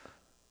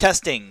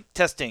Testing.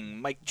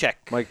 Mic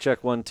check. Mic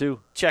check 1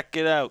 2. Check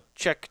it out.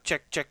 Check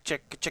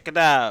it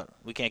out.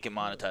 We can't get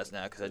monetized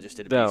now because I just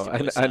did a No,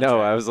 Beastie Boys I know.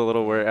 soundtrack. I was a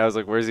little worried. I was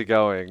like, "Where's he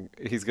going?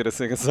 He's gonna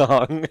sing a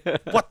song."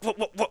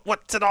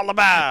 What's it all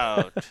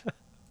about?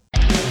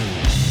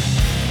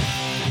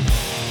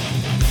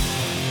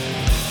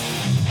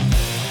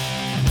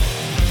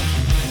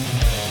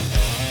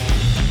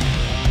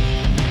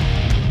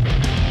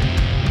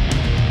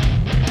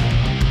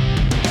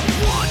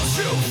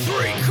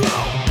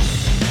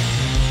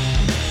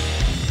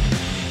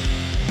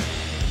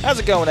 How's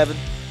it going, Evan?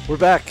 We're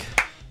back.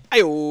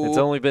 Ayo. It's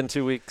only been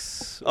 2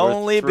 weeks.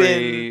 Only or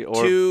 3 been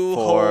or 2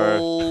 4.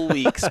 whole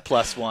weeks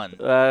plus 1.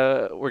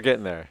 We're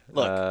getting there.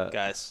 Look,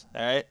 guys,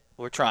 all right?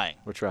 We're trying.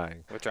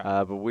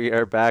 But we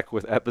are back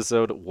with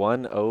episode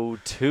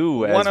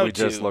 102, as we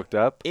just looked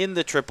up. In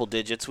the triple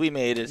digits. We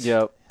made it.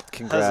 Yep.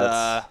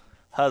 Congrats.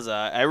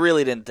 Huzzah. I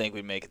really didn't think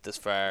we'd make it this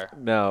far.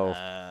 No.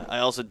 I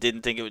also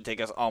didn't think it would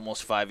take us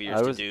almost 5 years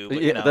to do.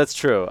 But, yeah, that's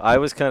true. I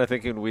was kind of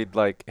thinking we'd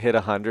hit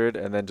 100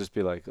 and then just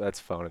be like,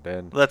 let's phone it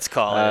in. Let's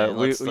call it.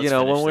 Let's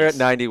when we're at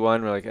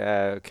 91, we're like,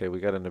 okay,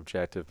 we got an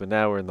objective. But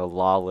now we're in the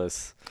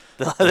lawless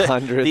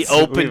hundreds. The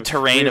open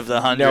terrain of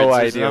the hundreds. No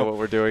idea what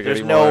we're doing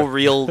anymore.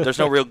 There's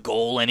no real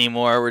goal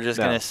anymore. We're just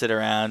going to sit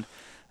around.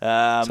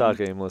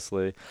 Talk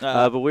aimlessly.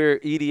 But we're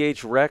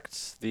EDH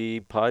Wrecked, the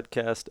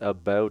podcast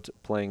about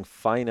playing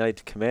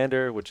Finite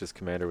Commander, which is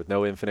Commander with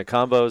no infinite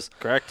combos.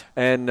 Correct.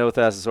 And no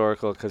Thassa's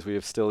Oracle, because we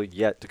have still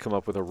yet to come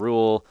up with a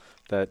rule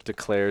that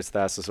declares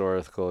Thassa's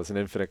Oracle as an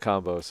infinite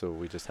combo, so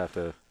we just have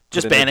to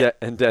just ban it.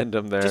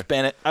 Addendum there. Just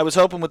ban it. I was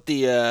hoping with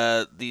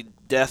the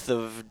death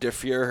of De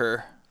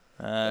Fuhrer,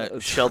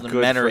 Sheldon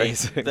Menery.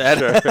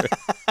 Sure.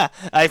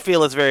 I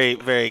feel it's very,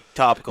 very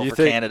topical for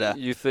Canada.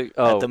 You think?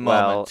 At the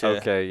moment.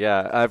 Okay,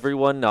 yeah.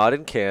 Everyone not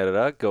in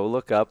Canada, go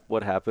look up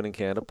what happened in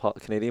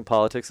Canadian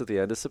politics at the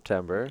end of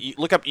September. You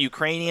look up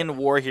Ukrainian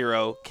war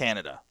hero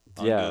Canada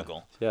on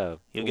Google. Yeah,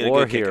 you'll get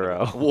war a good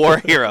hero. War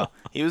hero.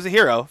 He was a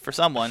hero for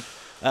someone.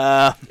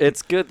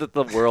 It's good that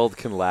the world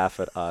can laugh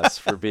at us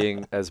for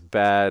being as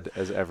bad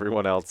as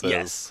everyone else is.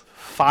 Yes,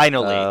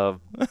 finally.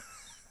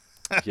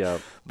 Yeah,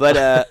 but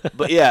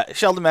yeah,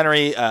 Sheldon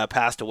Menery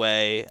passed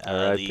away,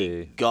 R.I.P.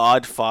 the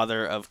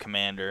godfather of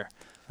Commander.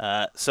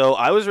 So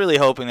I was really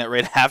hoping that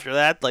right after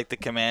that, like the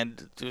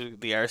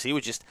RC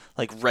would just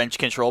like wrench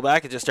control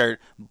back and just start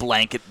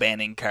blanket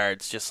banning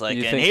cards, just like,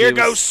 and here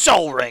goes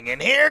Soul Ring,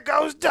 and here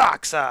goes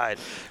Dockside.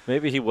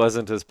 Maybe he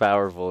wasn't as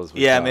powerful as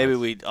we thought. Maybe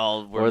we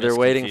all were. Or they're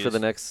waiting for the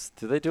next.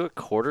 Do they do it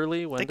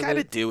quarterly? They kind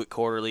of do it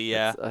quarterly,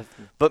 yeah.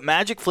 But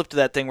Magic flipped to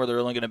that thing where they're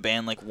only going to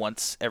ban like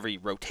once every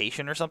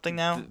rotation or something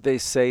now. They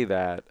say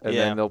that, and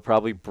then they'll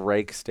probably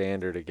break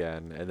standard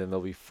again, and then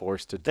they'll be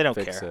forced to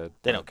fix it.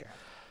 They don't care.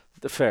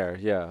 Fair,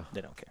 yeah.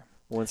 They don't care.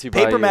 Once you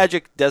Paper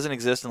Magic doesn't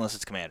exist unless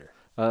it's Commander.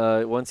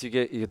 Once you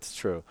get, it's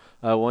true.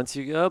 Once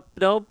you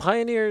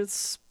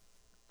Pioneers.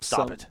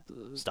 Stop it.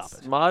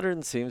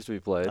 Modern seems to be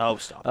played. Oh,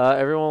 stop it.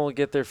 Everyone will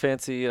get their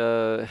fancy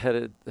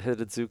headed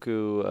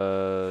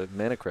Zuku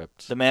Mana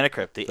Crypt. The Mana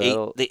Crypt.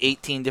 The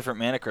 18 different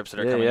Mana Crypts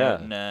that are coming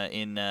out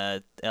in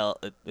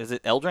is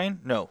it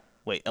Eldraine? No.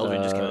 Wait,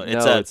 Eldraine just came out.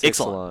 It's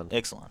Ixalan.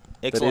 Ixalan.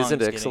 That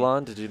isn't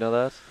Ixalan. Did you know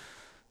that?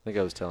 I think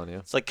I was telling you.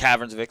 It's like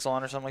Caverns of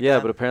Ixalan or something like that. Yeah,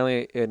 but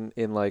apparently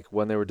in like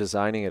when they were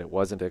designing it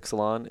wasn't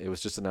Ixalan. It was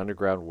just an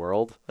underground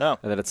world. Oh.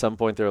 And then at some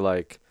point they're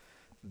like,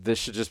 this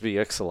should just be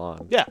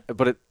Ixalan. Yeah.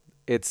 But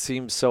it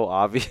seems so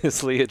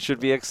obviously it should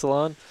be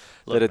Ixalan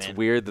that it's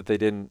weird that they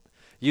didn't.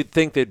 You'd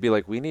think they'd be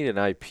like, we need an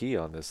IP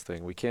on this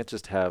thing. We can't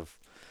just have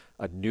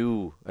a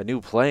new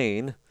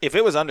plane. If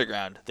it was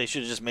underground, they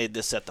should have just made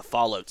this set the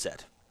Fallout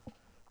set.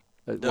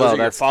 Those are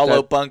your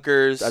Fallout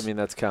bunkers. I mean,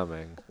 that's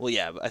coming. Well,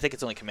 yeah, but I think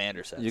it's only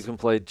Commander sets. You can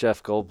play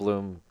Jeff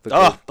Goldblum.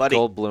 Buddy,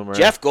 Goldbloomer.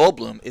 Jeff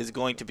Goldblum is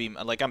going to be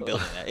like, I'm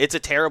building that. It's a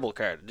terrible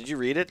card. Did you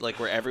read it? Like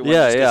where everyone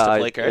just gets to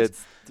play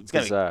cards. It's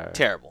going to be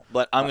terrible.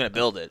 But I'm going to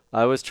build it.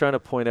 I was trying to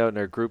point out in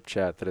our group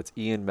chat that it's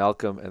Ian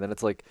Malcolm, and then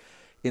it's like,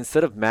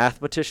 instead of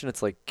mathematician,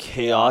 it's like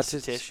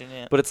chaotic.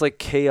 Yeah. But it's like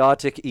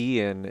chaotic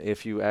Ian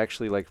if you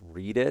actually like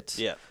read it.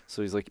 Yeah.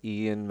 So he's like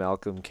Ian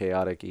Malcolm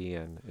Chaotic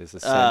Ian is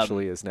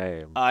essentially his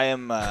name. I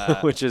am,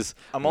 which is.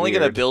 I'm only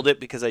going to build it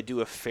because I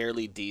do a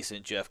fairly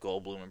decent Jeff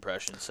Goldblum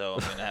impression, so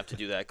I'm going to have to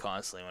do that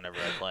constantly whenever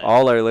I play.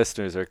 All our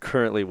listeners are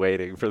currently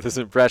waiting for this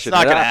impression. It's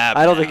not going to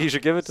happen. I don't think you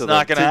should give it to them. It's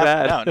not going to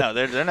happen. No,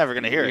 they're never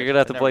going to hear it. You're going to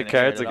have to play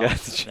cards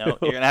against you. No,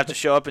 you're going to have to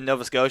show up in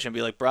Nova Scotia and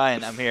be like,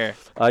 Brian, I'm here.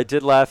 I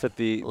did laugh at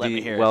the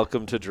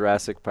Welcome to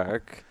Jurassic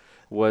Park.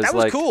 That was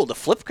like, cool. The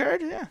flip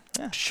card, yeah.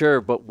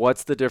 Sure, but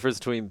what's the difference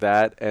between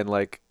that and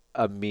like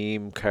a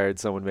meme card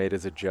someone made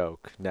as a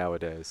joke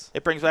nowadays?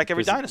 It brings back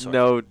every dinosaur.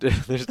 No,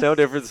 there's no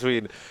difference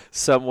between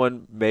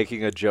someone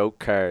making a joke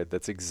card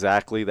that's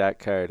exactly that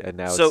card and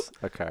now it's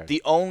a card.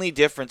 The only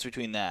difference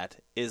between that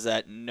is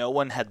that no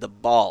one had the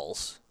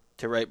balls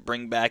to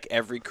bring back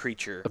every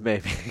creature.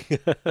 Maybe.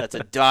 That's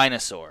a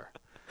dinosaur.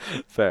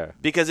 Fair.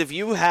 Because if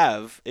you're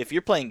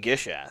playing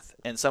Gishath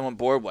and someone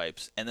board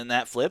wipes and then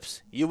that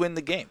flips, you win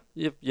the game.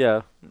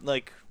 Yeah.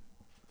 Like,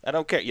 I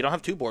don't care. You don't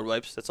have 2 board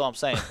wipes. That's all I'm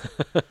saying.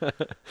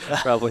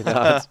 Probably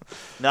not.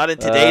 Not in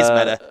today's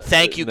meta.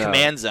 Thank you, no.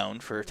 Command Zone,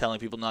 for telling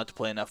people not to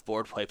play enough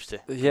board wipes to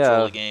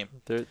control the game.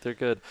 They're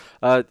good.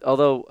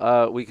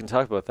 Although we can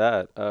talk about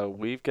that.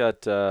 We've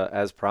got,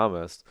 as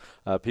promised,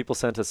 people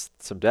sent us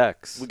some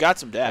decks. We got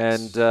some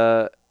decks.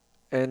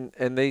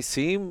 And they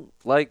seem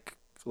like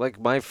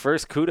my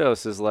first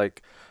kudos is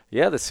like,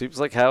 yeah, this seems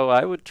like how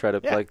I would try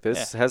to like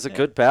this has a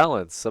good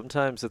balance.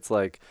 Sometimes it's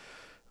like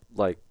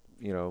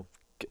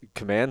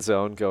Command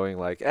Zone going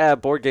like,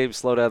 board games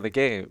slow down the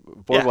game.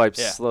 Board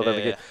wipes slow down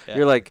the game.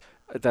 You're like,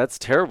 that's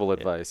terrible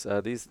advice.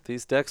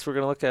 These decks we're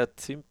going to look at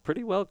seem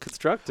pretty well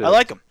constructed. I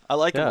like them. I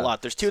like them a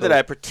lot. There's 2 that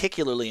I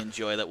particularly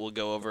enjoy that we'll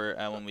go over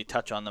when we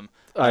touch on them.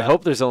 I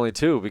hope there's only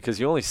 2 because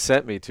you only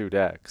sent me 2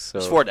 decks. So.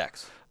 There's 4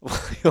 decks.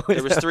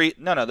 There was 3.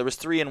 No, there was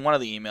 3 in one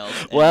of the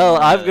emails. Well,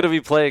 I'm going to be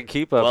playing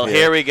keep up. Well,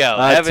 here we go.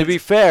 To be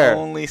fair,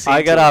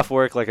 I got 2. off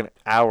work like an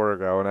hour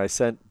ago, and I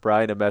sent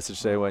Brian a message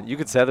saying, "You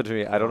can send them to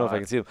me. I don't know if I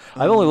can see them."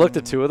 I've only looked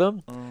at 2 of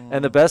them,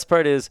 and the best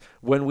part is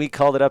when we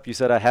called it up, you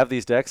said, "I have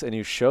these decks," and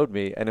you showed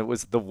me, and it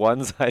was the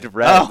ones I'd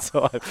read,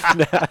 so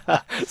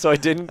I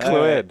didn't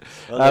clue in.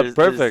 Well,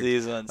 perfect. There's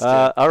these ones too.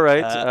 All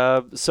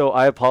right. So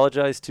I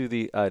apologize to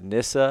the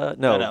Nissa,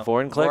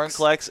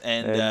 Vorinclex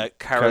and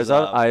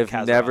Karazov. I've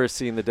never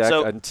seen the deck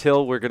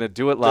until we're gonna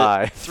do it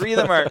live. 3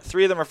 of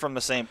them are from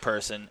the same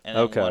person, and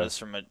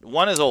then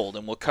one is old,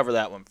 and we'll cover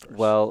that one first.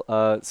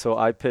 Well, so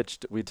I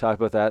pitched. We talked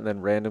about that, and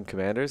then random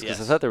commanders because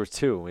I thought there was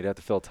 2. And we'd have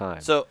to fill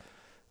time. So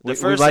we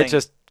might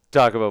just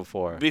talk about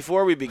 4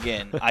 before we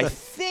begin. I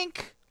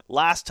think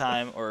last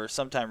time or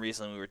sometime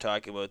recently we were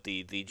talking about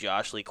the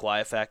Josh Lee Kwai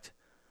effect.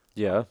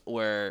 Yeah.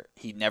 Where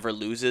he never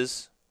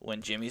loses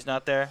when Jimmy's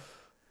not there.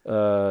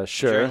 Sure.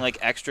 During like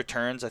extra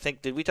turns, I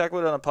think. Did we talk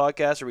about it on a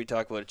podcast or we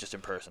talk about it just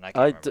in person? I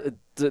can't remember.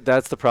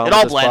 That's the problem. It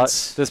all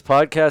blends. This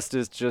podcast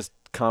is just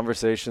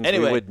conversations we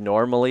would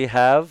normally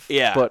have,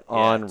 but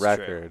on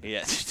record.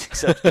 Yeah,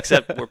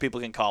 except where people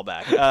can call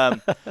back.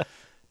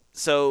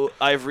 So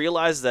I've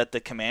realized that the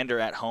commander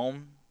at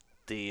home,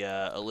 the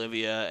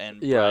Olivia and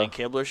Brian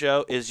Kibler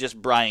show, is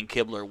just Brian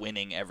Kibler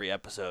winning every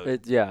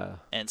episode.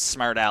 And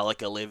smart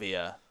aleck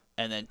Olivia,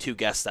 and then 2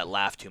 guests that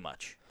laugh too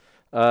much.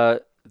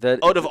 Out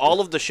of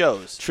all of the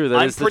shows,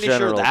 I'm pretty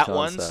sure that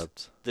one's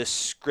the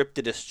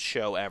scriptedest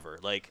show ever.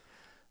 Like,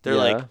 they're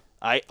like,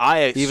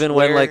 I even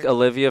when like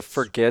Olivia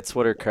forgets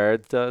what her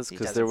card does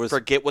because there was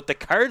forget what the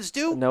cards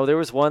do. No, there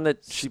was one that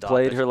she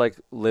played her like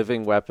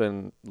living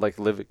weapon, like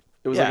living.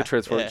 It was like a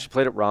transform. She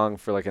played it wrong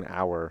for like an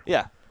hour.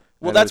 Yeah.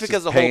 Well, that's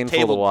because the whole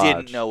table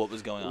didn't know what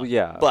was going on.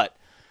 Yeah. But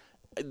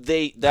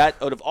that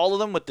out of all of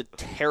them with the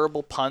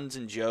terrible puns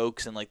and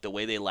jokes and like the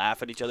way they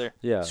laugh at each other,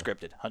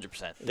 scripted,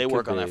 100%. They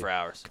work on that for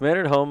hours.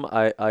 Commander at Home,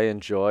 I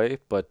enjoy,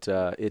 but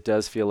it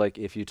does feel like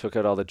if you took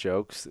out all the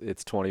jokes,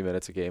 it's 20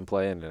 minutes of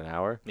gameplay in an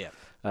hour. Yeah.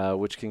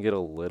 Which can get a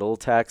little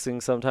taxing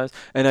sometimes.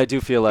 And I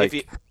do feel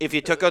like if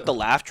you took out the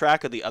laugh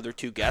track of the other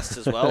 2 guests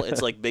as well,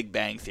 it's like Big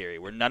Bang Theory,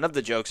 where none of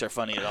the jokes are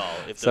funny at all.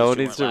 If someone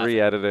needs to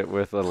re-edit it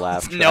with a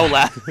laugh track. No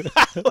laugh.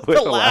 with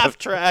a laugh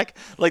track,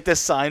 like the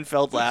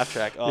Seinfeld laugh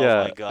track. Oh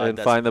my god! And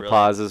find the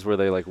pauses where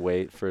they like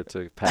wait for it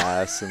to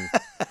pass and.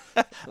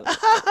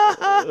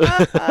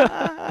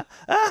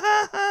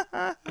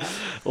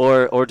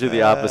 or do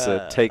the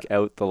opposite, take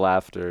out the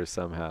laughter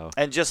somehow.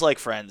 And just like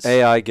Friends,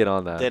 AI, get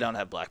on that. They don't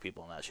have black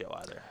people in that show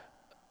either.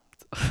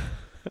 I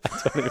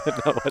don't even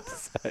know what to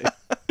say.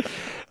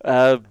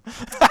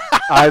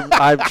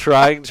 I'm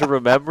trying to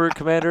remember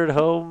Commander at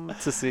Home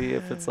to see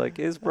if it's like,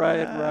 is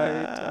Brian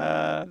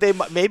right? They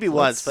maybe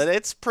once, but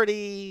it's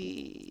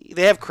pretty.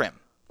 They have Crim,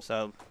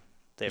 so.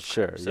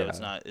 Sure, so it's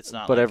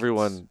not. But like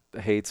everyone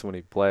hates when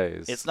he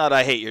plays. It's not.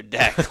 I hate your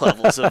deck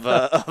levels of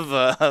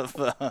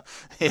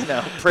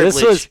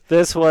privilege.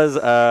 This was.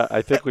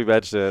 I think we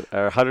mentioned it.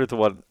 Our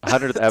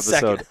 100th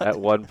episode at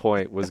one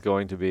point was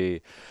going to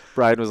be.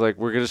 Brian was like,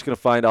 "We're just going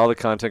to find all the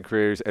content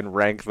creators and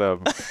rank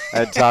them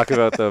and talk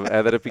about them,"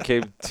 and then it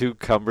became too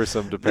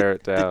cumbersome to pare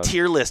it down. The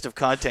tier list of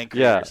content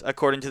creators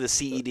according to the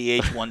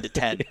CEDH 1 to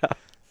 10.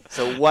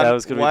 So that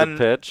was going to be the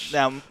pitch.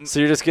 Now, so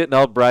you're just getting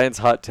all Brian's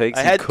hot takes.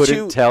 I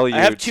couldn't tell you.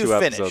 I have 2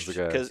 episodes finished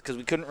ago because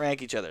we couldn't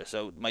rank each other.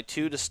 So my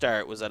 2 to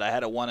start was that I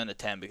had a 1 and a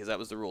 10 because that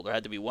was the rule. There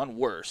had to be 1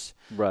 worse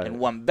and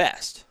 1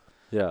 best.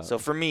 Yeah. So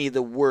for me,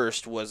 the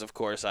worst was, of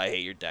course, I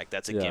hate your deck.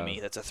 That's a gimme.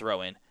 That's a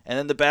throw-in. And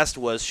then the best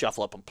was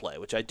shuffle up and play,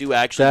 which I do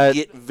actually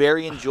get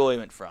very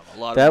enjoyment from.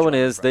 That one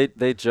is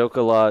they joke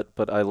a lot,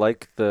 but I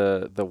like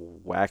the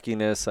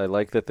wackiness. I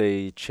like that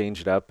they change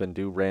it up and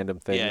do random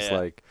things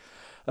like.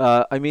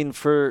 I mean,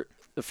 for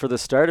the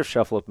start of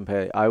Shuffle Up and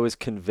Pay, I was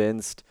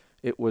convinced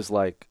it was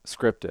like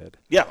scripted.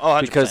 Yeah,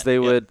 100%. Because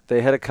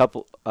they had a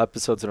couple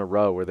episodes in a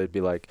row where they'd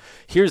be like,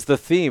 "Here's the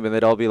theme," and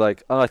they'd all be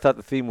like, "Oh, I thought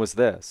the theme was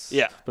this."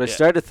 Yeah. But I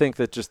started to think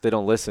that just they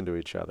don't listen to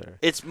each other.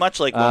 It's much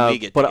like when we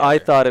get But together. I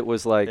thought it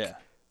was like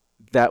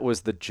that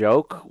was the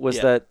joke was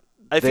that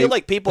I feel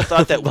like people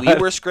thought that we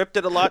were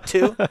scripted a lot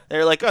too.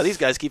 They're like, "Oh, these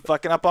guys keep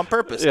fucking up on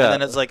purpose," and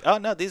then it's like, "Oh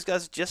no, these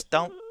guys just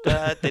don't.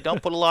 They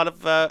don't put a lot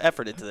of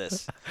effort into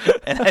this."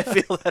 And I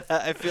feel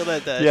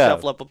that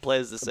Shuffle Up a Play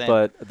is the same.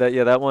 But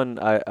that one,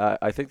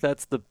 I think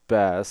that's the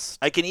best.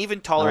 I can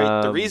even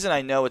tolerate. The reason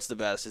I know it's the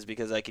best is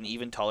because I can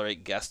even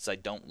tolerate guests I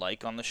don't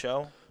like on the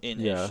show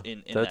in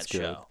that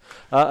show.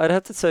 I'd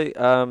have to say,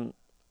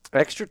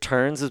 Extra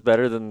Turns is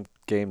better than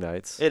Game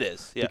Nights. It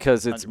is, yeah,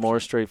 because it's 100%. More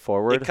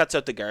straightforward. It cuts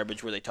out the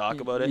garbage where they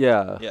talk about it.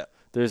 Yeah.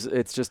 It's a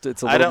little more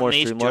streamlined. I don't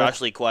need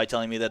Josh Lee Kwai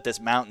telling me that this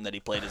mountain that he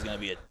played is going to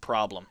be a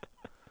problem.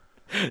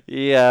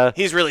 Yeah.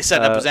 He's really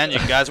setting up his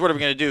engine, guys. What are we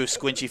going to do?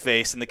 Squinchy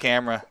face in the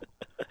camera.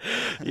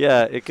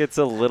 Yeah, it gets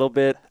a little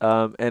bit,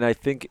 and I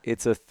think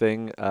it's a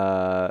thing.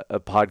 A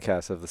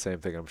podcast have the same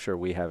thing. I'm sure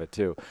we have it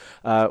too,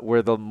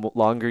 where the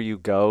longer you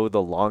go,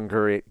 the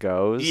longer it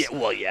goes. Yeah,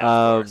 well, yeah,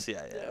 of course.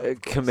 Yeah, of course.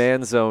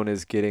 Command Zone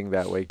is getting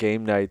that way.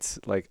 Game Nights,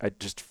 like, it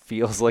just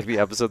feels like the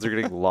episodes are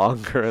getting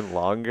longer and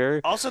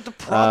longer. Also, the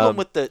problem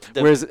with the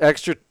whereas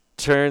Extra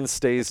Turns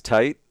stays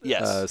tight.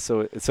 Yes.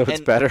 So it's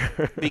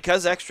better.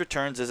 Because Extra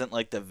Turns isn't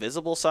like the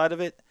visible side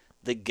of it.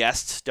 The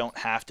guests don't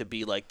have to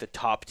be like the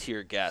top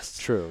tier guests.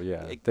 True,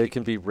 yeah. They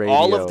can be radio.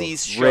 All of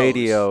these shows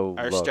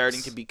are looks.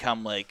 starting to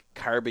become like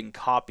carbon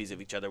copies of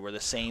each other. We're the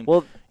same.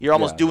 Well, you're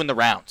almost doing the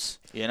rounds.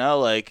 You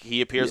know, like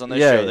he appears on this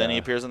show, then he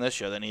appears on this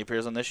show, then he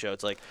appears on this show.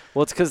 It's like,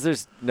 well, it's because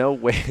there's no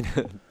way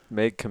to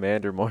make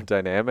Commander more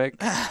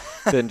dynamic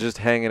than just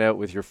hanging out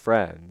with your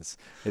friends.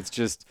 It's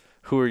just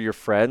who are your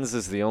friends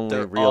is the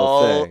only real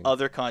all thing.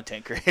 Other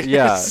content creators.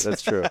 Yeah,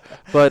 that's true.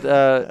 But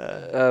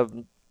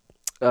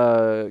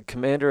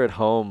Commander at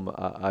Home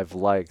I've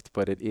liked,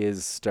 but it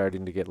is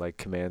starting to get like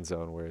Command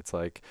Zone, where it's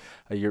like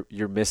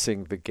you're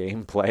missing the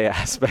gameplay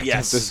aspect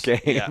of this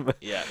game.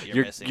 Yeah,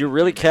 you're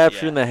really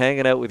capturing the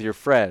hanging out with your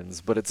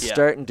friends, but it's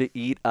starting to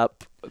eat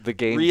up the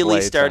gameplay.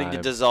 Really starting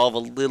to dissolve a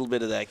little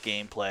bit of that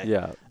gameplay.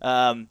 Yeah.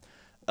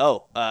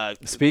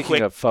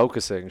 Speaking of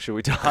focusing, should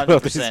we talk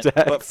about these decks?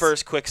 But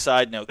first, quick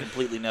side note,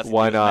 completely nothing to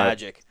do with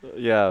Magic.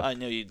 Yeah. I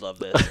knew you'd love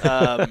this.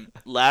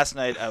 Last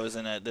night, I was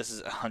in this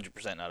is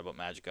 100% not about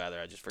Magic either.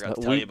 I just forgot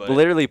to tell you about it. We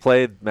literally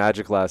played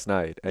Magic last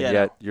night, and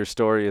yet your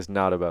story is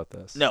not about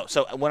this. No,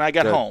 so when I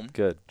got home,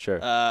 sure.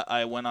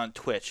 I went on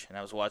Twitch, and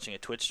I was watching a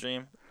Twitch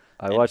stream.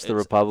 I watched the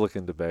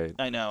Republican debate.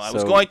 I know. I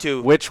was going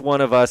to. Which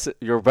one of us,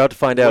 you're about to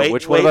find out,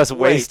 which one of us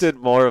wasted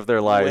more of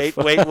their life?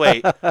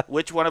 Wait.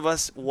 Which one of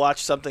us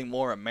watched something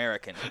more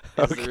American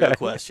is the real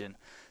question.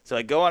 So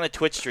I go on a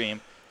Twitch stream,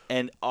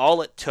 and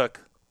all it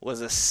took was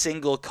a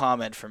single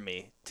comment from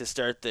me to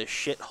start the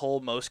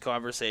shithole most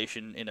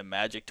conversation in a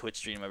Magic Twitch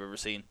stream I've ever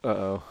seen.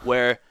 Uh-oh.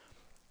 Where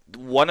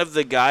one of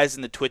the guys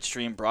in the Twitch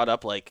stream brought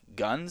up, like,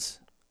 guns.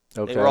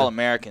 Okay. They were all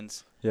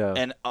Americans. Yeah.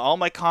 And all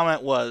my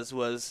comment was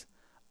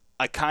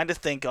I kind of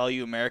think all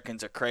you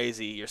Americans are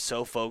crazy. You're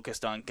so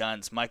focused on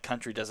guns. My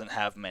country doesn't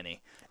have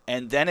many.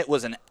 And then it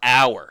was an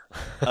hour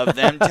of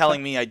them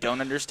telling me I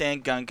don't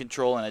understand gun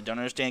control and I don't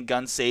understand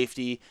gun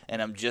safety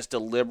and I'm just a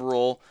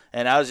liberal.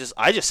 And I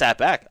just sat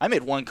back. I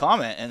made one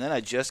comment and then I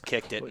just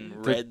kicked it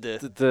and read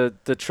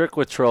the trick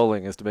with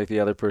trolling is to make the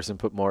other person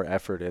put more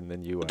effort in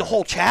than you are. The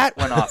whole chat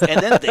went off,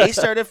 and then they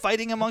started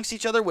fighting amongst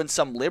each other when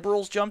some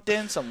liberals jumped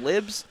in, some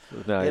libs,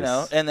 nice. You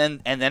know, and then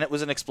it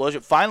was an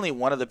explosion. Finally,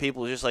 one of the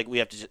people was just like, "We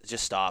have to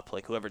just stop.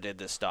 Like whoever did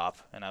this, stop."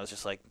 And I was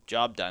just like,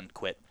 "Job done.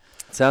 Quit."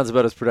 Sounds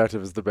about as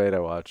productive as the debate I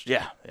watched.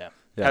 Yeah.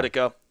 How'd it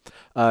go?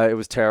 It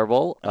was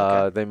terrible.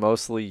 Okay. They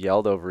mostly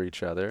yelled over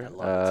each other. I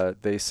love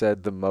it. They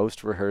said the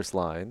most rehearsed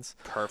lines.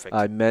 Perfect.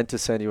 I meant to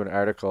send you an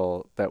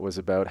article that was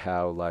about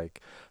how like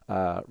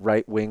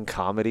right-wing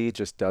comedy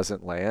just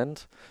doesn't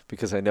land,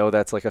 because I know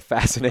that's like a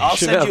fascination. I'll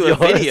send you a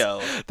video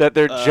that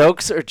their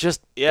jokes are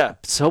just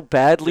so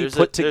badly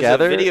put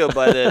together. There's a video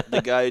by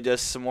the guy who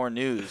does Some More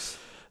News.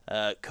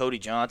 Cody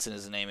Johnson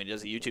is his name. He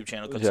does a YouTube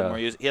channel called Some More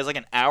News. He has like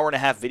an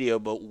hour-and-a-half video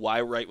about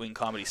why right-wing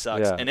comedy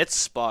sucks, and it's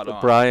spot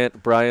on.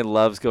 Brian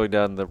loves going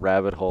down the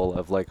rabbit hole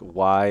of like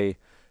why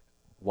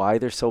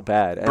they're so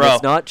bad. And Bro,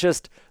 it's not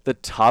just the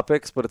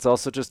topics, but it's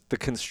also just the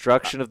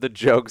construction of the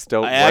jokes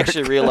don't work. I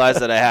actually realized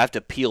that I have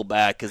to peel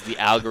back because the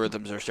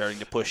algorithms are starting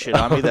to push shit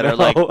on me that are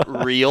like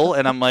real.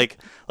 And I'm like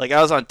I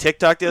was on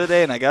TikTok the other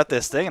day and I got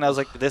this thing and I was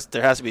like,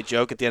 there has to be a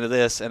joke at the end of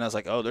this. And I was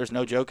like, oh, there's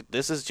no joke.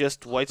 This is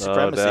just white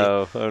supremacy.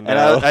 Oh, no. And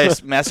I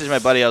messaged my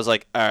buddy. I was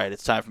like, all right,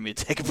 it's time for me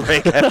to take a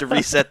break. I have to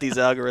reset these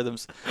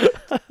algorithms.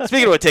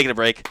 Speaking of taking a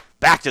break,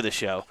 back to the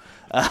show.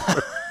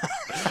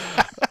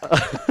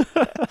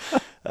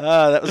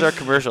 That was our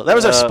commercial. That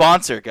was our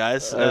sponsor,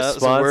 guys. That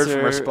was a word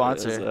from our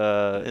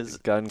sponsor. Is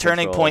Gun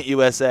Turning Control. Point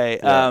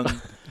USA.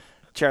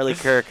 Charlie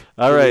Kirk.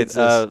 All right.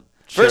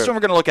 First one we're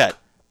going to look at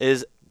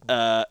is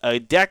a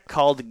deck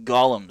called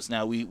Golems.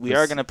 Now we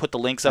are going to put the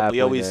links up.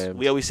 We always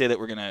say that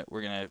we're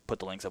gonna put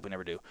the links up. We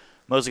never do.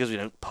 Mostly because we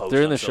don't post.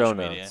 They're in the social show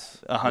media.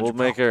 notes. We'll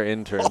make our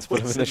interns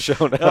put them in the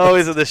show notes.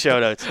 Always in the show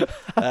notes.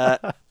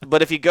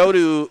 but if you go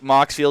to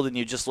Moxfield and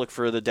you just look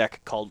for the deck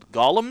called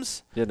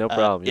Golems, yeah, no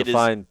problem. You'll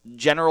find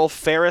General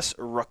Ferris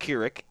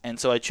Rokirik, and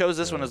so I chose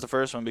this one as the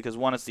first one because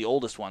one, it's the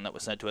oldest one that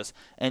was sent to us,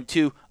 and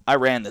two, I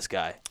ran this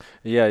guy.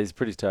 Yeah, he's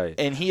pretty tight,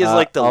 and he is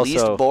like the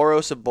least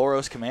Boros of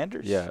Boros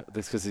commanders. Yeah,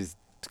 that's because he's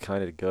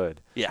kind of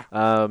good. Yeah.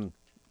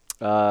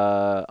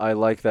 I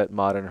like that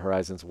Modern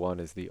Horizons 1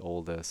 is the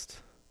oldest.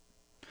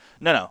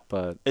 No.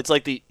 But it's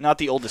like not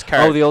the oldest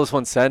card. Oh, the oldest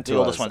one sent to us. The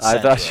oldest one sent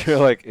I thought you were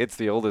like, it's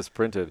the oldest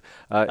printed.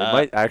 It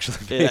might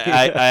actually be.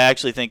 I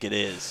actually think it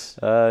is.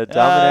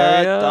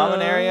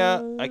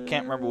 Dominaria. I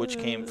can't remember which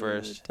came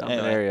first.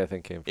 Dominaria, I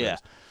think, came first. Yeah.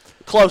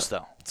 Close,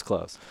 though. It's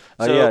close.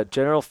 Yeah,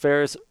 General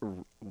Ferris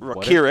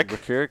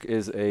Rokirik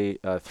is a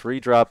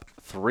 3-drop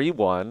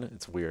 3/1.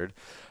 It's weird.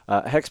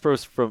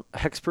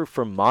 Hexproof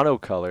from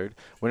monocolored.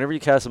 Whenever you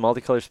cast a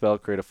multicolored spell,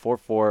 create a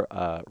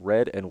 4/4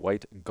 red and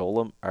white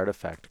golem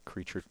artifact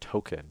creature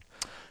token.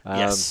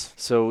 Yes.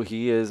 So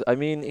he is. I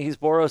mean, he's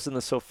Boros in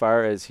the so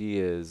far as he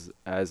is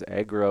as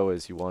aggro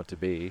as you want to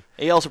be.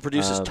 He also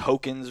produces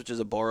tokens, which is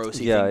a Boros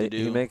thing to do.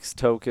 Yeah, he makes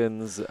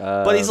tokens.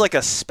 But he's like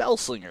a spell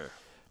slinger.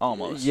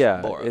 Almost.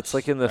 Yeah, Boros, it's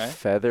like in the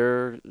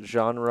feather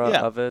genre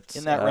of it.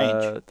 In that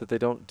range. That they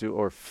don't do,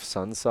 or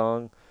Sun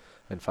Song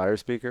and Fire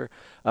Speaker.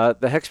 The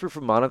Hexproof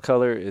from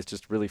Monocolor is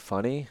just really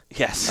funny.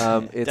 Yes.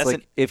 It's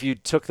like if you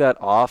took that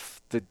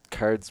off, the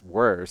card's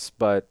worse,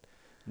 but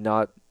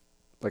not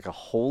like a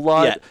whole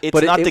lot. Yeah, it's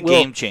but not the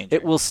game changer.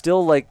 It will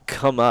still like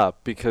come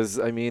up because,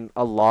 I mean,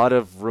 a lot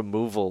of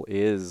removal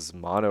is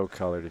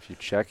monocolored. If you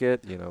check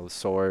it,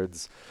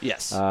 swords.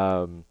 Yes.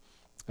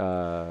 I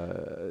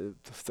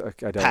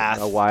don't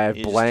know why I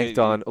blanked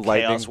on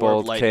Lightning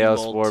Bolt,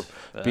 Chaos Warp,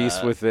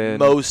 Beast Within.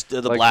 Most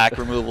of the black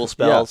removal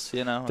spells,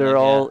 They're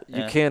all,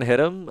 you can't hit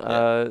them,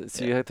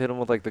 so you have to hit them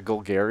with like the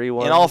Golgari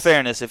ones. In all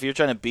fairness, if you're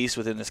trying to Beast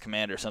Within this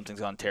commander,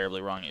 something's gone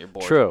terribly wrong at your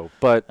board. True,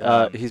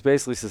 but he's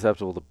basically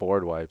susceptible to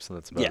board wipes, and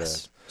that's about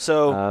it.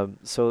 So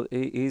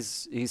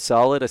he's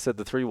solid. I said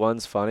the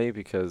 3/1's funny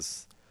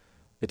because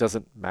it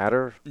doesn't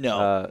matter.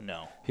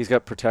 No. He's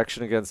got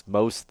protection against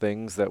most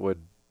things that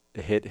would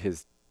hit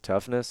his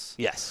toughness.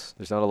 Yes.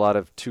 There's not a lot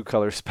of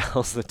 2-color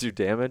spells that do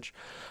damage,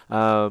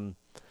 and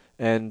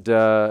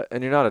you're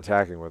not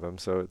attacking with them,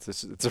 so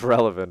it's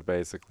irrelevant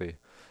basically.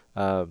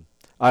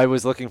 I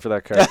was looking for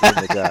that card in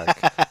the deck.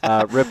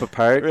 Rip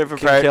Apart.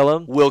 Can kill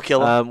him. Will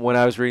kill him. When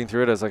I was reading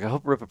through it, I was like, I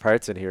hope Rip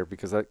Apart's in here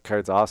because that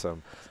card's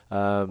awesome.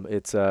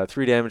 It's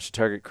 3 damage to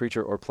target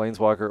creature or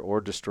planeswalker or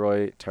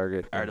destroy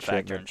target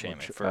artifact or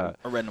enchantment for a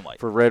red and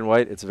white. For red and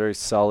white, it's a very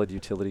solid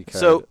utility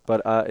card.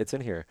 But it's in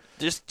here.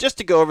 Just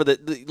to go over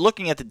the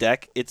looking at the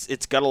deck,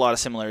 it's got a lot of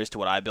similarities to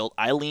what I built.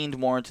 I leaned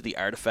more into the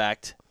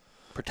artifact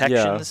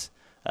protections.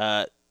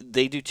 Yeah.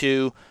 They do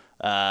too.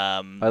 I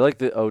like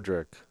the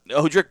Odric.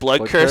 Odric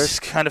Blood Curse is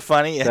kind of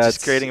funny. It's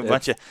just creating a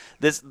bunch of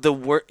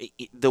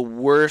the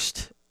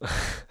worst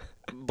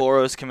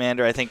Boros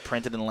commander I think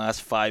printed in the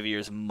last 5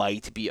 years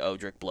might be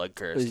Odric Blood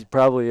Curse. He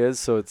probably is,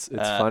 so it's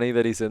funny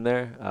that he's in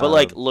there. But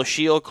like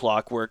Loshio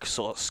Clockwork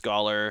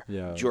Scholar,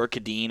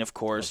 Jorkadine, of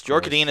course.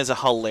 Jorkadine is a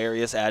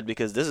hilarious ad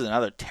because this is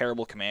another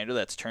terrible commander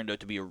that's turned out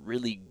to be a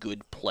really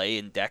good play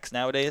in decks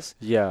nowadays.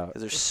 Yeah.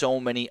 Because there's so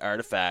many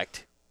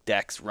artifact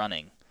decks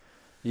running.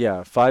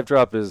 Yeah,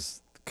 5-drop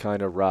is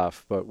kind of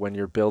rough, but when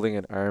you're building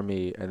an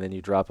army and then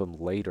you drop them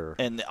later,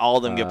 and all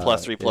of them get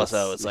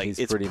 +3/+0, it's like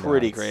it's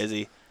pretty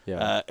crazy.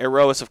 Yeah.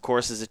 Erois, of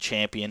course, is a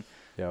champion.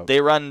 Yep. They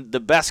run the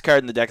best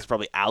card in the deck is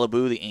probably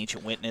Alabu, the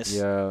Ancient Witness,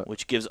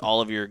 which gives all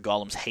of your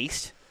golems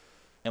haste.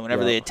 And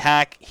whenever they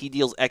attack, he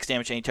deals X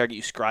damage to any target.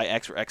 You scry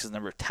X, where X is the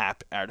number of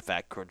tapped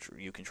artifact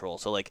you control.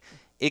 So like,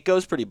 it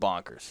goes pretty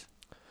bonkers.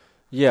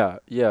 Yeah,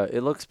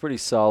 it looks pretty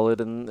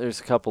solid, and there's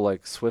a couple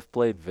like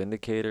Swiftblade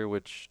Vindicator,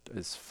 which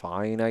is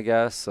fine, I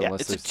guess.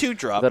 Unless it's a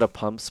 2-drop. That a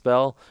pump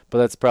spell, but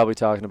that's probably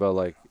talking about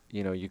like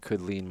you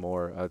could lean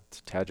more.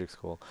 Tagic's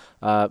cool,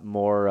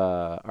 more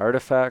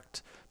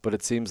artifact, but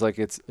it seems like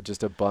it's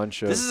just a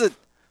bunch of. This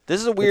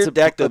is a weird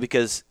deck though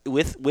because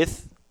with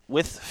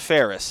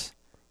Ferris,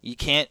 you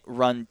can't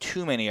run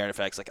too many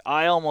artifacts. Like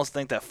I almost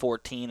think that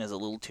 14 is a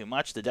little too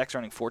much. The deck's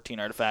running 14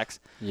 artifacts.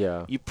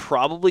 Yeah. You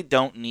probably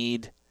don't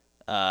need.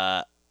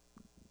 The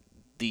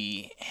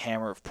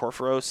Hammer of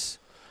Porphyros.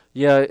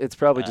 Yeah, it's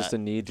probably just a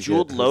need to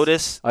Jeweled get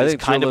Lotus is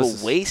kind of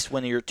a waste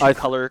when you're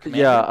 2-color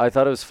commander. Yeah, I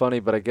thought it was funny,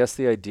 but I guess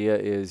the idea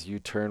is you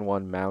turn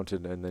one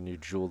mountain and then you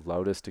Jeweled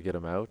Lotus to get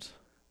him out.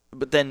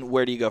 But then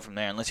where do you go from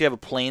there? Unless you have a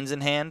plains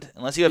in hand,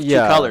 unless you have 2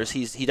 colors,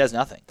 he does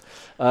nothing.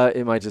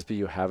 It might just be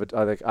you have it.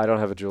 I don't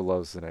have a Jeweled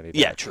Lotus in any deck.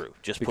 Yeah, true.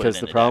 Just because put it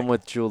in the problem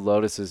with Jeweled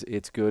Lotus is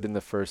it's good in the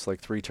first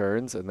like 3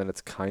 turns, and then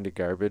it's kind of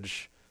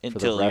garbage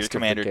until your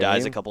commander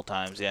dies a couple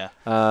times. Yeah.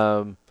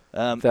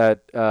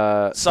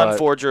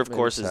 Sunforger, of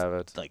course, is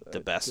like the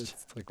best.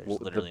 It's like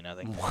literally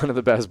nothing. One of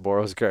the best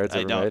Boros cards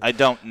ever made. I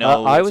don't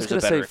know. I was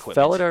going to say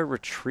Felidar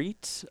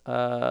Retreat.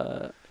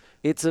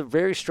 It's a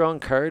very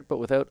strong card, but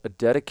without a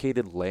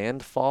dedicated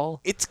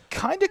landfall. It's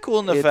kind of cool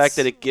in the fact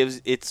that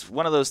it's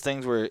one of those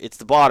things where it's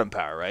the bottom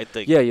power, right?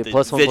 You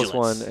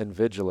 +1/+1 and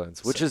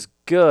vigilance, which is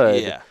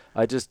good. Yeah.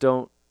 I just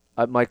don't.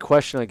 my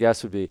question, I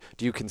guess, would be: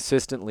 do you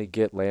consistently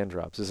get land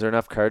drops? Is there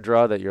enough card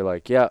draw that you're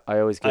like, yeah, I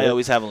always get? I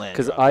always have a land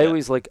drop. Because I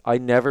always I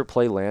never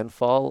play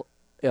landfall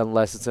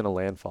unless it's in a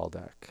landfall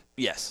deck.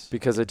 Yes.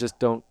 Because I just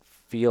don't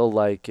feel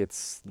like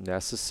it's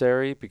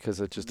necessary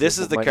because it just this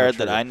is the card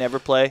that I never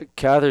play.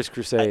 Cather's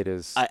Crusade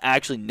is. I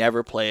actually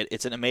never play it.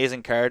 It's an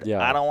amazing card.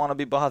 Yeah. I don't want to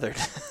be bothered.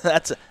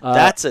 that's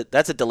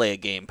a delay a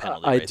game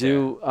penalty. I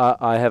do.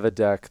 I have a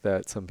deck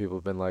that some people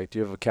have been like, "Do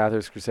you have a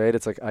Cather's Crusade?"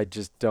 It's like I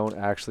just don't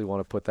actually want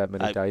to put that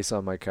many dice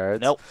on my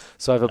cards. Nope.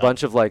 So I have a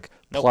bunch of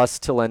plus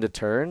till end of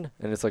turn,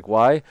 and it's like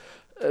why?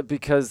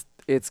 Because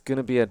it's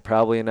gonna be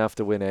probably enough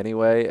to win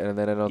anyway, and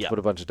then I don't have to put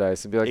a bunch of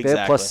dice and be like, they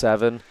have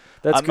 +7.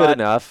 That's good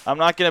enough. I'm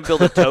not going to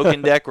build a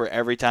token deck where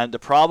every time. The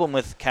problem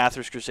with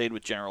Cather's Crusade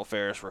with General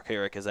Ferris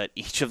Rockeric is that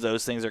each of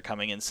those things are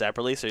coming in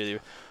separately. So either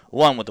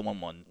 1 with the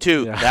 1/1,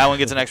 2 that one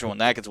gets an extra one,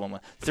 that gets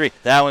 1/1, 3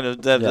 that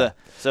one.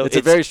 So it's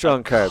a very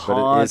strong card,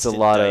 but it is a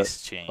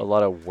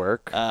lot of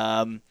work.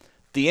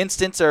 The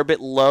instants are a bit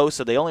low,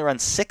 so they only run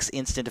 6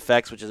 instant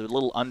effects, which is a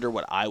little under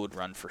what I would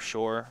run for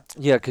sure.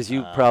 Yeah, because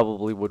you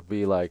probably would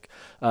be like,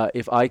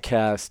 if I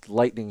cast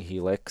Lightning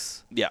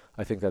Helix,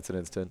 I think that's an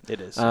instant. It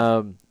is.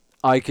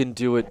 I can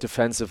do it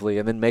defensively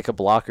and then make a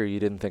blocker you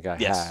didn't think I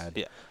had.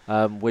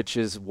 Yeah. Which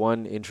is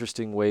one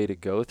interesting way to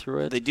go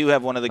through it. They do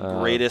have one of the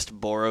greatest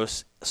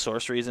Boros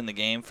sorceries in the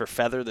game. For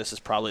Feather, this is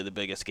probably the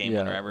biggest game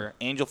winner ever.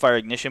 Angel Fire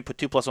Ignition, put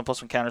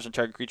 2+1/+1 counters on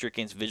target creature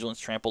against Vigilance,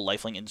 Trample,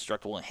 Lifelink,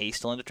 Indestructible, and Haste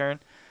till end of turn.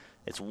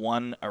 It's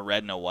 1, a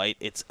red, and a white.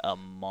 It's a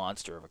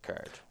monster of a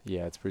card.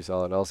 Yeah, it's pretty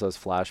solid. It also has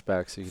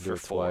flashbacks, so you can do it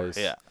 4, twice.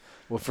 Yeah.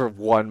 Well, for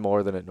 1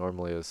 more than it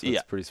normally is. So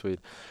it's pretty sweet.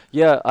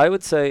 Yeah, I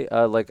would say,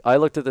 I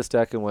looked at this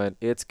deck and went,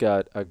 it's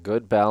got a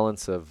good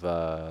balance of,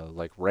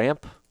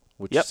 ramp,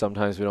 which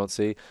sometimes we don't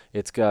see.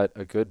 It's got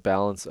a good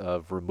balance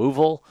of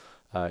removal.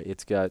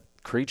 It's got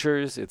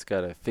creatures. It's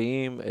got a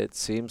theme. It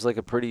seems like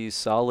a pretty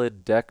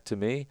solid deck to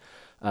me.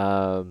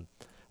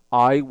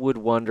 I would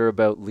wonder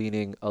about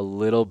leaning a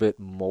little bit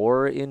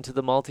more into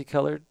the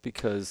multicolored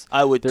because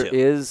I would there too.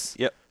 is,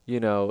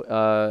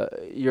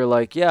 you're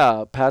like,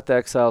 Path to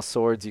Exile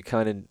swords, you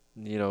kind of,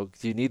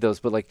 you need those,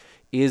 but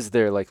is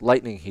there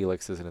Lightning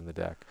Helix isn't in the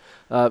deck.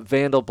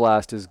 Vandal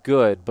Blast is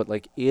good, but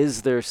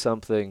is there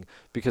something,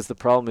 because the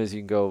problem is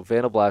you can go,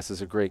 Vandal Blast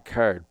is a great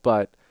card,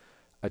 but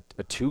a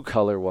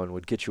 2-color one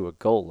would get you a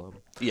Golem.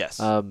 Yes.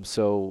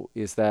 So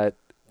is that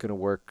going to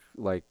work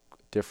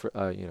different,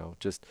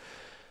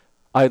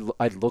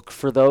 I'd look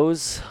for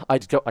those. I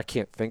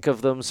can't think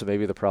of them, so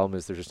maybe the problem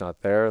is they're just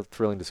not there.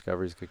 Thrilling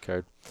Discovery is a good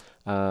card.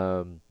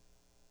 Thrilling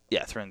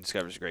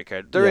Discovery is a great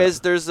card.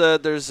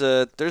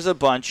 There's a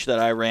bunch that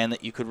I ran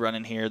that you could run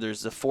in here.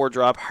 There's the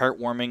 4-drop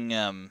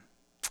Heartwarming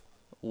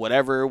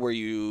whatever where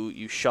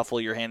you shuffle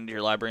your hand into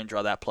your library and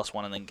draw that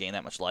 +1 and then gain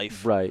that much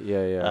life. Right.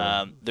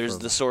 Yeah. There's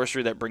the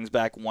sorcery that brings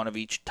back one of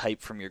each type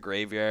from your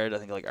graveyard. I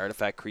think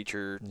artifact,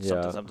 creature,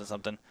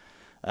 something.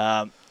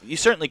 You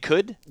certainly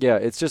could. Yeah,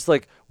 it's just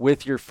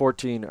with your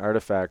 14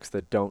 artifacts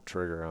that don't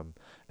trigger them,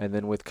 and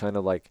then with kind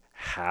of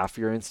half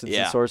your instants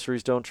and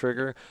sorceries don't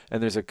trigger,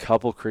 and there's a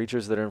couple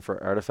creatures that are in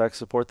for artifact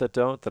support that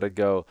don't, that I'd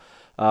go,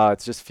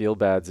 it's just feel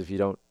bads if you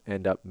don't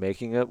end up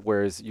making it,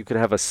 whereas you could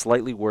have a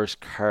slightly worse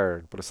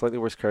card, but a slightly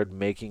worse card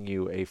making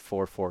you a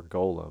 4/4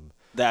 golem.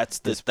 That's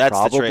the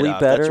trade-off. Better.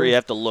 That's where you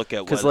have to look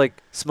at because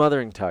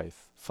Smothering Tithe.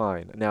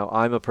 Fine. Now,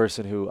 I'm a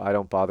person who I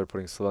don't bother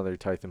putting Smothering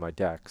Tithe in my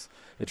decks.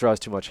 It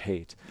draws too much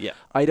hate. Yeah.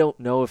 I don't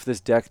know if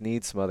this deck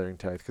needs Smothering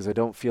Tithe because I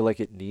don't feel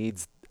like it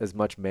needs as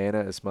much mana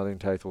as Smothering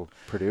Tithe will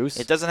produce.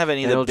 It doesn't have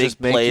any of the big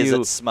plays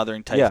that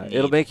Smothering Tithe need.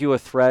 It'll make you a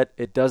threat.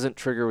 It doesn't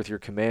trigger with your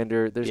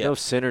commander. There's no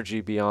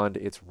synergy beyond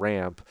its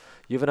ramp.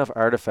 You have enough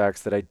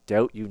artifacts that I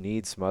doubt you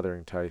need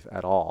Smothering Tithe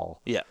at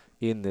all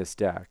in this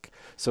deck.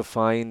 So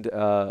find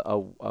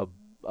a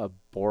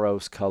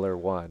Boros color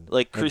one.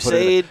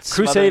 Crusade,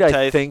 Crusade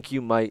I think you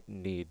might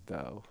need,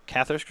 though.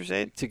 Cather's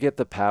Crusade? To get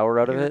the power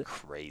out of it.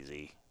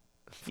 Crazy.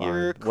 Fine.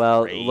 You're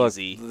well,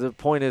 crazy. Look, the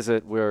point is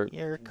that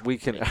we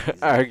can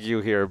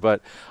argue here,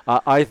 but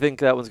I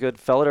think that one's good.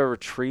 Felidar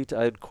Retreat,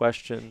 I'd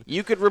question.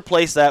 You could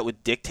replace that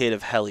with Dictate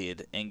of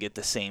Heliod and get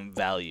the same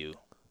value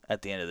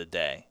at the end of the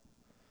day.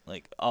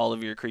 All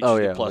of your creatures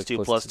get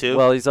 +2/+2.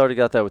 Well, he's already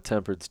got that with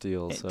Tempered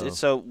Steel.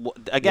 So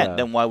again,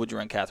 then why would you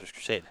run Cather's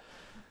Crusade?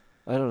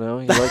 I don't know.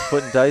 You like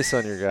putting dice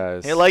on your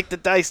guys. You like the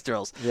dice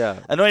drills. Yeah.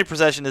 Anointed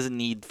Procession is a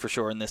need for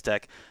sure in this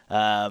deck.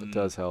 It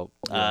does help.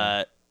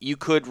 Yeah. You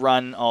could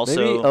run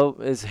also...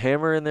 Maybe, is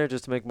Hammer in there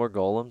just to make more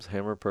golems?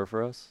 Hammer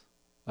Perforos?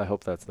 I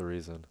hope that's the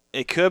reason.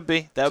 It could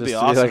be. That would be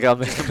awesome.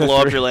 Just to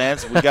blow up your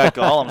lands. We got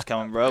golems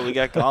coming, bro. We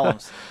got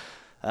golems.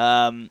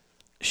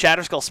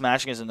 Shatterskull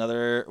Smashing is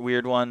another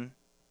weird one.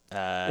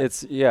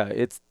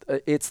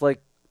 It's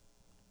like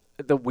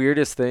the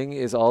weirdest thing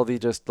is all the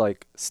just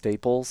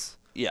staples.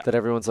 Yeah. That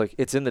everyone's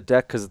it's in the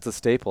deck because it's a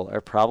staple,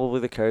 are probably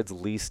the cards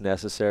least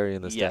necessary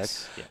in this deck.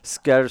 Yeah.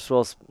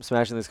 Shatterskull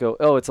Smashing this go,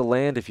 it's a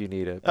land if you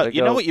need it. But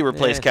you know what you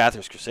replace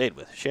Cather's Crusade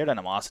with? Shared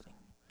Animosity.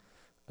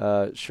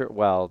 Sure.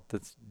 Well,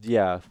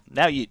 yeah.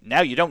 Now you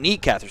don't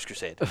need Cathar's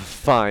Crusade.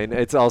 Fine.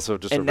 It's also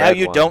just and a now red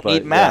you one, don't but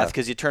need math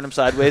because you turn them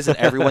sideways and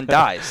everyone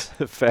dies.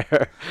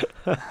 Fair.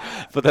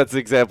 But that's the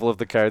example of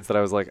the cards that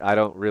I was like, I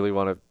don't really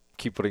want to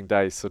keep putting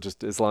dice. So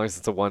just as long as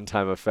it's a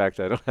one-time effect,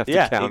 I don't have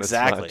to count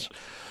exactly. as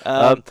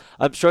much.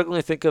 I'm struggling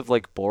to think of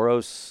like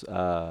Boros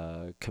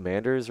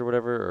commanders or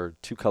whatever, or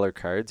 2-color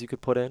cards you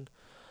could put in.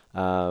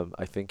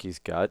 I think he's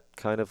got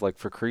kind of like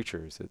for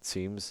creatures. It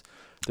seems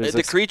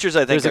the creatures. I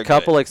think there's a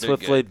couple like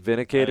Swiftblade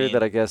Vindicator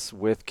that I guess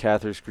with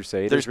Cathar's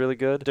Crusade is really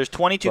good. There's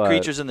 22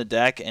 creatures in the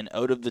deck, and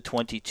out of the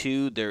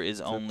 22, there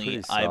is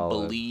only I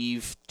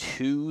believe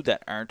 2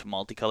 that aren't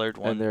multicolored.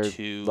 One, and they're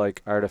 2,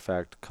 like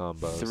artifact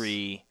combos.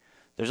 3.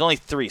 There's only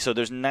 3, so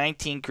there's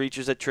 19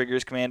 creatures that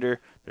triggers Commander.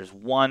 There's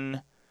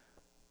 1,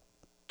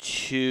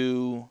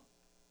 2,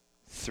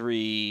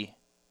 3,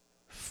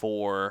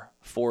 4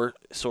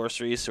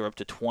 sorceries, so we're up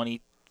to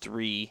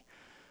 23,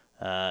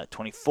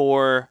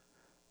 24,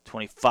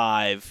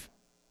 25,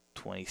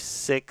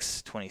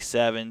 26,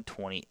 27,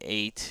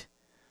 28.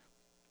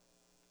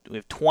 We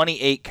have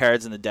 28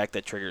 cards in the deck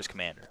that triggers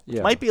Commander,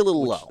 which might be a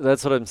little low.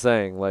 That's what I'm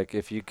saying. Like,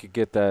 if you could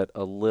get that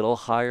a little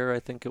higher,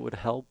 I think it would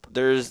help.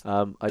 There's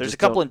a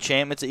couple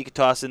enchantments that you could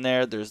toss in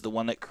there. There's the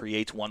one that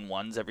creates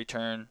 1/1s every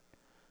turn.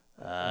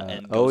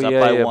 And goes up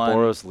by 1.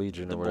 Boros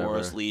Legion or whatever.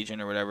 Boros Legion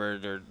or whatever.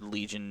 Or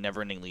Legion,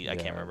 Never-Ending Legion. I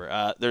can't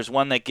remember. There's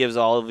one that gives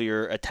all of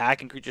your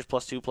attacking creatures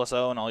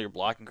 +2/+0 and all your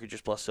blocking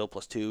creatures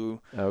 +2/+2.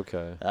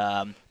 Okay.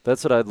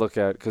 That's what I'd look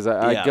at because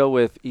I'd go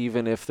with,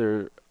 even if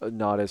they're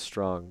not as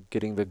strong,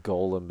 getting the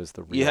Golem is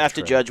the real You have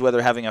trick. to judge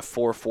whether having a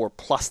 4/4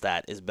 plus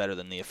that is better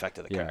than the effect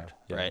of the card,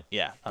 right?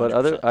 Yeah.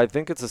 100%. But I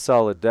think it's a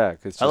solid deck.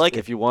 It's just, I like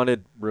if you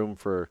wanted room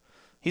for...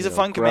 He's a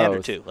fun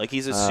commander, too. Like,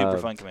 he's a super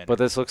fun commander. But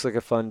this looks like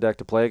a fun deck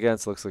to play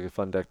against. Looks like a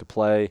fun deck to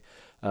play.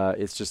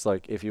 It's just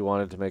like, if you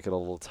wanted to make it a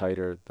little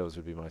tighter, those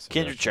would be my suggestions.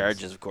 Kindred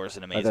Charge is, of course,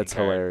 an amazing That's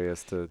card.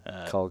 hilarious to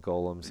call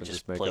golems and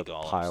just make a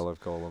pile of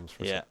golems.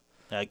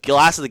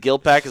 Glass of the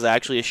Guild Pack is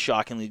actually a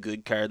shockingly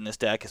good card in this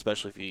deck,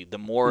 especially if the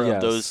more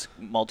of those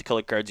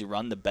multicolored cards you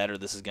run, the better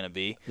this is going to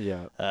be.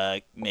 Yeah.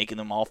 Making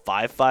them all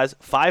 5/5s.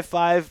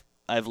 5/5,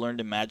 I've learned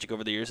in Magic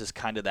over the years, is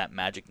kind of that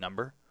magic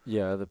number.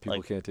 Yeah, that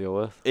people can't deal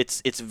with.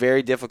 It's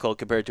very difficult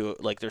compared to,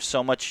 like, there's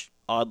so much,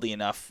 oddly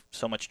enough,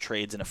 so much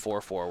trades in a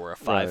 4/4 where a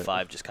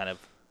 5/5 just kind of,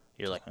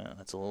 you're like,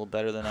 that's a little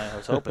better than I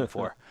was hoping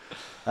for.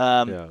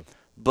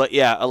 But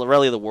yeah,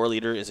 Aurelia the War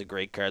Leader is a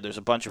great card. There's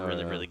a bunch of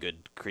really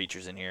good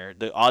creatures in here.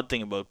 The odd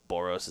thing about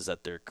Boros is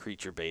that their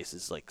creature base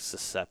is like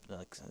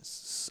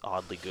it's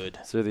oddly good.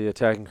 So the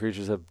attacking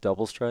creatures have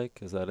double strike?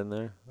 Is that in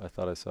there? I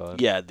thought I saw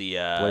it. Yeah, the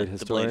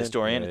Blade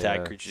Historian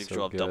attack creatures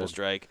control have double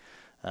strike.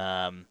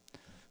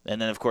 And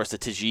then, of course, the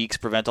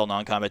Tajiks prevent all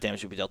non-combat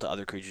damage to be dealt to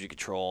other creatures you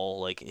control.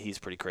 Like, he's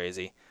pretty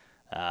crazy.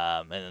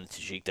 And then the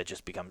Tajik that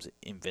just becomes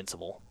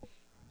invincible.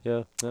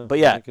 Yeah. No, but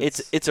yeah,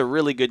 it's a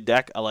really good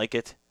deck. I like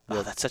it. Yeah.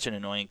 Oh, that's such an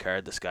annoying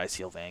card, the Sky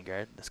Seal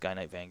Vanguard, the Sky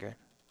Knight Vanguard.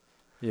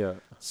 Yeah.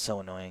 So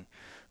annoying.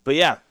 But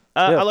yeah,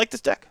 I like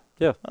this deck.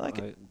 Yeah. I like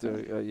it.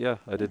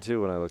 I did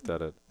too when I looked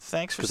at it.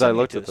 Thanks for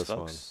sending it to us, this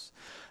folks.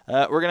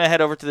 We're going to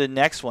head over to the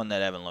next one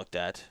that Evan looked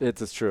at.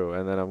 It's true,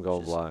 and then I'm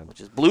going blind. Which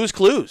is Blues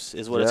Clues,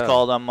 is what it's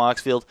called on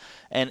Moxfield.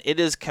 And it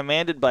is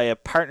commanded by a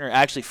partner,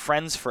 actually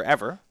Friends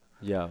Forever.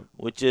 Yeah.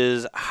 Which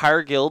is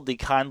Hargild, the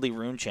Kindly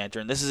Rune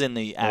Chanter. And this is in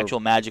the actual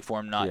Magic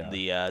form, not in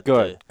the...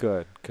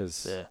 Good,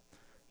 because...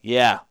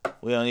 Yeah,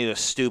 we don't need a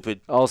stupid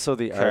Also,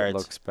 the cards. art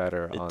looks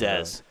better. It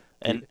does.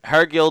 And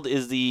Hargild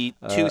is the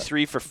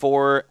 2/3 for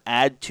 4.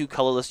 Add 2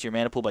 colorless to your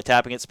mana pool by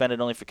tapping it. Spend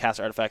it only for cast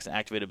artifacts and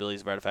activate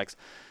abilities of artifacts.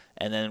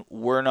 And then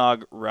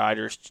Wernog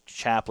Rider's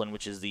Chaplain,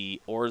 which is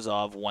the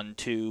Orzhov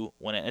 1/2.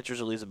 When it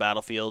enters or leaves the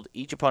battlefield,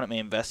 each opponent may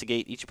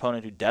investigate. Each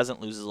opponent who doesn't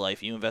lose his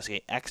life, you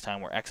investigate X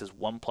time, where X is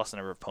 1 plus the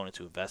number of opponents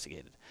who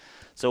investigated.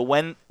 So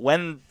when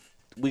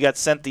we got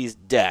sent these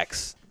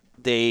decks,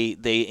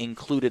 they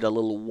included a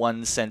little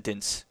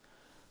 1-sentence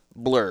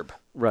blurb.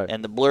 Right.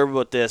 And the blurb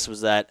about this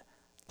was that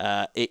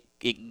it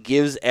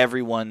gives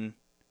everyone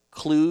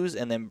clues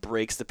and then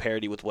breaks the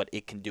parity with what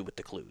it can do with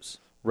the clues.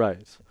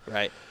 Right.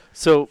 Right.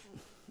 So,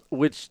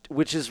 which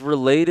is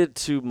related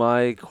to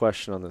my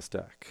question on this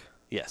deck.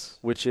 Yes.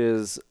 Which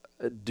is,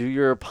 do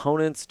your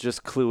opponents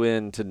just clue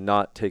in to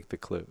not take the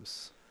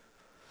clues?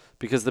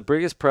 Because the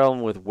biggest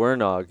problem with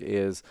Wernog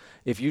is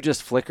if you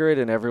just flicker it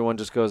and everyone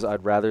just goes,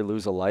 I'd rather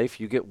lose a life,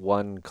 you get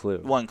 1 clue.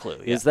 1 clue,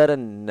 yeah. Is that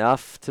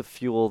enough to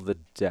fuel the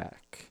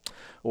deck?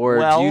 Or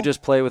do you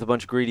just play with a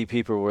bunch of greedy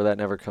people where that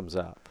never comes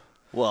up?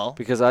 Well.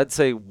 Because I'd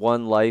say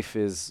 1 life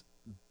is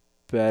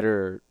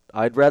better.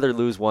 I'd rather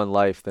lose 1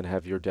 life than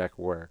have your deck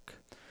work.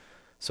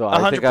 So I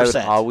 100%. Think I would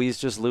always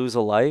just lose a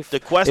life.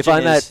 The question if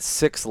I'm is, at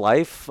 6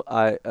 life,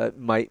 I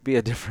might be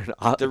a different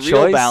choice. The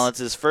real balance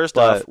is, first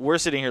off, we're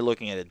sitting here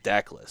looking at a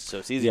deck list, so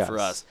it's easy for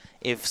us.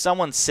 If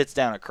someone sits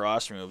down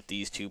across from me with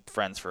these 2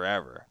 Friends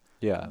Forever,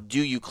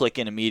 do you click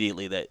in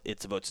immediately that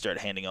it's about to start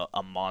handing out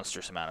a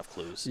monstrous amount of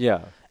clues?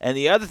 Yeah. And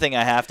the other thing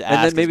I have to ask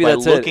and then maybe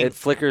is that's it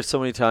flickers so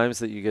many times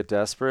that you get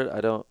desperate.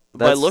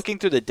 By looking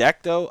through the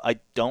deck, though, I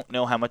don't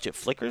know how much it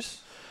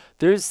flickers.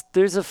 There's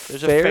a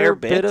fair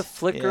bit of yeah.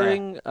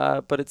 flickering,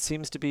 but it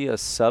seems to be a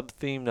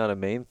sub-theme, not a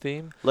main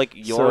theme. Like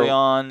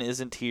Yorion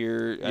isn't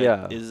here.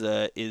 Yeah.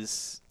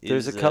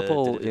 There's a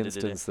couple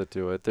instances that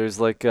do it.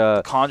 There's like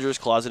Conjurer's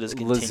Closet is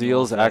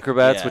continual. Laziel's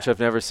Acrobats, which I've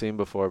never seen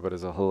before, but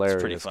is a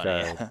hilarious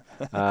funny,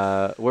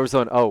 card. Where was the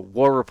one? Oh,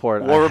 War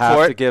Report. War I have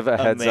Report, to give a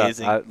heads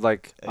amazing. up.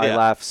 I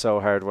laughed so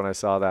hard when I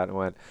saw that and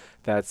went,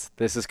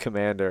 this is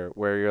Commander,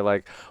 where you're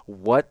like,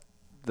 what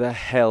the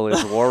hell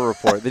is War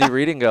Report? Then you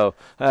read and go,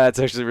 it's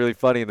actually really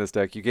funny in this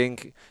deck. You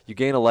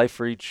gain a life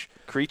for each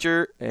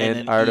creature and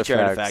each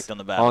artifact on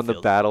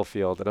the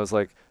battlefield. And I was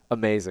like,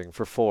 amazing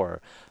for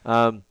 4.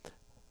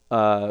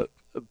 But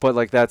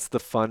like that's the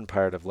fun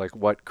part of like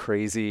what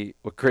crazy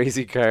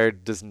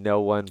card does no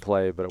one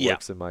play, but it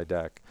works in my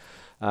deck.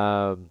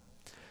 So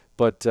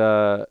there's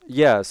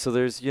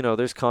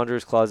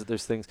Conjurer's Closet,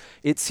 there's things.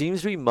 It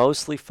seems to be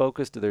mostly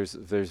focused. There's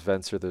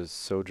Venser, there's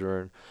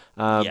Sojourn.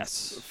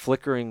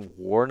 Flickering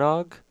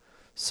Warnog.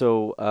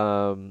 So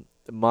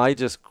my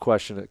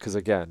question, because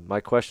again,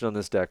 my question on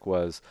this deck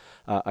was,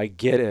 I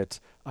get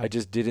it. I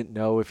just didn't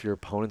know if your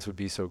opponents would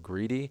be so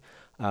greedy.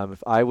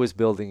 If I was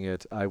building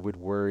it, I would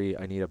worry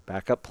I need a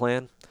backup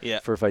plan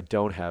for if I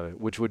don't have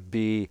it, which would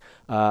be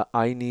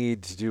I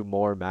need to do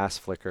more mass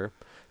flicker.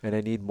 And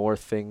I need more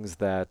things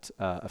that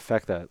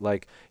affect that.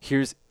 Like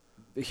here's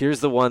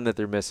the one that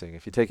they're missing.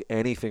 If you take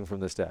anything from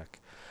this deck,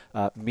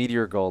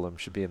 Meteor Golem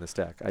should be in this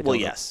deck.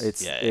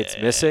 It's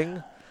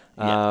missing.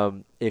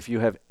 If you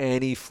have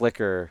any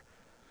flicker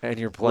and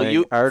you're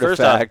playing artifacts,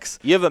 first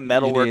off, you have a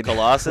Metalwork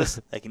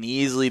Colossus that can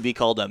easily be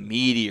called a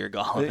Meteor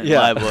Golem in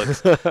my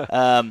books.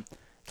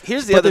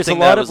 Here's the other thing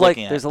that I was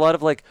looking at. There's a lot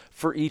of like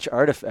for each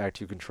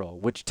artifact you control,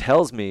 which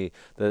tells me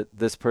that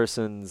this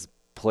person's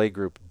play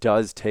group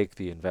does take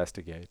the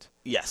investigate.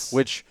 Yes.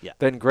 Which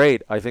then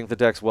great. I think the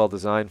deck's well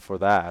designed for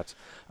that.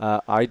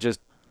 I just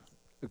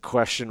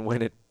question when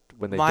they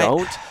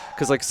don't,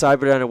 because like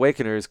Cyberdyne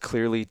Awakener is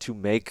clearly to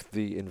make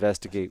the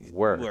investigate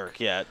work.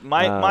 Yeah.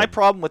 My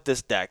problem with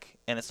this deck,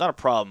 and it's not a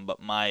problem,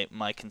 but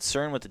my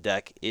concern with the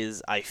deck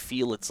is I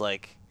feel it's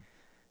like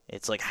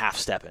half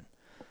stepping.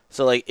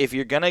 So like if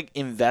you're gonna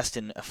invest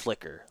in a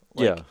flicker,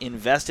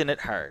 invest in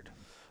it hard.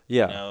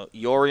 Yeah. You know,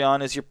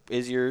 Yorion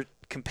is your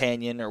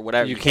companion or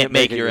whatever. You can't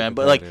make your end,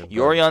 but like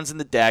Yorion's in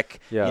the deck.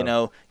 Yeah. You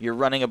know, you're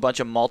running a bunch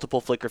of multiple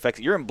flicker effects.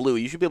 You're in blue.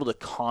 You should be able to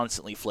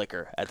constantly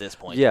flicker at this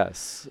point.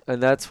 Yes,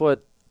 and that's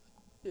what.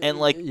 And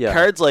like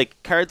cards like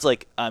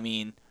I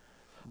mean,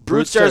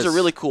 Brute is a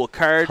really cool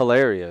card.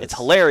 Hilarious. It's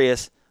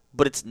hilarious,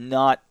 but it's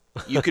not.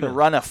 You can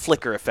run a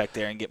flicker effect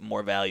there and get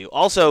more value.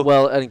 Also,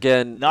 well, and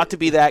again, not to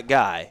be that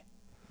guy.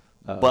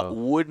 But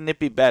wouldn't it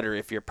be better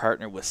if your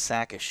partner was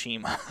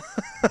Sakashima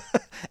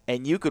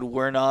and you could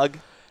Warnog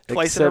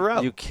twice in a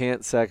row? You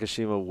can't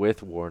Sakashima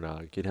with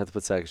Warnog. You'd have to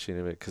put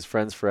Sakashima in it because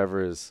Friends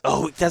Forever is.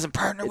 Oh, it doesn't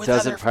partner with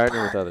others.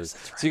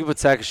 Right. So you can put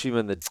Sakashima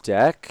in the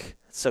deck.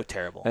 It's so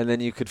terrible. And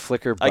then you could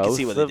flicker both. I can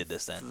see why they did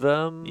this then.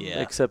 Them,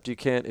 except you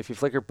can't. If you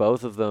flicker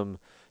both of them,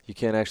 you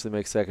can't actually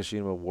make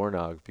Sakashima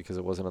Warnog because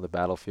it wasn't on the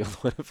battlefield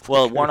when it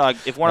flickered. Well,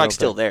 if Warnog's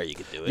still there, you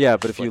could do it. Yeah,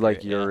 but if you like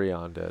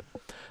Yurion'd it.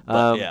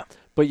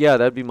 But yeah,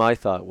 that'd be my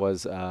thought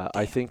was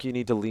I think you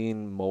need to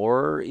lean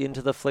more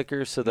into the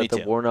flicker so that the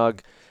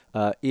Warnog,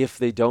 if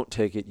they don't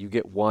take it, you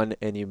get 1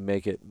 and you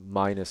make it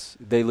minus.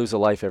 They lose a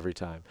life every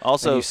time.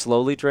 Also, and you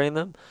slowly drain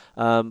them.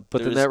 But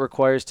then that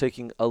requires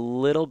taking a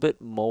little bit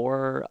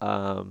more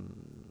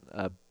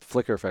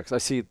flicker effects. I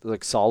see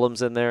like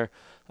Solemn's in there.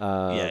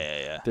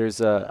 There's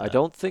I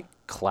don't think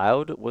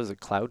Cloud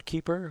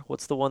Keeper.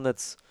 What's the one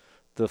that's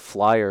the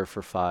flyer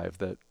for 5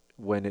 that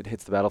when it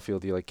hits the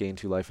battlefield you like gain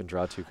 2 life and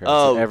draw 2 cards?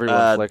 Oh,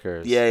 everyone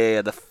flickers.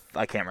 Yeah.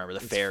 I can't remember the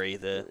fairy.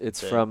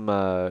 It's from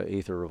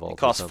Aether Revolt. It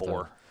costs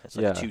 4. It's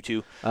like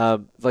 2/2.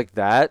 Like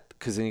that,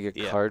 because then you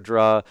get card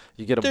draw.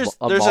 You get there's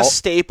a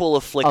staple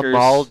of flickers. A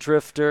Maul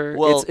Drifter.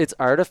 Well, it's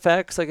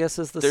artifacts, I guess,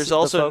 is the. There's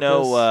also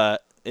no.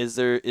 Is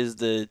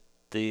the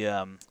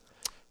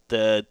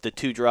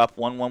 2-drop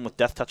 1/1 with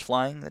Death Touch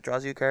Flying that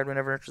draws you a card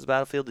whenever it enters the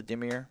battlefield? The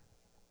Dimir.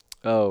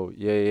 Oh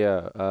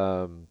yeah.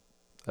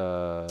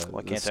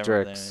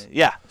 Strix.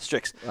 Yeah,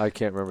 Strix. I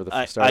can't remember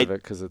the start of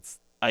it because it's.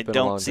 I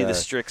don't see the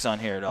Strix on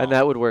here at all. And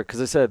that would work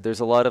because I said there's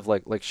a lot of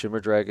like Shimmer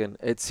Dragon.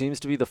 It seems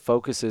to be the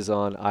focus is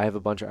on I have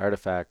a bunch of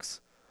artifacts.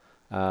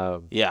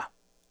 Yeah.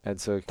 And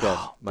so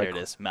there it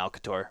is,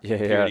 Malcator.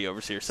 Purity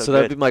Overseer. So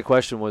that'd be my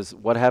question was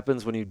what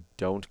happens when you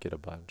don't get a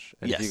bunch?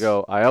 And if you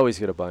go, I always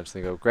get a bunch,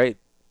 then you go, great,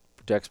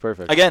 deck's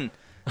perfect. Again,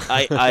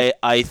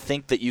 I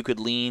think that you could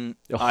lean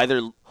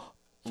either.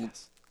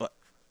 Yes.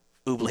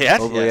 Oubliette?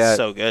 Yeah,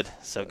 so good.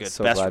 So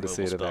So best glad to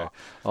see it spell. in there.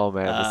 Oh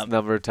man, this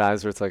number of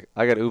times where it's like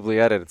I got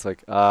Oubliette and it's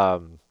like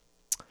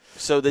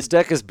so this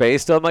deck is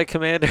based on my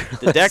commander.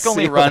 The deck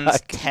only runs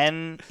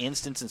 10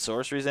 instants and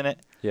sorceries in it.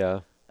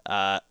 Yeah.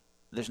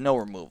 There's no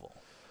removal.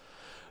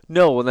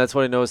 No, and that's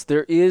what I noticed.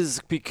 There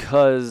is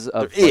because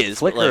of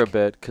flicker a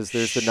bit because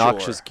there's the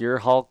Noxious Gear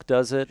Hulk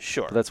does it.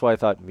 Sure. But that's why I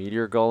thought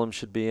Meteor Golem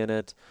should be in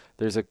it.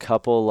 There's a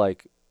couple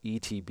like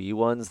ETB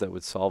ones that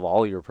would solve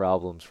all your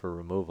problems for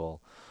removal.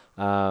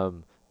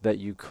 That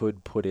you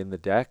could put in the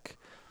deck.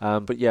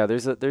 But yeah,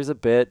 there's a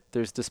bit,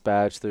 there's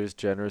Dispatch, there's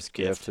Generous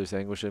Gift, there's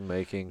Anguish in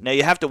Making. Now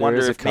you have to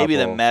wonder if maybe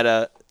the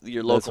meta,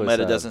 your local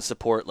meta, sad. doesn't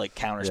support like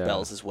counter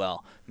spells as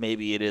well.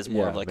 Maybe it is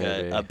more of like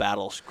a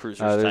battle cruisers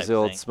type There's the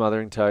old thing.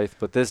 Smothering Tithe,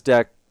 but this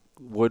deck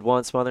would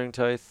want Smothering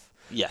Tithe.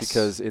 Yes.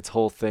 Because its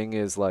whole thing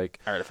is like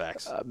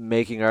artifacts,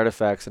 making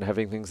artifacts and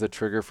having things that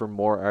trigger for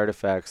more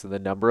artifacts and the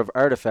number of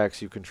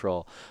artifacts you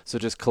control. So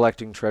just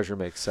collecting treasure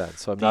makes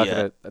sense. So I'm not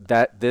gonna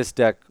this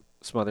deck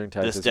Smothering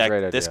Tithe is a great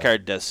idea. This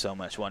card does so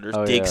much wonders.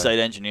 Site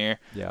Engineer.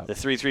 Yeah. The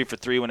 3/3 for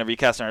 3. Whenever you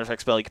cast an artifact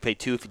spell, you can pay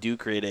 2 if you do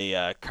create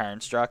a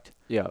Construct.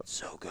 Yeah.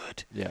 So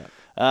good. Yeah.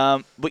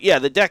 But yeah,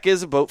 the deck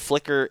is about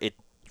Flicker. It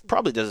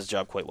probably does its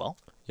job quite well.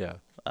 Yeah.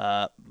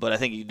 But I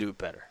think you can do it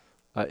better.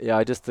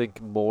 I just think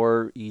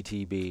more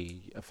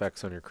ETB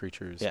effects on your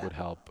creatures would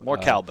help. More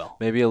cowbell.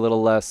 Maybe a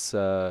little less,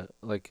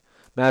 like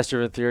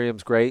Master of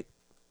Ethereum's great.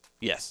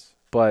 Yes.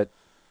 But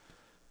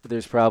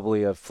there's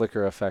probably a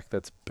Flicker effect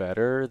that's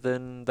better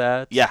than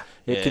that. Yeah.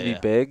 It could be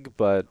big,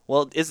 but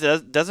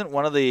doesn't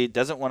one of the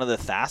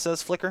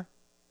Thassa's Flicker?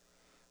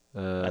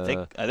 I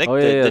think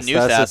the new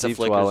Thassa Thassa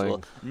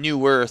Flickers,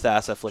 newer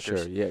Thassa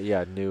Flickers. Sure,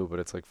 yeah, new, but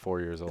it's like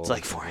 4 years old. It's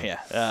like 4,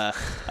 yeah.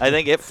 I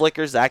think it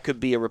Flickers. That could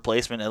be a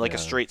replacement, like a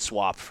straight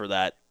swap for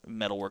that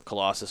Metalwork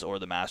Colossus or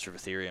the Master of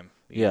Ethereum.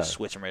 You just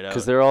switch them right out.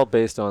 Because they're all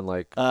based on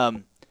like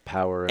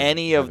power.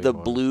 Any of the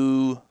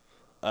blue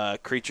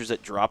creatures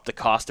that drop the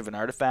cost of an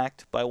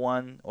artifact by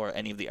 1, or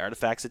any of the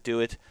artifacts that do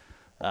it.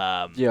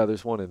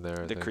 There's one in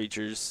there. The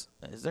creatures,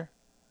 is there?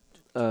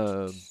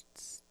 I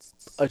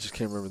just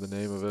can't remember the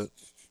name of it.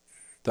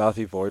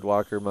 Dothy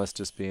Voidwalker must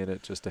just be in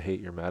it just to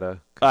hate your meta.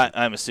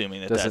 I'm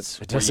assuming it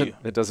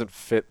doesn't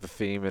fit the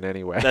theme in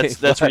any way.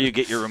 That's where you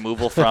get your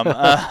removal from.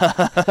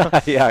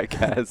 Yeah, I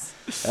guess.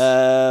 Is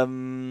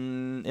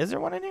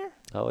there one in here?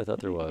 Oh, I thought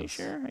there was. Are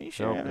you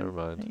sure? No, never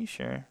mind. Are you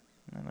sure?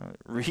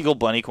 Regal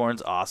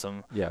Bunnycorn's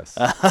awesome. Yes.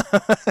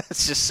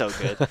 It's just so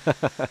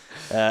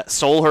good.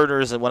 Soul Herder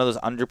is one of those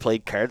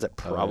underplayed cards that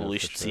probably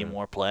should see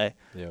more play.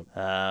 Yep.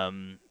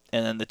 And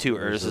then the 2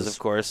 Urzas, of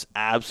course,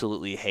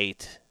 absolutely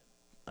hate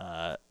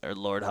or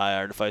Lord High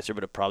Artificer,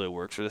 but it probably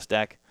works for this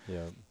deck.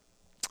 Yeah.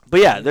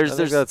 But yeah, I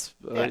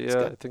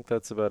think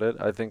that's about it.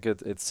 I think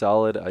it's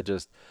solid. I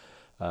just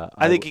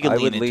I think you can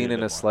lean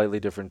in a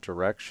slightly different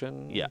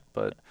direction. Yeah.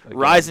 But again,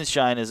 Rise and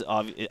Shine is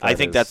obvious. I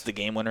think that's the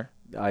game winner.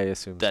 I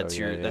assume that's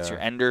your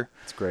ender.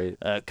 It's great.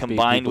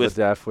 Combined with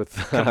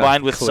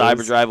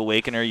Cyber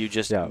Awakener, you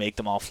just make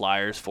them all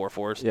flyers,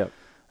 4/4s. Yeah.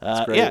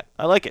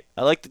 I like it.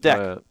 I like the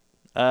deck.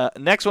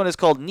 Next one is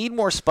called Need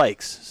More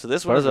Spikes. So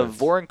this one is a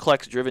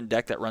Vorinclex-driven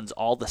deck that runs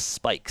all the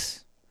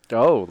spikes.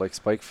 Oh, like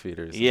spike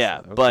feeders. Yeah,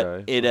 okay.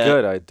 but it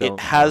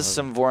has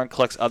some other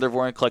Vorinclex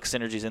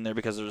synergies in there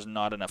because there's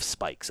not enough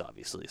spikes,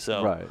 obviously.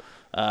 So, right.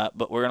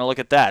 But we're gonna look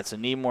at that. So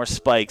Need More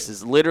Spikes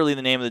is literally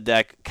the name of the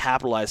deck,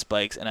 capitalized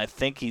spikes, and I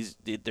think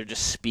they're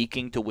just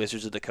speaking to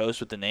Wizards of the Coast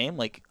with the name,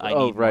 like I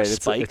need more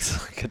spikes.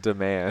 It's like a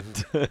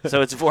demand.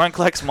 So it's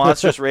Vorinclex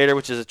Monstrous Raider,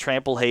 which is a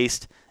trample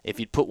haste. If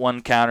you would put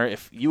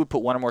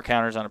one or more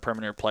counters on a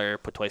permanent player,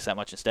 put twice that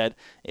much instead.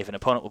 If an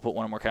opponent would put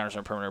one or more counters on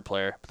a permanent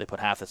player, but they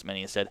put half as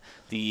many instead.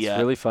 It's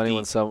really funny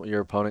when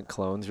your opponent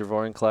clones your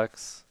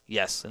Vorinclex.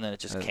 Yes, and then it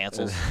just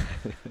cancels.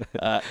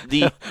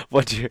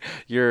 What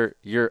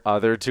your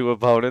other 2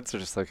 opponents are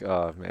just like,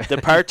 oh man. The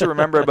part to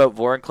remember about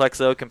Vorinclex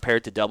though,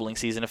 compared to doubling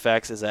season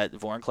effects, is that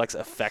Vorinclex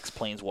affects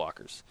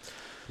Planeswalkers.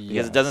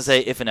 Because it doesn't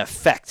say if an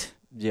effect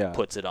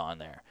puts it on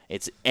there.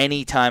 It's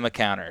any time a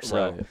counter.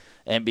 So. Right.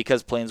 And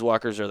because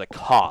Planeswalkers are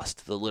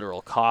the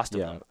literal cost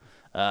of them,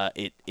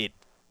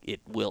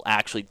 it will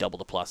actually double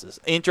the pluses.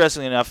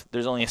 Interestingly enough,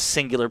 there's only a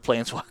singular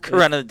Planeswalker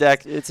running the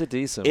deck. It's a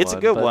decent one. It's a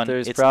good one.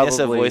 It's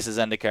Nissa Voices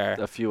Zendikar.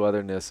 A few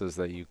other Nissas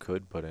that you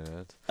could put in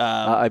it.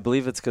 I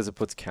believe it's because it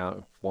puts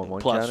 1/1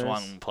 counters.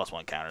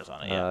 +1 counters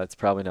on it, yeah. It's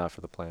probably not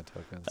for the plant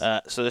tokens.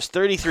 So there's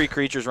 33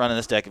 creatures running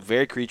this deck.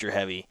 Very creature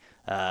heavy.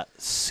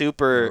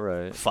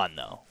 Super fun,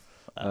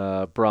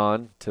 though.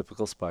 Brawn,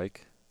 typical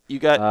spike. You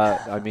got.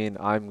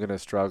 I'm gonna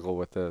struggle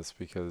with this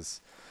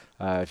because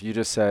if you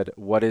just said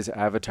what is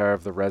Avatar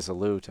of the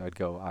Resolute, I'd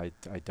go I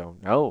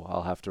don't know.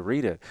 I'll have to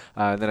read it,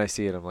 and then I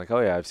see it. I'm like, oh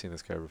yeah, I've seen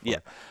this card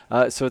before.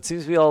 Yeah. So it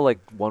seems to be all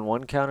like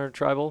 1/1 counter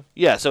tribal.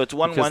 Yeah. So it's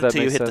 1/1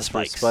 till you hit the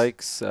spikes.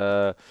 Spikes.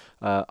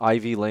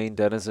 Ivy Lane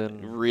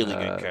Denizen. Really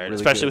good card,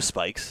 especially with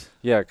spikes.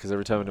 Yeah, because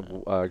every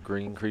time a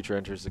green creature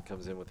enters, it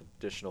comes in with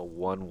additional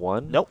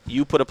 1/1. Nope,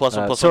 you put a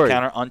 +1/+1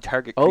 counter on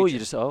target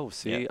creature.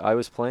 See, I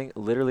was playing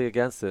literally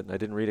against it, and I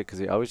didn't read it because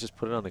he always just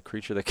put it on the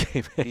creature that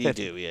came in. You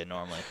do, yeah,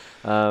 normally.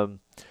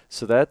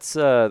 So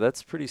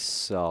that's pretty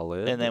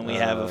solid. And then we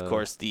have, of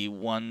course, the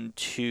 1,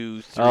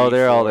 2, 3. Oh,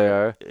 they're 4, all they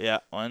are. Yeah,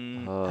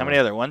 one. How many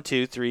other? 1,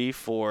 2, 3,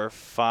 4,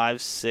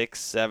 5, 6,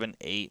 7,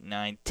 8,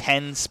 9,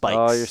 10 spikes.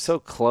 Oh, you're so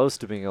close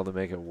to being able to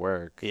make it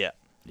work. Yeah.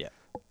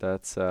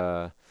 That's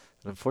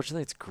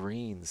unfortunately it's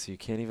green, so you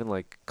can't even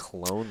like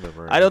clone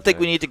them. I don't think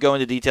we need to go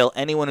into detail.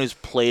 Anyone who's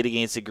played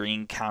against a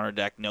green counter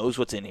deck knows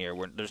what's in here.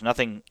 There's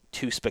nothing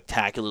too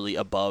spectacularly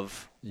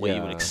above what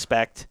you would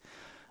expect.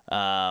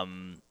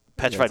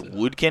 Petrified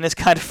Woodkin is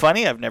kind of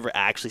funny. I've never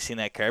actually seen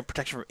that card.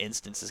 Protection from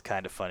Instance is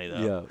kind of funny, though.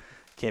 Yeah.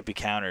 Can't be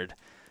countered.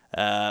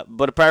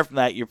 But apart from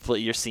that,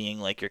 you're seeing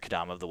like your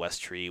Kadama of the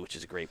West Tree, which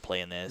is a great play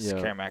in this. Yeah.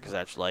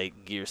 Karamakazach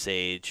Light, Gear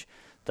Sage,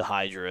 the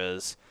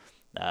Hydras,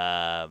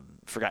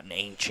 Forgotten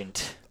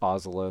Ancient.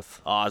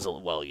 Ozolith.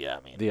 Well, yeah,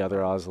 I mean. The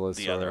other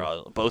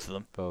Ozolith. Both of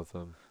them. Both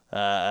of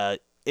them.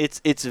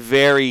 It's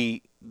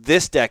very...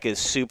 This deck is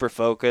super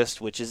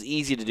focused, which is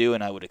easy to do,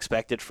 and I would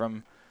expect it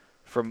from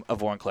a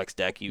Vorinclex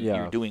deck.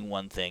 You're doing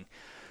one thing.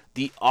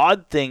 The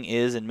odd thing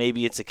is, and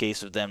maybe it's a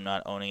case of them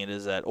not owning it,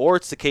 is that, or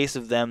it's the case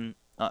of them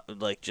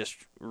like just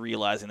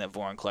realizing that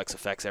Vorinclex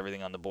affects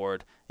everything on the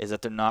board, is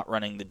that they're not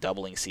running the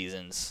doubling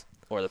seasons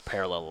or the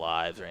parallel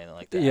lives or anything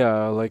like that.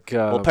 Yeah, like...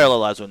 parallel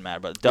lives wouldn't matter,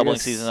 but doubling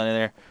seasons on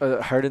in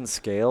there. Hardened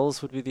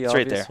Scales would be the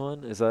obvious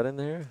one. Is that in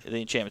there?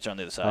 The enchantments are on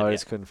the other side. I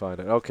just couldn't find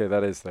it. Okay,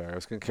 that is there. I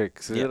was going to kick,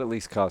 because it at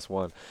least costs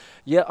one.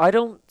 Yeah, I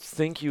don't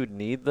think you'd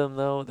need them,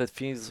 though. That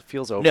feels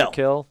overkill.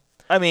 No.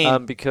 I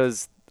mean...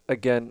 because...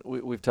 Again,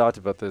 we've talked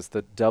about this.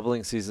 The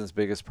doubling season's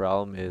biggest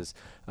problem is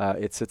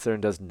it sits there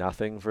and does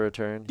nothing for a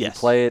turn. Yes. You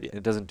play it,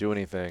 it doesn't do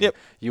anything. Yep.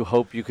 You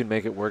hope you can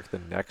make it work the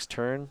next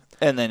turn.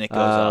 And then it goes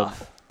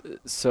off.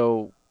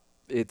 So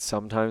it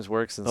sometimes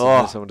works, and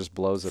sometimes someone just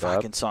blows it up.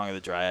 Fucking Song of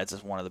the Dryads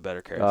is one of the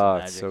better cards in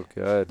Magic. It's so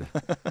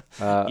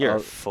good. You're a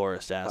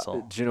forest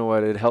asshole. Do you know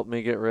what it helped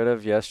me get rid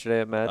of yesterday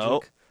at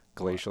Magic?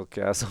 Glacial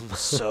Chasm.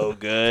 So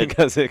good.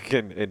 Because it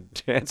can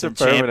enchant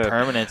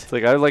permanent. It's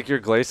like, I would like your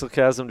Glacial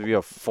Chasm to be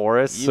a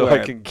forest so I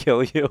can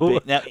kill you.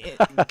 Now,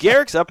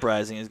 Garrick's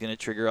Uprising is going to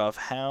trigger off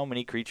how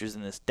many creatures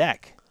in this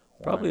deck?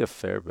 Probably a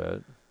fair bet.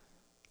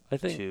 I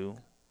think 2.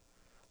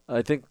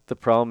 I think the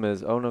problem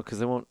is, because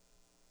they won't...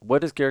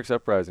 What does Garrick's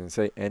Uprising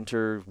say?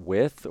 Enter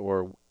with,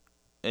 or...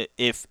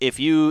 If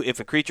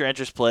a creature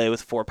enters play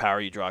with 4 power,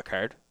 you draw a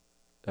card.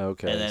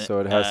 Okay, and then, so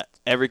it has...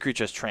 every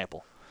creature has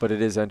trample. But it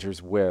is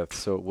enters with,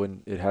 so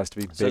it has to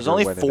be bigger. So there's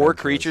only 4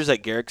 creatures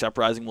that Garrick's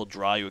Uprising will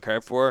draw you a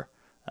card for.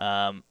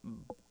 And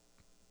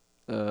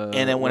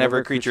then whenever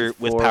a creature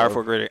with power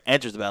 4 greater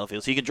enters the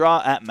battlefield. So you can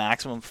draw at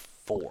maximum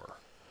 4.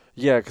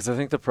 Yeah, because I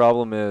think the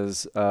problem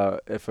is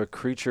if a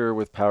creature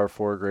with power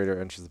 4 or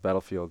greater enters the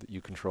battlefield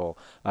you control,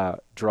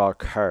 draw a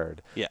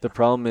card. Yeah. The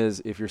problem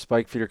is if your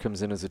Spike Feeder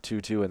comes in as a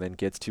 2/2 and then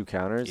gets 2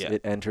 counters,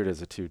 it entered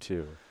as a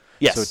 2/2.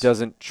 Yes. So it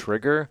doesn't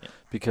trigger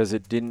because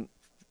it didn't...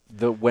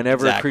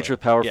 Whenever a creature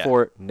with power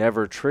 4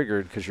 never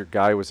triggered because your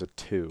guy was a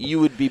 2. You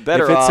would be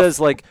better off... If it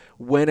says, like,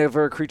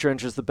 whenever a creature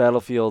enters the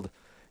battlefield,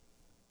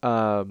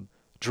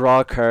 draw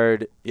a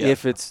card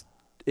if its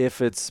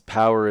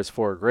power is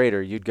 4 or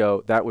greater, you'd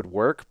go, that would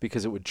work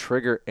because it would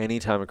trigger any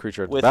time a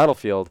creature enters the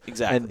battlefield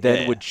and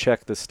then would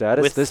check the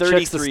status. This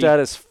checks the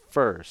status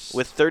first.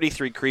 With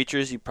 33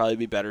 creatures, you'd probably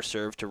be better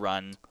served to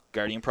run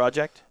Guardian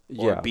Project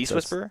or Beast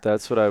Whisperer.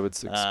 That's what I would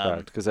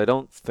expect because I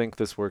don't think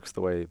this works the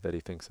way that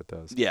he thinks it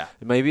does. Yeah.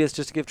 Maybe it's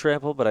just to give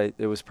trample, but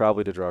it was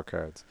probably to draw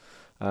cards.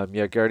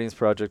 Guardian's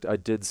Project, I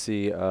did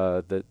see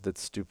that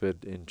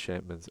stupid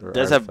enchantments or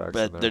artifacts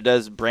in there. There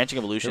does Branching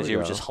Evolutions here,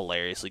 which is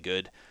hilariously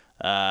good.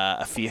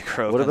 Afia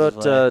Grove. What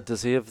about,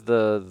 does he have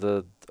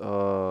the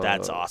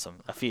That's awesome.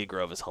 Afia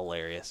Grove is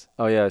hilarious.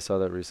 Oh, yeah, I saw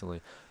that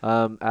recently.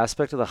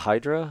 Aspect of the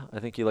Hydra, I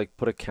think you, like,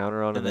 put a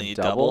counter on and then you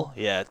double.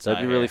 Yeah,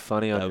 that'd be really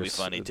funny on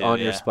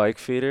your Spike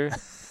Feeder.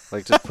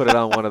 Like, just put it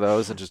on one of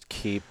those and just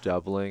keep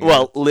doubling.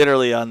 Well,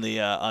 literally on the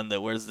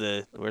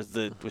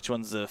which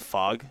one's the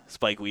Fog?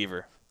 Spike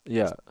Weaver.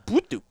 Yeah.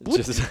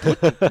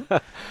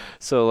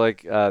 So,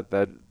 like,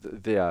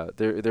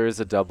 there is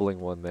a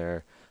doubling one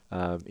there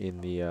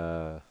in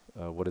the...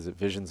 what is it?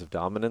 Visions of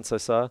Dominance I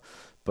saw,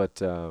 but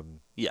the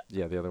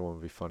other one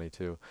would be funny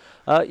too.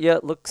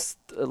 It looks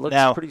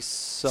pretty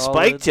solid.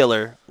 Spike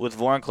Tiller with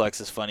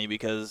Vorinclex is funny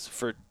because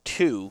for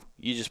 2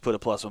 you just put a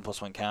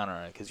 +1/+1 counter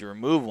on it because you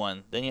remove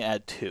 1, then you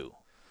add 2.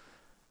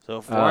 So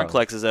if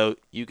Vorinclex is out,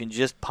 you can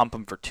just pump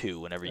him for 2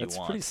 whenever you want.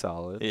 That's pretty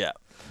solid. Yeah.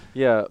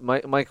 Yeah.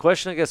 My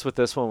question, I guess, with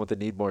this one with the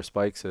need more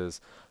spikes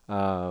is,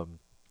 how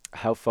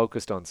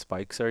focused on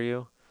spikes are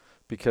you?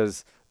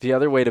 Because the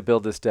other way to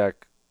build this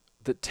deck,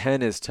 the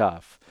 10 is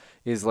tough,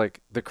 is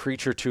like the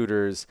creature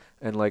tutors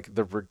and like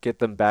get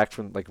them back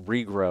from like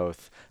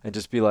regrowth and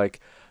just be like,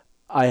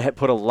 I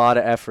put a lot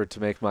of effort to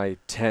make my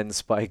 10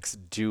 spikes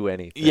do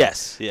anything.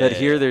 Yes.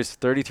 There's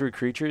 33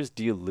 creatures.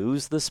 Do you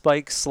lose the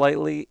spikes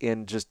slightly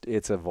in just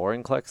it's a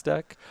Vorinclex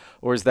deck?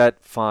 Or is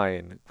that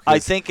fine? I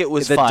think it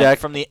was fine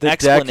from the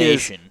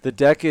explanation. The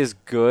deck is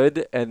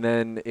good, and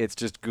then it's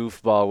just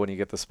goofball when you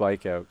get the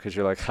spike out because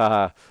you're like,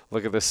 haha,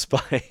 look at this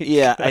spike.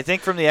 Yeah, I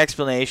think from the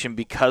explanation,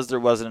 because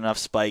there wasn't enough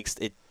spikes,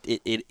 it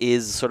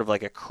is sort of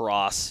like a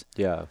cross.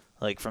 Yeah.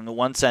 Like, from the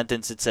one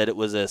sentence, it said it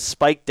was a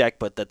spike deck,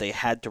 but that they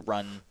had to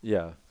run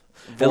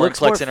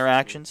Vorinclex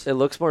interactions. It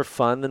looks more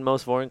fun than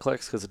most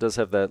Vorinclex because it does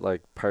have that,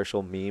 like,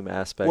 partial meme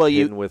aspect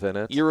hidden within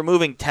it. You're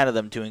removing 10 of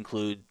them to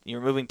include... You're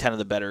removing 10 of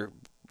the better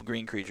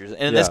green creatures.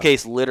 And in this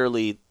case,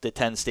 literally, the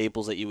 10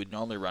 staples that you would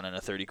normally run in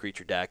a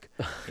 30-creature deck.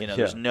 You know,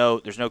 there's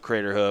no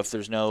Crater Hoof.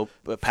 There's no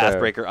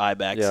Pathbreaker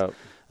Ibex.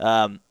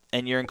 Yeah.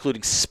 and you're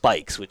including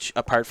spikes, which,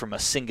 apart from a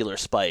singular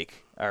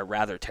spike, are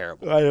rather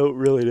terrible. I don't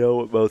really know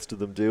what most of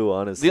them do,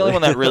 honestly. The only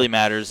one that really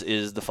matters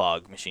is the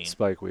fog machine.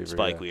 Spike Weaver.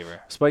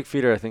 Weaver. Spike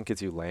Feeder, I think,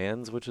 gets you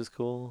lands, which is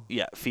cool.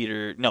 Yeah,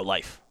 feeder. No,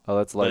 life. Oh,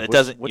 that's life. But it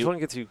doesn't. Which one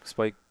gets you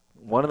spike?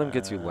 One of them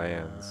gets you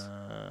lands,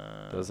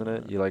 doesn't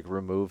it? You like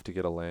remove to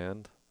get a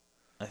land.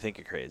 I think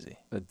you're crazy.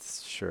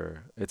 It's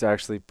sure. It's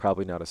actually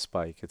probably not a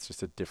spike. It's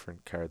just a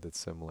different card that's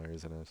similar,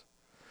 isn't it?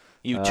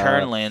 You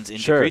turn lands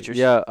into sure, creatures.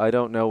 Yeah, I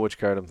don't know which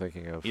card I'm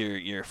thinking of.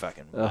 You're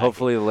fucking.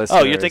 Hopefully the listener.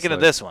 Oh, you're thinking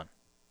of this one.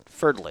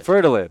 Fertilid.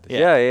 Fertilid.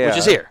 Yeah. Which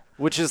is here.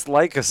 Which is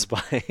like a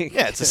spike.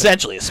 Yeah, it's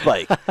essentially a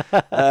spike.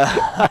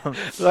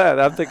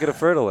 I'm thinking of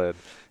Fertilid.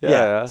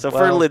 Yeah. So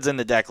Fertilid's in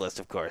the deck list,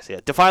 of course. Yeah.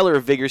 Defiler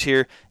of Vigor's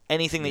here.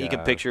 Anything that you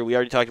can picture. We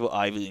already talked about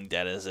Ivy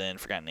Denizen,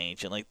 Forgotten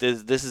Ancient. Like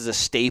this is a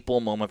staple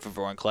moment for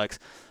Vorinclex.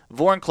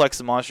 Vorinclex,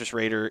 the Monstrous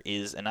Raider,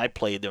 is, and I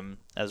played them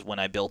as when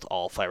I built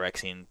all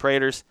Phyrexian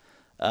Praetors.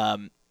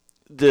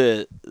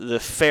 The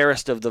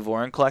fairest of the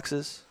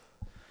Vorinclexes.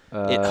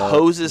 It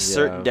hoses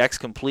certain decks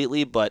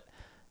completely, but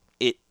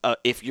it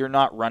if you're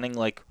not running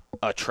like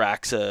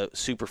Atraxa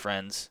Super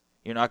Friends,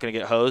 you're not going to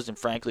get hosed. And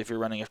frankly, if you're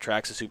running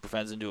Atraxa Super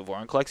Friends into a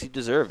Vorinclex, you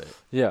deserve it.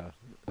 Yeah.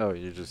 Oh,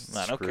 you're just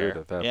I don't screwed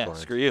care. at that point. Yeah,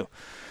 screw you.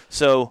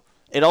 So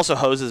it also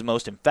hoses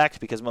Most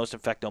Infect, because Most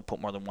Infect don't put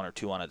more than 1 or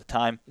 2 on at a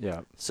time.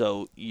 Yeah.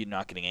 So you're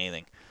not getting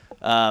anything.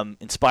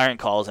 Inspiring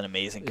Call is an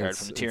amazing card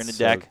from the Tyranid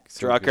deck.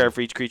 So Draw a good. card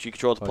for each creature you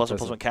control with a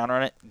 +1/+1 counter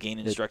on it. Gain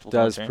indestructible. It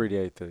does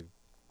predate the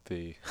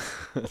the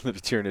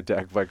Tyranid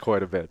deck by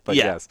quite a bit, but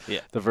yes,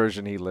 the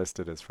version he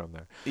listed is from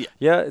there.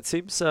 Yeah, it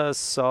seems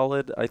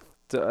solid. I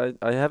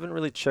haven't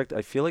really checked.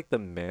 I feel like the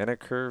mana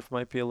curve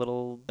might be a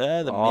little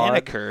the odd.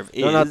 mana curve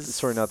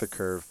is not the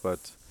curve, but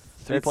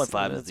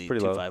 3.5 is the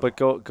pretty low. 2.5.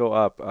 But go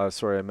up.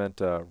 Sorry, I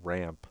meant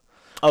ramp.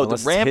 Oh,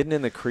 unless the ramp it's hidden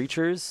in the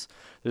creatures.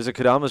 There's a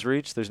Kodama's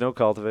Reach. There's no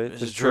Cultivate.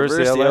 There's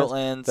Traverse the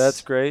Outlands. That's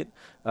great.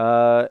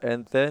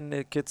 And then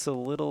it gets a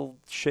little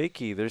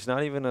shaky. There's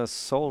not even a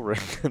Soul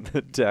Ring in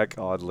the deck,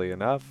 oddly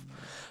enough,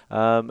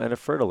 and a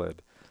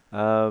Fertilid.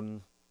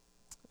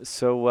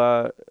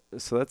 So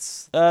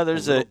that's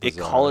there's a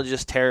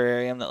Ecologist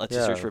Terrarium that lets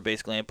you search for a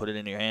basic land, put it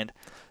into your hand.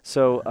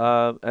 So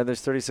and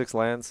there's 36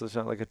 lands, so it's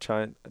not like a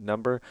giant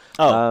number.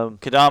 Oh,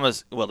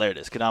 Kodama's there it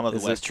is. Kodama the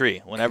West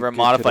Tree. Whenever a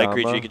modified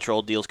creature you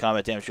control deals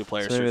combat damage to a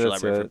player, search your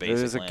library for basic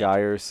There's land. a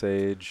Gyre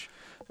Sage,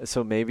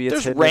 so maybe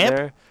it's hidden ramp.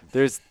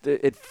 there.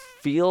 It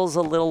feels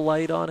a little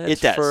light on it. It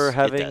does. For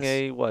having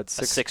a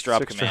six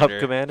drop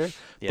commander.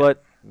 Yeah.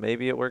 But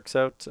maybe it works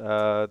out.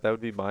 That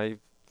would be my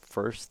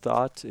first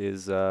thought.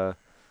 Is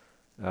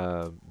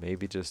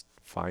maybe just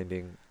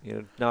finding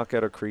knock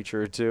out a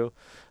creature or two.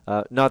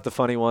 Not the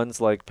funny ones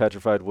like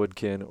Petrified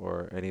Woodkin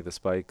or any of the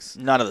spikes.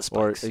 None of the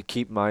spikes. Or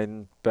keep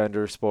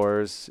Mindbender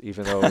Spores,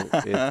 even though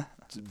it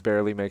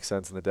barely makes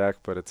sense in the deck,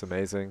 but it's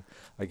amazing.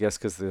 I guess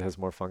because it has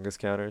more fungus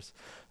counters.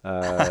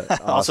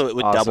 Also, it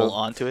would double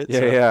onto it.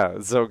 Yeah,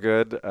 so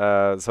good.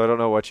 So I don't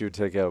know what you would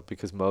take out,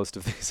 because most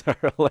of these are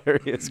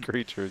hilarious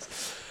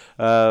creatures.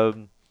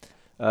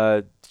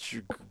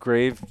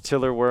 Grave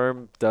Tiller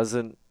Worm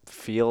doesn't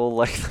feel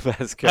like the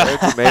best card.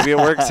 Maybe it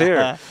works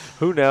here.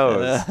 Who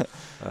knows?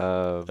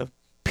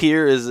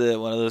 Pier is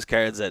one of those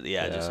cards that,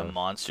 just a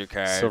monster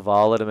card.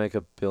 Savala to make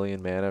 1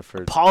 billion mana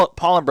for...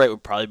 Pollen Bright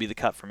would probably be the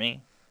cut for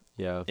me.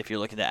 Yeah. If you're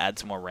looking to add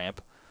some more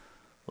ramp.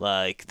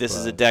 Like, this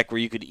is a deck where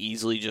you could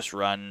easily just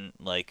run,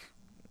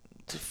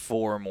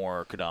 4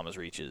 more Kodama's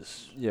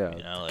Reaches.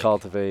 Yeah.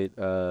 Cultivate,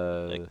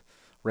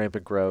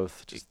 Rampant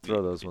Growth. Just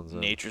throw those ones in.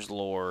 Nature's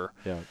Lore.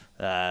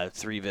 Yeah.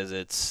 3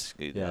 Visits.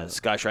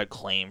 Skyshroud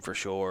Claim for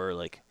sure.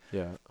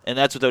 Yeah. And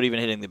that's without even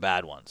hitting the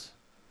bad ones.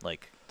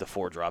 Like the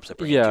 4 drops that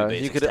bring you 2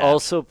 basics. You could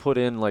also put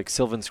in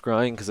Sylvan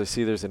Scrying, because I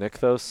see there's an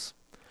Ichthos.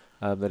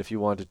 That if you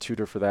want to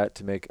tutor for that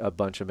to make a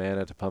bunch of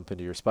mana to pump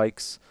into your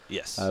spikes.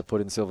 Yes. Put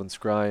in Sylvan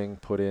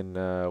Scrying. Put in,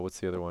 what's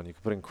the other one? You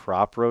could put in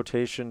Crop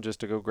Rotation just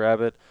to go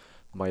grab it.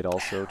 Might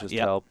also just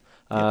help.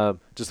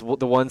 Just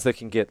the ones that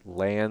can get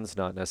lands,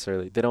 not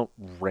necessarily. They don't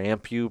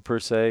ramp you per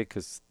se,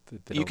 because they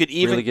you don't could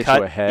even really get cut,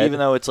 you ahead. even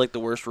though it's the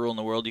worst rule in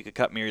the world, you could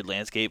cut Myriad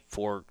Landscape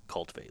for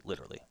Cultivate,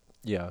 literally.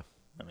 Yeah.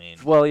 I mean,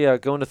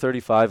 going to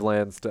 35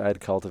 lands to add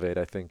Cultivate,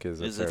 I think,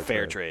 is a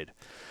fair trade.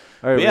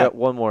 All right, we got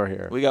one more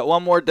here. We got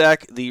one more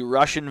deck, the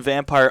Russian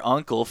Vampire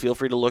Uncle. Feel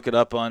free to look it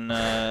up on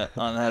that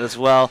as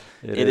well.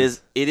 It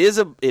is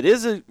a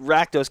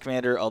Rakdos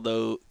commander,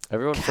 although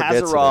everyone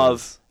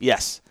Kazarov,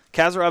 yes,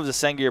 Kazarov the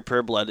Sengir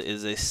Pureblood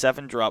is a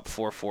 7-drop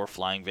 4/4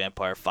 flying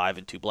vampire, 5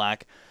 and 2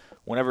 black.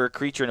 Whenever a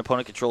creature an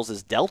opponent controls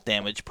is dealt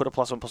damage, put a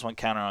 +1/+1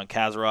 counter on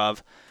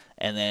Kazarov,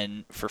 and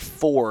then for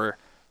 4.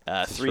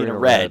 3 in a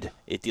red,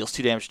 it deals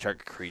 2 damage to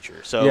target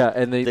creature. So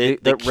and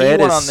the red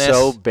is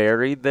so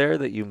buried there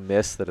that you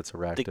miss that it's a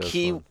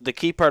Rakdos. The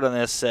key part on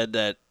this said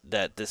that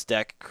this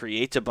deck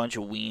creates a bunch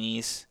of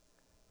weenies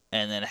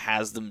and then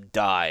has them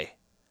die,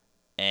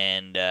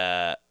 and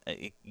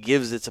it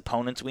gives its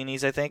opponents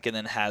weenies, I think, and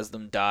then has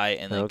them die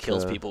and then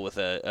kills people with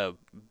a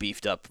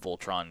beefed up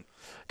Voltron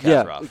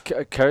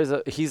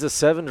Kazarov. He's a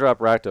 7-drop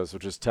Rakdos,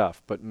 which is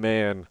tough, but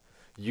man,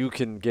 you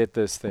can get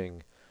this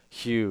thing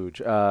Huge.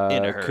 In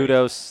a hurry.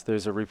 Kudos.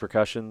 There's a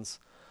repercussions.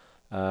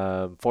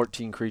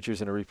 14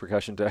 creatures in a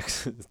repercussion deck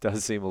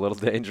does seem a little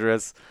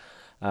dangerous.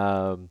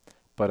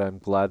 But I'm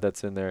glad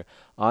that's in there.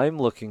 I'm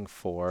looking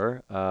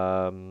for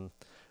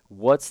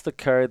what's the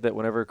card that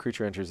whenever a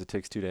creature enters, it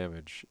takes 2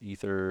 damage?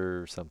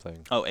 Aether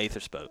something. Oh, Aether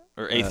Spout.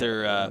 Or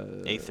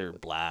Aether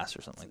Blast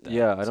or something like that.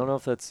 Yeah, I don't know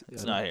if that's...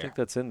 It's I not don't here. think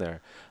that's in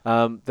there.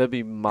 That'd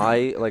be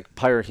my... like,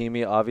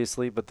 Pyrrhemia,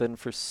 obviously, but then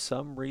for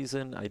some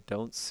reason, I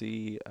don't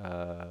see...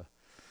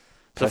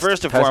 So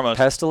first and foremost...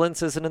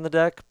 Pestilence isn't in the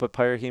deck, but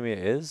Pyrrhemia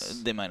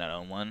is? They might not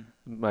own one.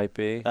 Might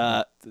be.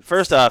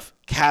 First off,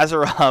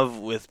 Kazarov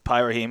with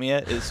Pyrrhemia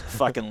is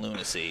fucking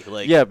lunacy.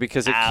 Like, yeah,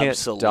 because it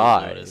can't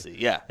die. Lunacy.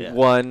 Yeah.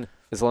 One,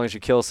 as long as you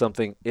kill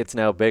something, it's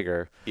now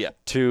bigger. Yeah.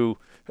 2,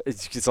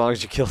 as long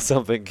as you kill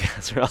something,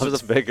 Kazarov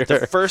is bigger.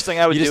 The first thing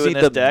I would do in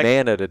this deck...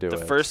 mana to do it.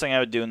 The first thing I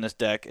would do in this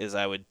deck is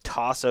I would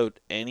toss out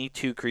any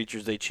 2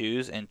 creatures they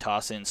choose and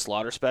toss in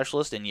Slaughter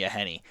Specialist and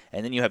Yahenni.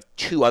 And then you have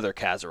 2 other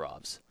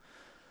Kazarovs.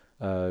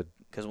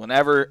 Because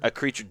whenever a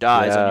creature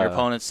dies on your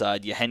opponent's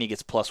side, Yahenni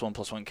gets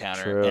 +1/+1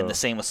 counter, True. and the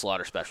same with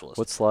Slaughter Specialist.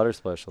 What's Slaughter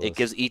Specialist? It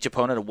gives each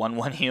opponent a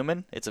 1/1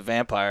 human. It's a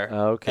vampire.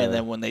 Okay. And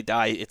then when they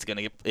die, it's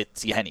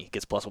Yahenni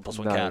gets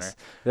 +1/+1 counter.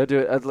 They'll do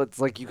it. It's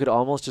like you could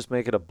almost just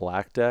make it a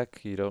black deck.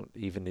 You don't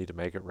even need to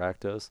make it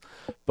Rakdos.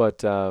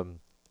 But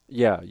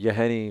yeah,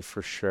 Yahenni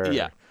for sure.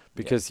 Yeah.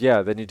 Because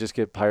then you just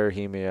get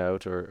Pyrrhemia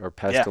out or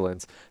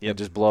Pestilence and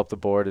just blow up the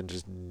board and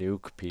just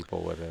nuke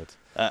people with it.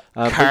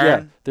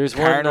 Karn, there's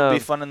Karn one. will be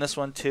fun in this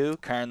one too.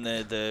 Karn,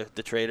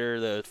 the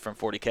trader, from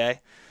 40K.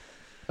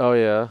 Oh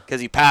yeah.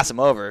 Because you pass him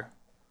over,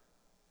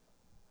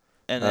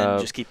 and then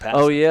just keep passing.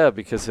 Oh yeah,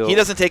 because he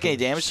doesn't take any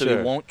damage, so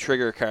he won't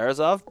trigger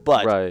Karazov,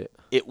 but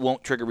it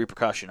won't trigger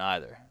repercussion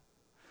either.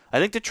 I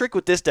think the trick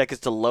with this deck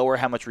is to lower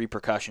how much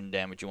repercussion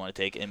damage you want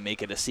to take and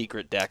make it a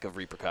secret deck of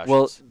repercussions.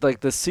 Well, like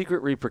the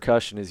secret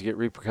repercussion is you get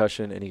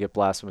repercussion and you get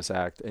Blasphemous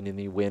Act, and then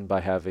you win by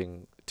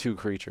having 2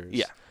 creatures.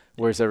 Yeah.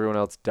 Whereas everyone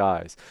else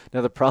dies.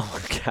 Now the problem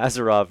with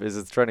Kazarov is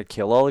it's trying to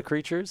kill all the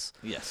creatures.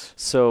 Yes.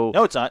 So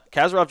no, it's not.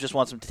 Kazarov just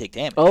wants them to take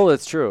damage. Oh,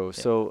 that's true.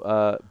 Yeah.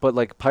 So, but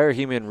like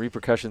Pyrrhemia and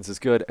repercussions is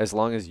good as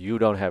long as you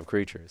don't have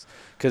creatures.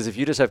 Because if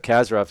you just have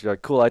Kazarov, you're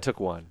like, cool, I took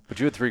 1, but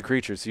you had 3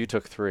 creatures, so you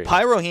took 3.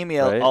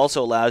 Pyrrhemia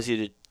also allows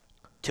you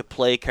to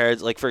play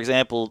cards. Like for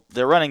example,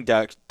 they're running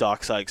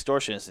Dockside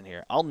Extortionist in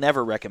here. I'll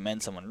never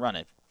recommend someone run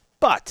it,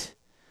 but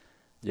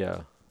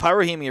yeah.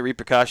 Pyrrhemia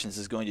Repercussions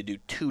is going to do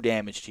 2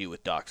 damage to you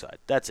with Dockside.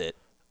 That's it.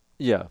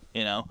 Yeah.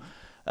 You know,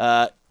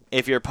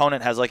 if your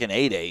opponent has like an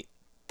 8/8,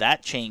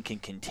 that chain can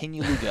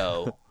continually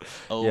go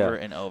over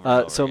and over. And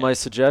over so again. my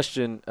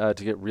suggestion to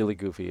get really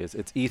goofy is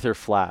it's Aether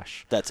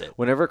Flash. That's it.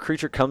 Whenever a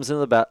creature comes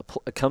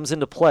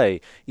into play,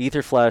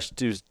 Aether Flash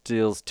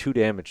deals 2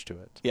 damage to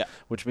it. Yeah.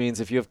 Which means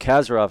if you have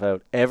Kazarov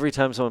out, every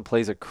time someone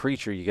plays a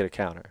creature, you get a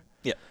counter.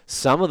 Yeah.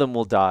 Some of them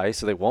will die,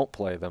 so they won't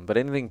play them. But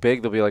anything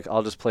big, they'll be like,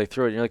 I'll just play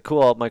through it. And you're like,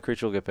 cool, my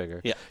creature will get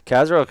bigger. Yeah.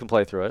 Kazarov can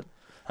play through it.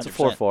 It's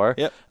 100%. a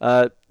 4/4.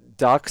 Yep.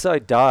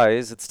 Dockside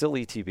dies. It's still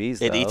ETBs,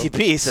 though. It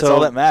ETBs. That's all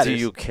that matters. Do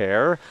you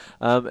care?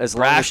 As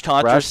Brash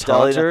long as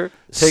Taunter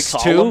takes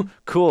Solemn. 2,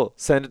 cool.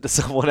 Send it to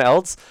someone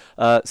else.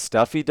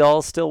 Stuffy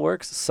Doll still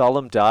works.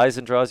 Solemn dies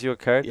and draws you a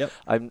card. Yep.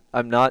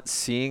 I'm not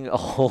seeing a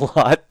whole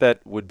lot that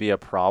would be a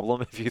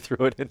problem if you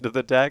threw it into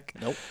the deck.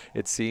 Nope.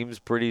 It seems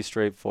pretty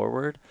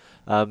straightforward.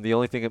 The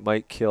only thing it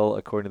might kill,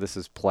 according to this,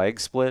 is Plague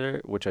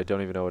Splitter, which I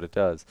don't even know what it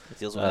does. It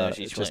deals 1 damage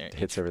to each It just player.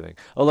 hits everything.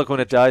 Oh, look, when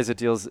it dies, it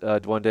deals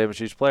 1 damage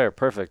to each player.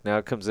 Perfect. Now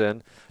it comes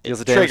in,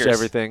 deals a damage to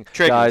everything,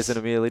 dies, and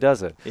immediately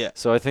does it. Yeah.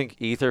 So I think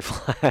Aether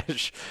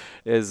Flash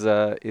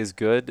is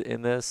good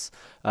in this.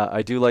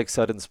 I do like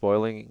Sudden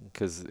Spoiling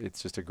because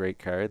it's just a great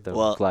card.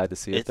 I'm glad to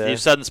see it there. You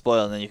sudden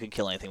spoil, and then you can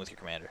kill anything with your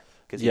commander.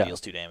 Because he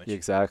deals 2 damage.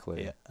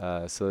 Exactly.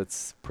 Yeah. So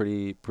it's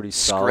pretty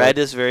solid. Scred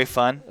is very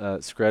fun.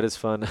 Scred is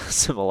fun.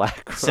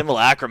 Simulacrum.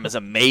 Simulacrum is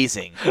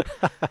amazing.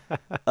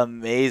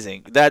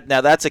 Amazing.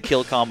 That's a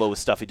kill combo with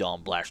Stuffy Doll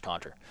and Blash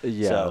Taunter.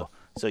 Yeah.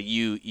 So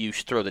you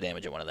should throw the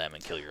damage at one of them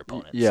and kill your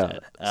opponent Yeah.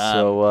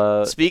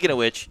 instead. Speaking of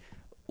which,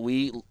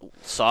 we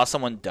saw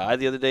someone die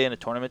the other day in a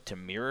tournament to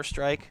Mirror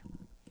Strike.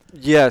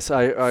 Yes,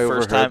 I First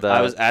overheard time that.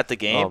 I was at the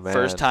game. Oh, man.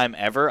 First time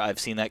ever I've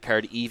seen that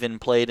card even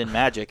played in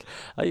Magic.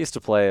 I used to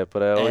play it,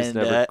 but I always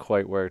never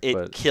quite worked.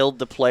 It killed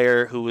the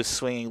player who was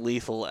swinging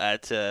lethal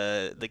at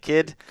the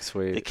kid.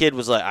 Sweet. The kid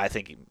was like, I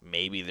think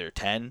maybe they're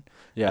 10.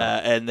 Yeah.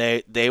 And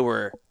they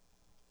were.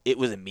 It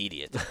was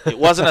immediate. It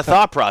wasn't a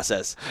thought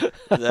process.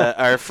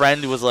 Our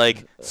friend was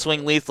like,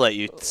 swing lethal at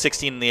you,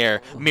 16 in the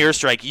air, mirror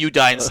strike, you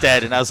die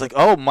instead. And I was like,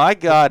 oh my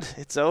god,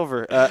 it's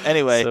over.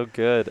 Anyway, so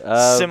good.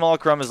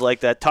 Simulacrum is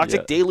like that.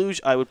 Toxic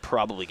Deluge, I would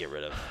probably get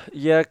rid of.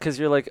 Yeah, because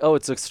you're like, oh,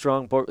 it's a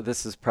strong board.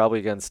 This is probably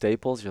against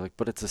staples. You're like,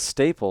 but it's a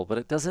staple, but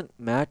it doesn't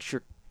match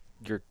your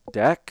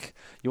deck.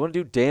 You want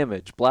to do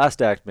damage.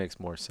 Blast Act makes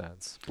more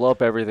sense. Blow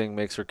up everything,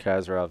 makes sure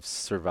Kazarov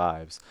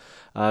survives.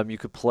 You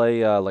could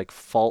play like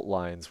Fault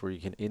Lines where you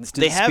can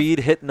instant speed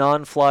hit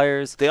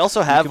non-flyers. They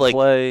also have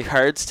like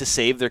cards to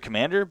save their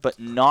commander, but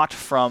not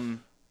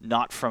from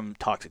not from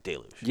Toxic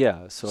Deluge.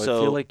 Yeah, so I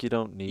feel like you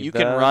don't need you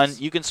that.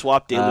 You can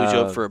swap Deluge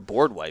out for a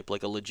board wipe,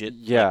 like a legit.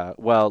 Yeah,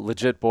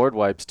 legit board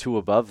wipes. 2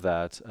 above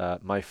that.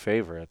 My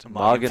favorite,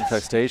 Mog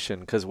Infestation,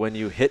 because when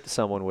you hit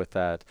someone with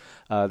that,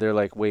 they're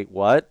like, "Wait,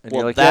 what?" And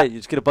you're like, "Yeah, you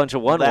just get a bunch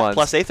of 1/1s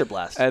plus Aether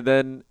Blast." And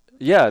then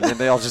and then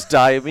they all just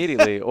die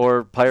immediately,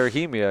 or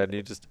Pyrrhemia, and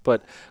you just.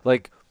 But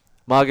like,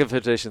 Mog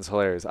Infestation's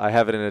hilarious. I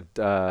have it in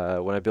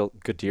when I built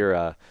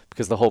Gadira,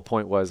 because the whole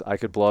point was I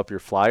could blow up your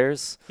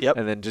flyers,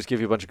 and then just give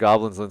you a bunch of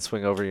goblins and then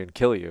swing over you and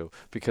kill you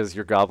because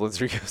your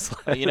goblins are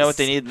useless. You know what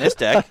they need in this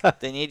deck?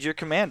 They need your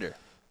commander.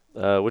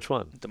 Which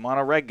one? The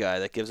mono red guy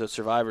that gives out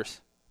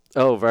survivors.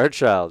 Oh,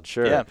 Varchild,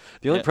 sure. Yeah.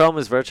 The only problem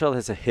is Varchild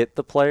has to hit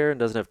the player and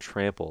doesn't have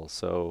trample.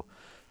 So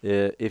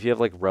if you have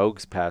like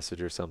Rogue's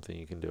Passage or something,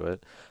 you can do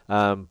it.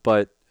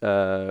 But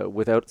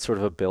without sort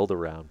of a build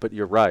around. But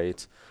you're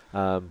right.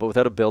 But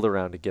without a build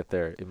around to get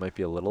there, it might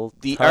be a little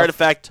The tougher.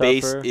 artifact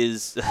base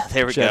is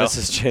there we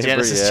Genesis go. Chamber,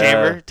 Genesis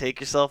Chamber. Take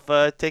yourself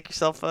a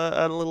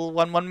little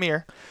 1/1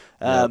 mirror.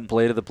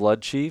 Blade of the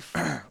Blood Chief.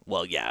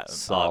 Well, yeah,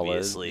 Solid,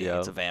 obviously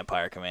it's a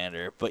vampire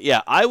commander. But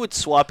yeah, I would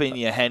swap in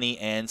Yahenni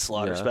and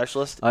Slaughter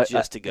Specialist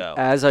just to go.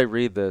 As I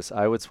read this,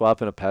 I would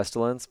swap in a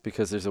Pestilence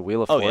because there's a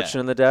Wheel of Fortune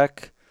in the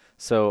deck.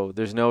 So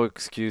there's no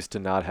excuse to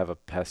not have a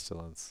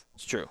Pestilence.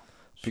 It's true.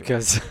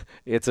 Because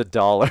it's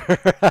 $1.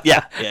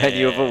 And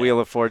you have a Wheel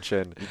of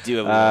Fortune. You do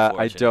have a Wheel of Fortune.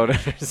 I don't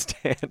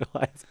understand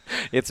why.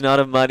 It's not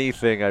a money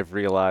thing, I've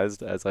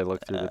realized as I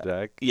look through the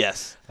deck.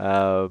 Yes.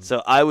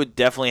 So I would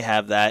definitely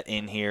have that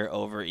in here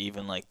over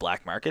even like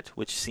Black Market,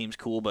 which seems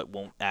cool but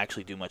won't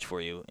actually do much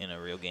for you in a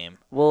real game.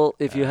 Well,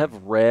 if you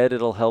have red,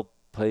 it'll help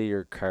play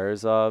your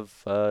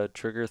Karazov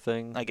trigger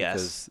thing. I guess.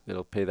 Because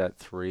it'll pay that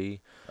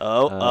 3.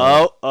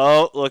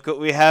 Oh, look what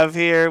we have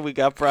here. We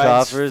got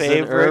Brian's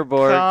favorite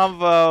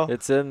combo.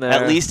 It's in there.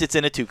 At least it's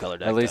in a 2-color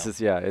deck. At least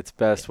it's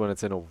best when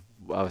it's in a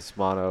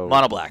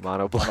mono black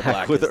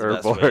with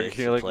Urborg.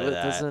 You're like, it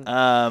doesn't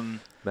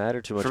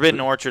matter too much. Forbidden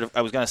Orchard,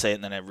 I was going to say it,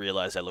 and then I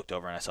realized I looked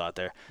over and I saw it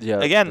there.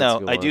 Yeah. Again,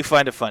 though, I do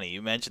find it funny.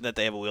 You mentioned that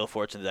they have a Wheel of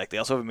Fortune deck. They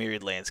also have a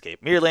Myriad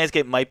Landscape. Myriad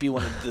Landscape might be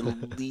one of the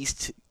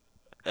least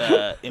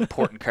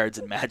important cards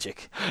in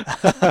Magic.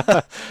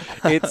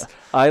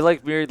 I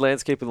like Myriad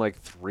Landscape in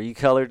like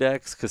 3-color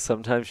decks because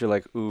sometimes you're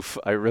like, oof,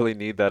 I really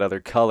need that other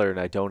color and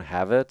I don't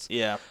have it.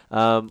 Yeah.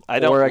 I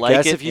don't or I like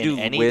guess it if you in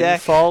do any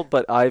Windfall,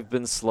 but I've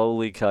been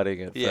slowly cutting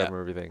it from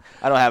everything.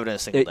 I don't have it in a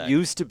single deck. It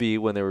used to be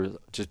when there were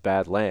just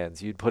bad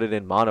lands, you'd put it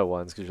in mono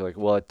ones because you're like,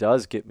 well, it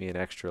does get me an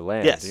extra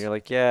land. Yes. And you're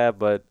like, yeah,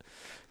 but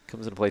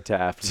comes into play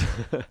tapped.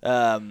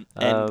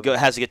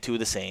 Has to get 2 of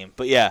the same.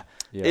 But yeah.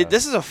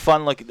 This is a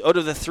fun look. Out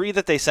of the 3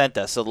 that they sent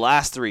us, so the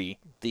last 3,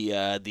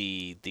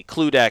 the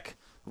Clue deck,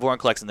 Vorn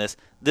collects, and this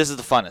is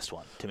the funnest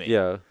one to me.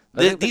 Yeah.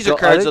 These are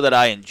cards that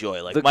I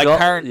enjoy. Like my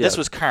Karn, this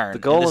was Karn. The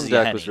Golem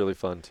deck was really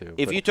fun too.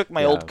 If you took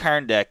my old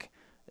Karn deck,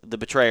 the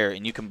Betrayer,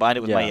 and you combined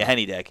it with my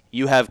Yahenni deck,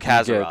 you have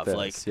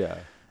Kazarov.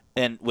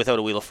 And without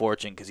a Wheel of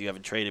Fortune because you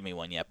haven't traded me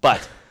one yet,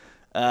 but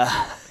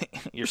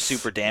your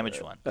super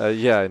damaged one.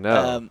 I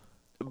know.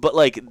 But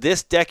like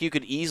this deck, you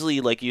could easily,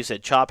 like you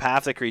said, chop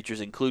half the creatures,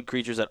 include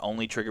creatures that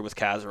only trigger with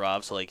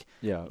Kazarov. So like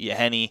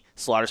Yahenni,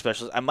 Slaughter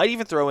Specialist. I might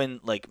even throw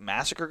in like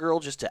Massacre Girl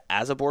just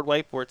as a board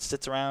wipe where it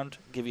sits around,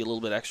 give you a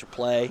little bit extra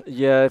play.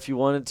 Yeah, if you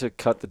wanted to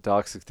cut the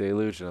Toxic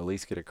Deluge and at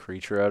least get a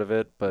creature out of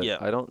it, but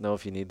I don't know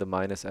if you need the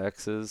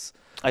 -X's.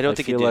 I don't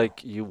think you do. I feel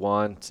like you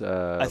want.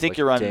 I think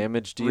you're on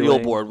damage dealing. Real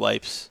board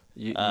wipes.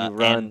 You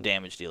run and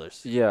damage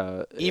dealers.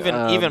 Yeah.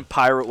 Even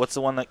Pyro. What's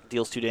the one that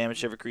deals 2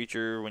 damage to every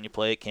creature when you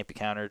play it? Can't be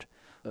countered.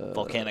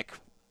 Volcanic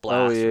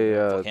Blast.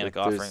 Volcanic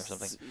Offering or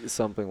something.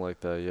 Something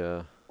like that,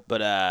 yeah.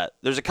 But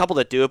there's a couple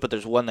that do it, but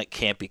there's one that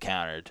can't be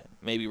countered.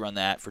 Maybe run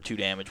that for 2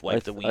 damage,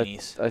 wipe the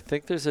weenies. I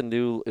think there's a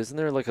new. Isn't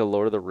there like a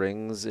Lord of the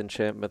Rings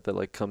enchantment that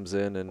like comes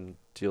in and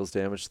deals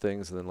damage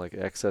things, and then like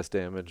excess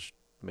damage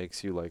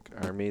makes you like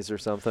armies or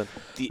something?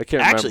 I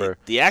can't remember.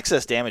 The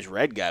excess damage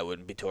red guy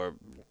wouldn't be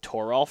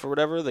Toralf or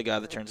whatever, the guy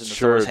that turns into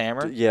Thor's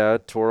hammer. Yeah,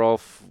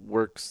 Toralf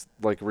works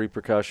like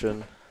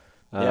repercussion.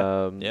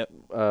 Yep.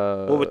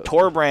 Well, with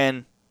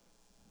Torbrand,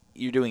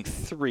 you're doing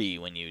 3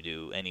 when you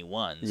do any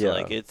 1. So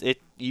like that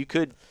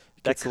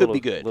could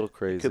be good. A little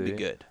crazy. It could be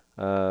good.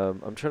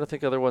 I'm trying to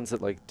think other ones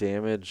that like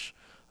damage.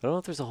 I don't know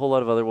if there's a whole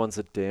lot of other ones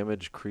that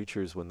damage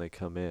creatures when they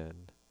come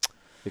in,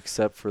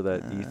 except for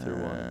that Ether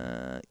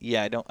one.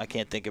 Yeah, I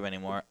can't think of any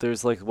more.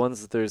 There's like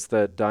ones. There's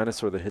that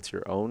dinosaur that hits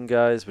your own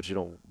guys, but you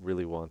don't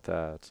really want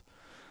that.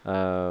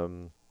 I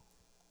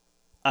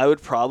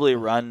would probably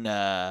run.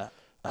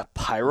 A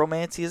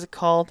Pyromancy, is it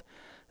called?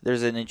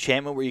 There's an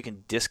enchantment where you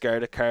can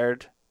discard a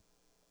card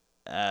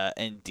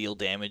and deal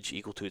damage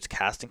equal to its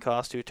casting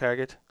cost to a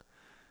target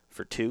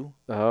for 2.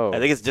 Oh. I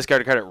think it's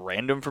discard a card at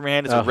random from your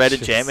hand. It's a red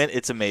enchantment.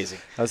 It's amazing.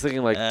 I was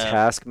thinking like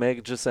Task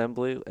Mage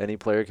Assembly. Any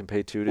player can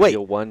pay 2 to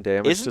deal 1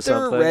 damage to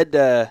something. Isn't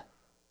there a red...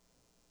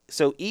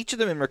 So each of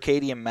them in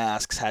Mercadian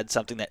Masks had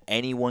something that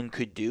anyone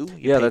could do.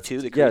 You pay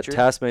 2, the creature. Yeah,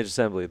 Task Mage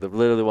Assembly.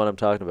 Literally the one I'm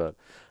talking about.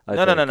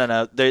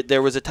 No.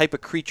 There was a type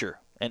of creature.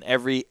 And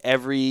every a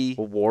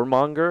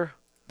Warmonger?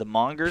 The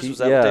Mongers was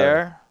out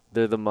there.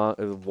 They're the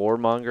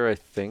Warmonger, I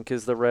think,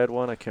 is the red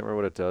one. I can't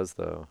remember what it does,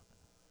 though.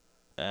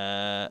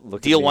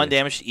 Deal 1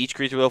 damage to each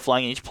creature below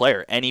flying in each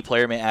player. Any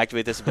player may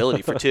activate this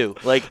ability for 2.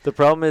 Like the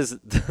problem is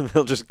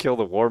they'll just kill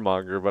the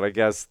Warmonger, but I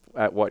guess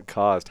at what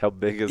cost? How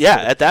big is it? Yeah,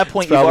 at that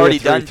point you've already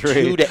done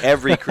 2 to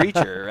every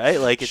creature, right?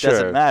 Like it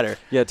doesn't matter.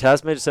 Yeah,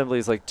 Taskmage Assembly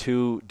is like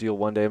 2 deal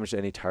 1 damage to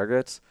any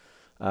target,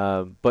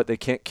 but they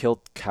can't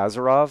kill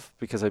Kazarov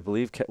because I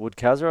believe would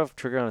Kazarov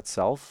trigger on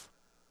itself?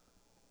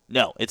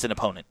 No, it's an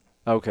opponent.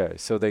 Okay,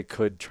 so they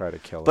could try to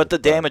kill it. But the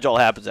damage all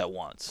happens at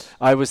once.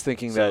 I was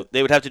thinking that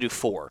they would have to do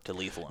 4 to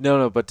lethal him.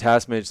 No, but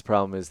Taskmage's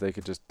problem is they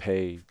could just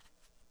pay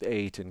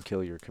 8 and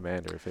kill your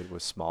commander if it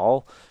was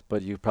small.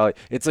 But you probably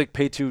it's like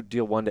pay 2,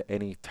 deal 1 to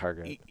any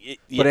target.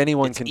 But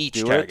anyone can each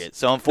do target. it.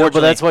 So unfortunately,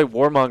 but that's why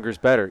Warmonger's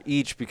better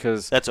each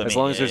because that's what as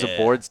long as there's a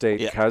board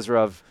state,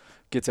 Kazarov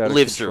gets out of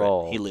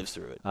control. He lives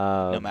through it.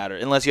 No matter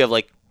unless you have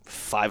like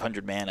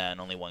 500 mana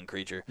and only 1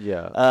 creature.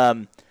 Yeah.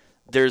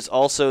 There's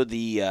also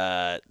these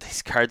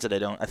cards that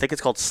I think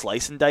it's called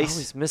Slice and Dice. Oh,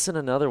 he's missing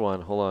another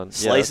one. Hold on.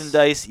 Slice and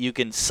Dice. You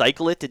can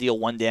cycle it to deal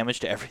 1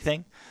 damage to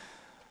everything.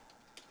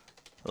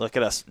 Look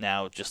at us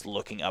now just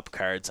looking up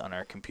cards on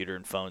our computer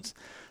and phones.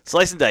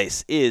 Slice and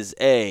Dice is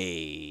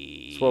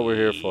That's what we're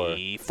here for.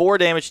 4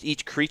 damage to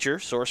each creature,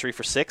 sorcery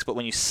for 6, but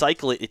when you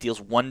cycle it, it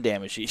deals 1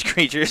 damage to each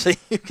creature, so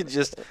you can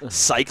just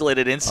cycle it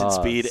at instant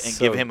speed and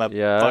give him a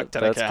fuck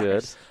ton of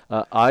counters.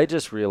 Good. I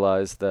just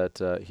realized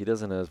that he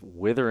doesn't have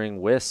Withering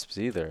Wisps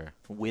either.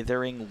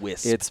 Withering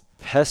Wisp. It's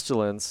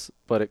Pestilence,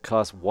 but it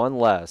costs 1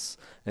 less,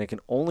 and it can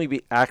only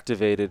be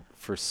activated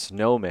for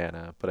snow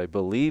mana, but I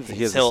believe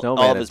he has a snow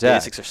mana all of his deck.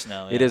 Basics are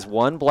snow. It is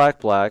 1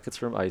 black. It's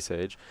from Ice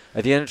Age.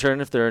 At the end of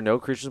turn, if there are no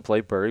creatures in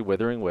play, bury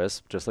Withering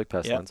Wisp, just like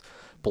Pestilence. Yep.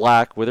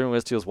 Black, Withering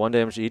Wisp deals 1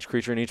 damage to each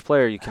creature and each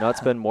player. You cannot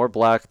spend more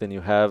black than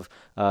you have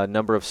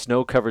number of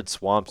snow-covered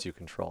swamps you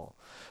control.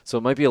 So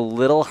it might be a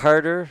little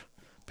harder,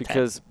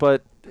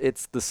 but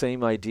it's the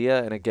same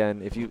idea. And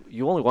again, if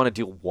you only want to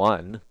deal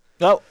 1.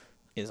 No.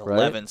 Is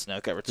 11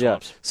 snow-covered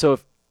swamps. Yeah. So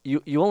if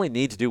you only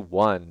need to do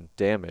 1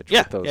 damage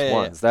with those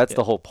ones. That's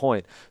the whole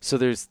point. So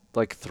there's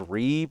like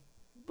 3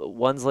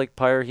 ones like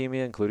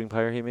Pyrrhemia, including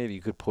Pyrrhemia, that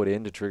you could put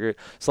in to trigger it.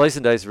 Slice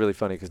and Dice is really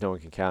funny because no one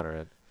can counter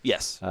it.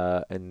 Yes.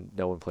 And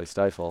no one plays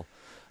Stifle.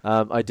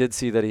 I did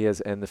see that he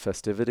has End the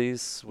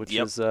Festivities, which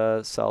is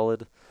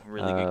solid.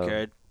 Really good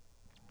card.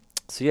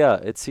 So yeah,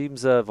 it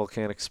seems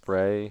Volcanic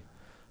Spray.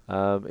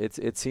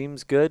 It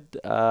seems good.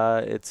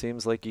 It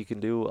seems like you can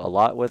do a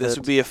lot with it. This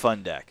would be a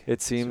fun deck.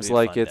 It seems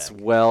like it's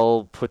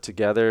well put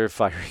together.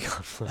 Fiery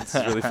Confluence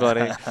is really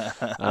funny.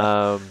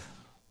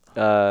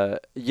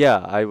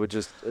 I would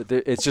just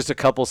it's just a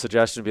couple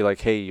suggestions. Be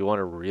like, hey, you want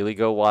to really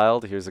go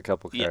wild? Here's a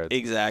couple cards. Yeah,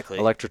 exactly.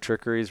 Electric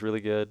Trickery is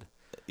really good.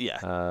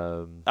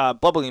 Yeah.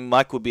 Bubbling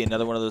Muck would be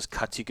another one of those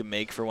cuts you can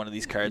make for one of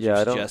these cards you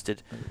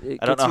suggested.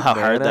 I don't know how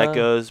hard that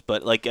goes,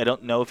 but like I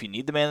don't know if you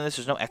need the mana in this.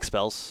 There's no X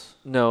spells.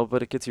 No,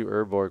 but it gets you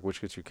Urborg,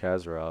 which gets you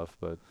Kazarov,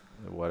 but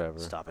whatever.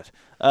 Stop it.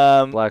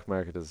 Black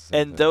Market does the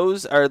same thing.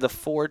 Those are the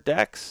 4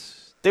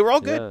 decks. They were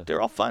all good. Yeah. They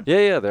were all fun.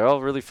 Yeah, they're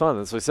all really fun.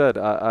 That's what I said.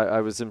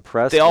 I was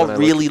impressed. They all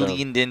really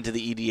leaned into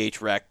the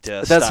EDH Rect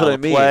That's style what I of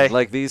mean. play.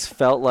 Like these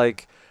felt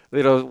like,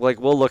 like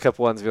we'll look up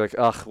ones and be like,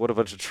 ugh, what a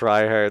bunch of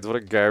tryhards. What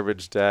a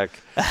garbage deck.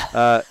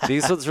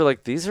 These ones are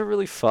like, these are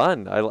really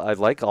fun. I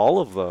like all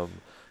of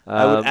them.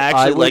 I would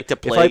actually like to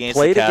play against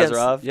the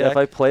Kazarov deck. If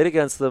I played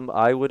against them,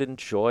 I would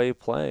enjoy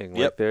playing.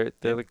 Yep. Like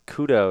they're like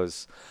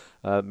kudos.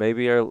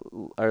 Maybe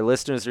our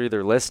listeners are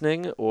either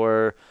listening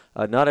or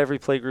not every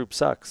playgroup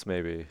sucks.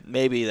 Maybe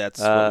that's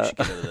what we should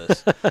get out of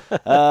this.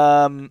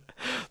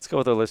 Let's go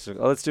with our listeners.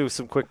 Let's do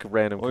some quick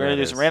random. We're going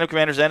to do some random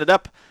commanders. Ended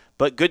up,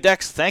 but good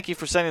decks. Thank you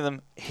for sending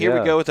them. Here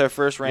we go with our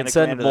first random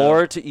commander. Send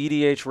more to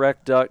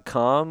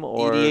edhrect.com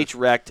or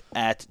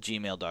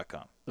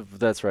edhrect@gmail.com.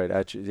 That's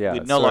right. We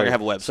no longer have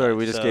a website. Sorry,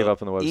 we just gave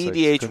up on the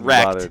website.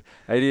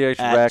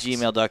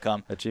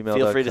 edhrect@gmail.com.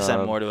 Feel free to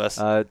send more to us.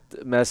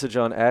 Message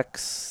on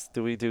X.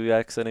 Do we do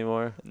X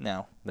anymore?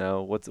 No.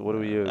 What do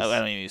we use? I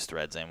don't even use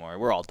Threads anymore.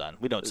 We're all done.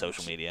 We don't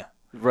social media.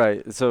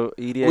 Right. So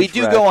EDH. We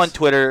do go on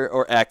Twitter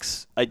or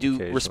X. I do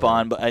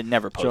respond, but I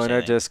never post anything. Join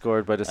our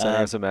Discord by just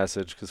sending us a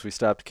message because we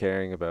stopped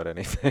caring about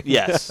anything.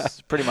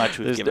 Yes. Pretty much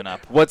we've given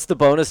up. What's the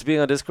bonus of being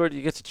on Discord?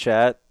 You get to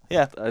chat.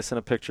 Yeah. I sent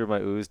a picture of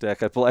my Ooze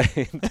deck I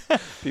played.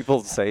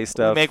 People say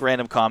stuff. We make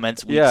random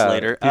comments weeks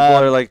later. People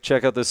are like,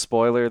 check out this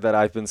spoiler that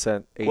I've been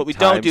sent 8 what we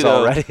times don't do,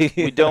 already.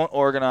 Though, we don't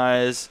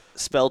organize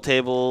spell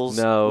tables.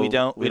 No. We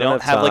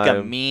don't have like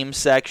a meme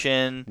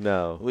section.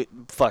 No.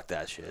 Fuck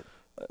that shit.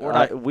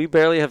 We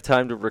barely have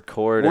time to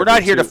record. We're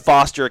not here to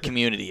foster a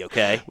community,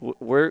 okay?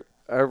 We're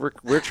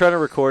trying to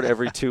record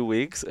every 2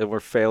 weeks, and we're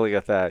failing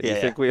at that. You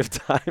think we have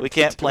time? We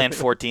can't plan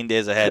 14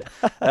 days ahead.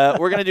 We're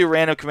going to do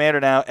Random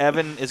Commander now.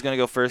 Evan is going to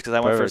go first because I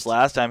went first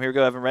last time. Here we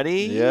go, Evan.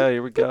 Ready? Yeah,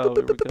 here we go.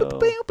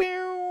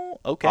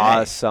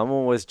 Okay.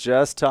 Someone was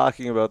just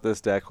talking about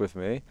this deck with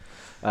me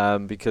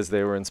because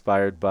they were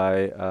inspired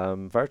by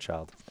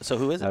Varchild. So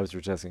who is it? I was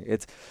rejecting.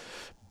 It's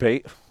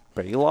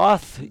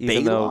Baloth,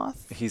 even though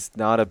Baloth? he's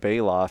not a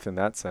Baloth in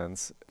that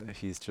sense.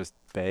 He's just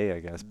Bay, I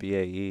guess.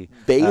 B-A-E.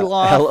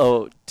 Baloth?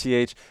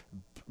 L-O-T-H.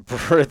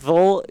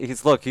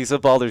 Brithel. He's a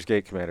Baldur's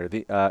Gate commander.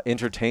 The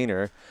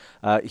entertainer.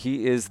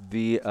 He is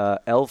the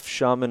elf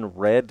shaman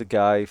red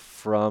guy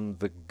from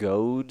the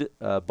Goad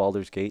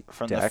Baldur's Gate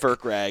From deck. the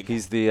Furkrag.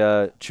 He's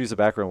the choose a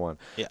background one.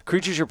 Yeah.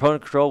 Creatures your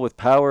opponent control with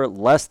power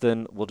less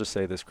than, we'll just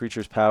say this,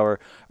 creature's power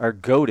are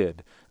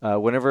goaded.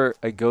 Whenever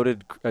a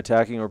goaded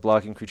attacking or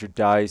blocking creature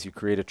dies, you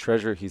create a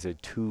treasure. He's a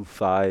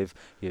 2/5.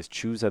 He has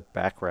choose a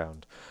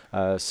background.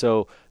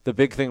 So the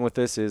big thing with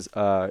this is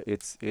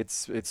it's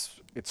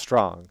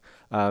strong.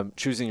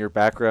 Choosing your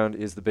background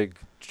is the big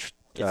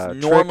it's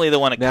normally trick. the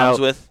one it Now, comes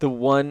with. The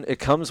one it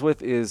comes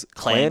with is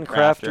Clan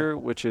Crafter,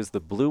 which is the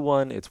blue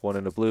one. It's 1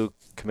 and a blue.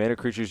 Commander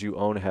creatures you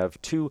own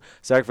have 2.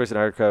 Sacrifice an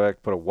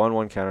artifact, put a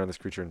 1/1 counter on this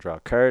creature and draw a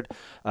card.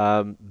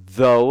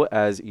 Though,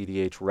 as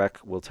EDH Rec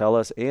will tell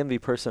us, and the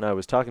person I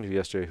was talking to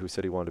yesterday who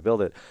said he wanted to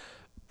build it,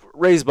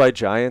 Raised by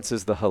Giants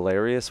is the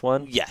hilarious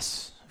one.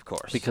 Yes, of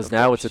course. Because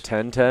now it's a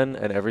 10/10,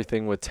 and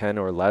everything with 10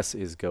 or less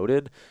is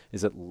goaded.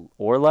 Is it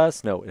or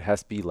less? No, it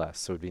has to be less,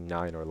 so it would be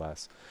 9 or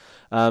less.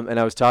 And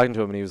I was talking to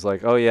him, and he was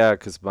like, oh, yeah,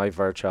 because my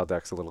Varchild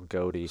deck's a little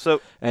goaty.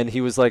 And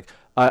he was like,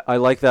 I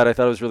like that. I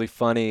thought it was really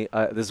funny.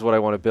 This is what I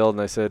want to build.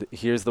 And I said,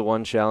 here's the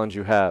one challenge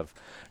you have.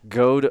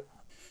 Goad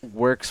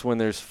works when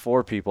there's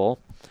 4 people.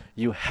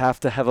 You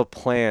have to have a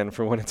plan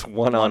for when it's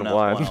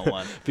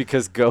one-on-one.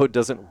 Because Goad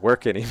doesn't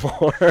work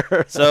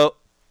anymore. So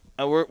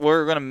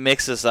we're going to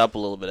mix this up a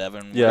little bit,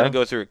 Evan. We're going to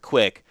go through it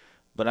quick.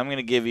 But I'm going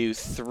to give you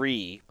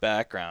 3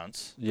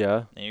 backgrounds.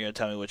 Yeah. And you're going to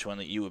tell me which one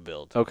that you would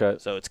build. Okay.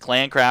 So it's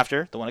Clan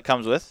Crafter, the one it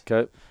comes with.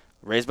 Okay.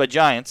 Raised by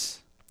Giants.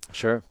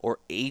 Sure. Or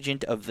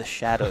Agent of the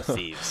Shadow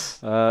Thieves.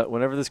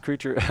 Whenever this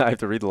creature... I have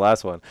to read the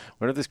last one.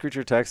 Whenever this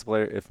creature attacks a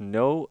player, if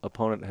no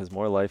opponent has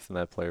more life than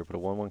that player, put a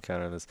 1/1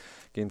 counter on this.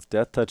 Gains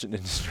death, touch, and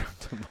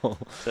indestructible.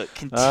 So it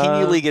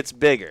continually gets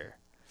bigger.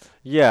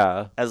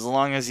 Yeah. As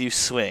long as you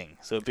swing.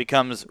 So it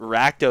becomes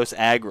Rakdos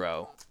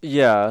aggro.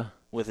 Yeah.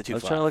 With a 2/5. I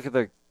was trying to look at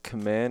the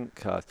command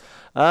cost.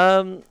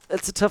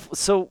 It's a tough.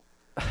 So,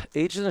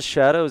 Agent of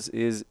Shadows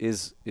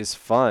is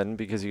fun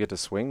because you get to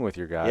swing with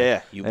your guy.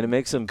 Yeah, and it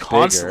makes him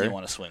constantly bigger,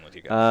 want to swing with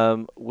your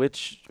guy.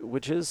 Which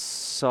is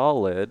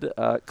solid.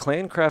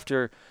 Clan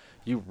Crafter,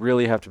 you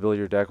really have to build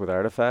your deck with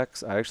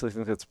artifacts. I actually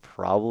think that's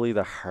probably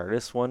the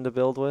hardest one to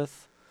build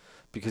with,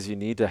 because you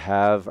need to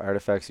have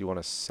artifacts you want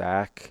to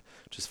sack.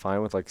 Which is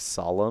fine with like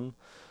Solemn.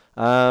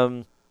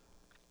 Well,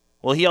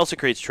 he also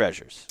creates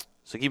treasures.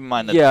 So keep in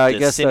mind that I the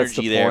guess synergy that's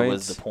the there point.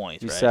 was the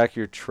point, you right? sack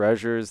your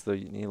treasures, though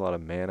you need a lot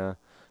of mana.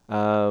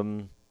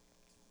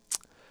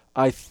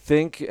 I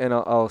think, and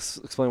I'll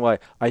explain why.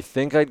 I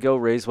think I'd go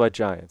Raised by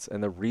Giants,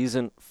 and the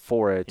reason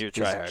for it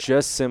is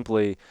just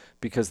simply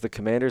because the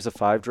commander's a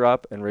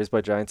 5-drop, and Raised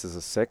by Giants is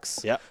a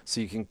 6. Yep.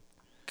 So you can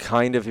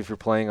kind of, if you're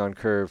playing on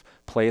curve,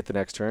 play it the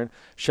next turn.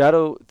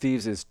 Shadow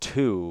Thieves is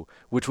 2,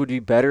 which would be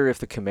better if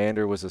the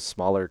commander was a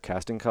smaller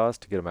casting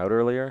cost to get him out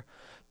earlier.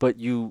 But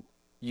you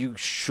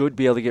should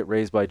be able to get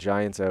Raised by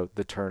Giants out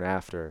the turn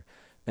after,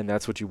 and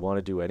that's what you want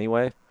to do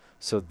anyway.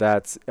 So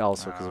that's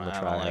also because I'm a tryhard.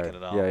 I don't like it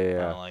at all. Yeah.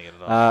 I don't like it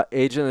at all.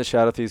 Agent of the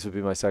Shadow Thieves would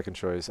be my second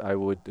choice. I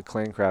would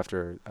Clan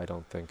Crafter. I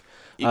don't think.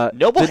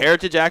 Noble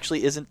Heritage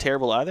actually isn't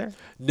terrible either.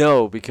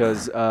 No,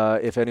 because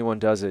if anyone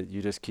does it,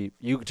 you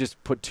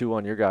just put 2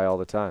 on your guy all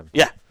the time.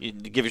 Yeah, you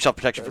give yourself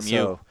protection from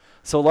you.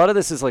 So a lot of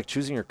this is like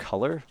choosing your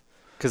color.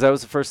 Because that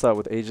was the first thought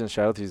with Agent of the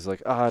Shadow Thieves.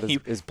 Like,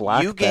 is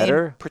black you better?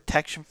 You gain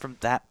protection from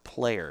that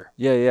player.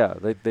 Yeah.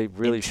 They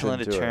really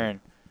shouldn't do turn.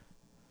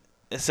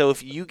 So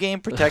if you gain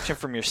protection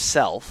from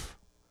yourself,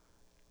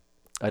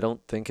 I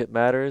don't think it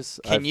matters.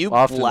 Can you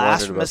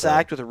blasphemous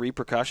act with a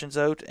repercussions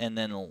out and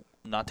then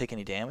not take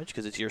any damage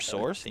because it's your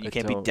source and you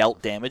can't be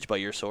dealt damage by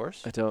your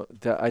source? I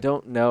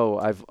don't know.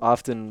 I've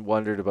often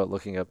wondered about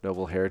looking up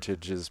Noble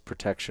Heritage's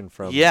protection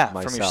from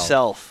myself. From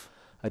yourself.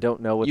 I don't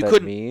know what that means. You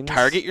couldn't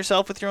target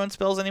yourself with your own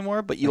spells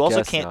anymore, but you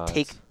also can't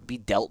be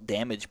dealt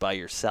damage by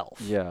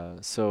yourself. Yeah,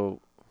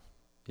 so...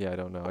 Yeah, I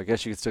don't know. I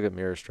guess you could still get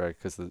Mirror Strike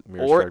because the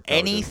Mirror Strike Strike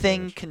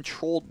anything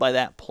controlled by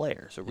that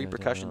player. So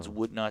repercussions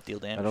would not deal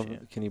damage to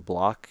you. Can you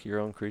block your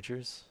own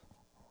creatures?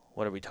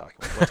 What are we talking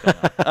about?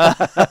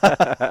 What's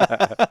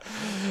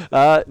going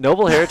on?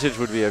 Noble Heritage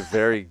would be a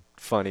very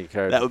funny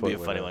card. That would be a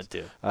funny one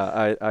too.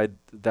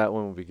 That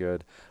one would be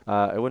good.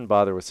 I wouldn't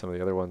bother with some of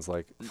the other ones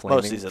like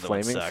Flaming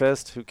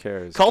Fist. Who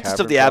cares? Cultist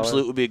of the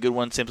Absolute would be a good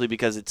one simply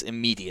because it's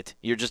immediate.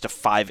 You're just a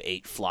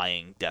 5/8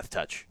 flying death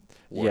touch.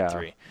 Ward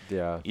 3.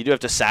 Yeah. You do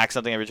have to sack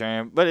something every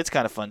turn, but it's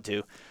kind of fun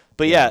too.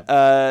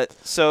 But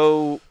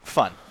so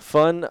fun.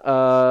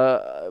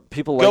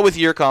 People go with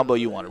your combo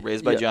you want.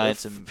 Raised by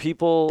Giants and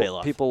people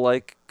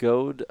like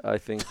Goad. I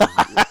think.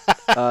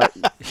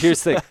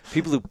 Here's the thing: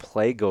 people who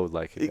play Goad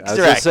like it. As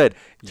I said,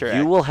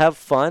 you will have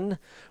fun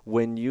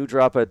when you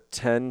drop a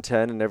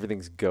 10/10 and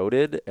everything's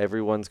goaded.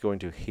 Everyone's going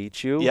to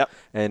hate you. Yep.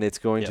 And it's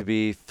going to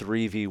be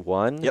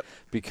 3v1. Yep.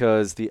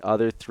 Because the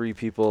other 3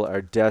 people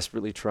are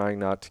desperately trying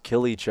not to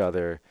kill each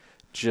other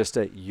just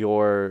at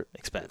your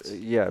expense.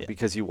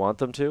 Because you want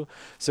them to.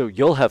 So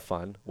you'll have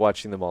fun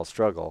watching them all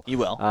struggle. You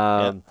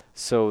will.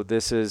 So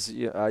this is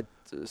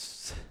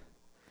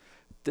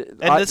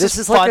this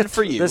is fun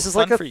for you. This is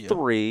fun like a for you.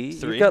 3.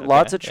 You've got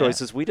lots of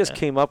choices. We just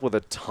came up with a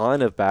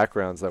ton of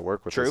backgrounds that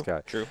work with this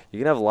guy. True. You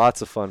can have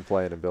lots of fun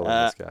playing and building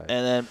this guy.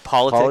 And then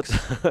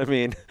politics. I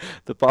mean,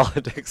 the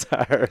politics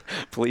are,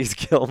 please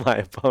kill my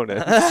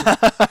opponent.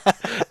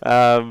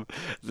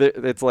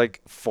 It's like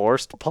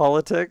forced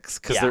politics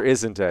because there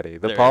isn't any.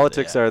 The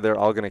politics are they're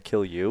all going to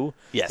kill you.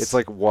 Yes. It's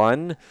like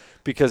one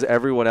because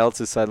everyone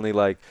else is suddenly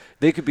like,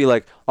 they could be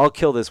like, I'll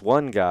kill this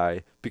one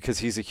guy because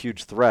he's a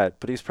huge threat,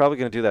 but he's probably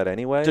going to do that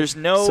anyway. There's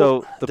no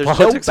so the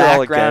politics are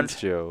all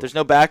against you. There's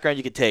no background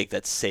you could take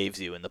that saves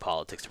you in the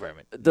politics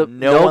department.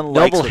 No one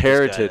likes Noble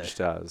Heritage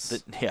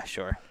does. Yeah,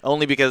 sure.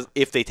 Only because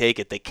if they take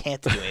it, they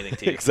can't do anything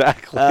to you.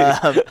 Exactly.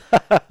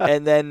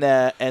 And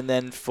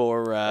then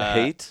for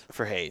hate.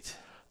 For hate.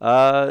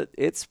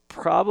 It's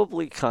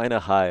probably kind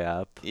of high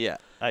up. Yeah,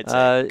 I'd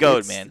say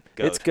goad, man.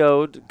 Goad. It's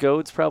goad.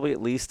 Goad's probably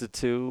at least a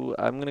 2.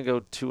 I'm gonna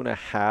go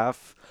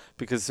 2.5.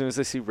 Because as soon as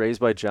they see Raised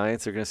by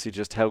Giants, they're going to see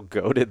just how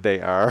goated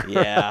they are.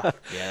 Yeah,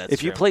 that's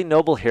If you play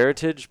Noble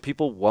Heritage,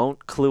 people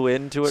won't clue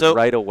into it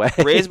right away.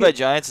 Raised by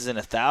Giants is in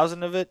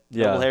 1,000 of it.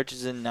 Yeah. Noble Heritage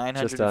is in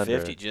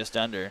 950, just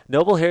under.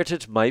 Noble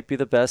Heritage might be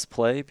the best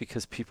play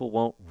because people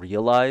won't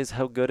realize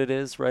how good it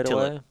is right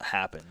away. Until it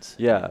happens.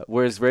 Yeah,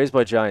 whereas Raised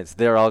by Giants,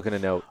 they're all going to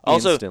know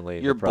instantly.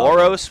 Also, your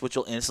Boros, which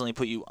will instantly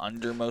put you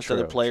under most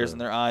other players in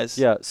their eyes.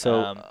 Yeah,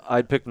 so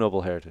I'd pick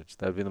Noble Heritage.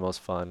 That would be the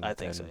most fun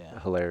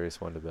hilarious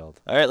one to build.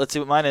 All right, let's see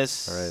what mine is.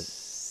 All right.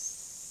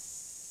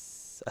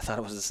 I thought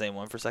it was the same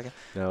one for a second.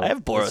 No, I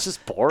have Boros. It's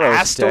just Boros.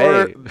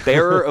 Astor,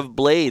 Bearer of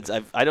Blades.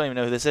 I don't even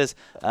know who this is.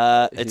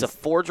 It's a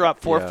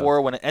 4-drop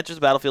 4/4. When it enters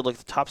the battlefield, look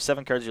at the top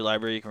 7 cards of your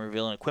library. You can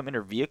reveal an equipment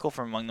or vehicle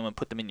from among them and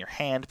put them in your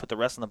hand. Put the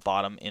rest on the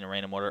bottom in a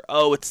random order.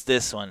 Oh, it's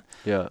this one.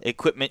 Yeah.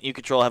 Equipment you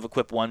control have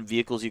equip 1.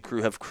 Vehicles you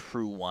crew have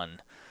crew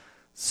 1.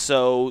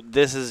 So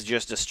this is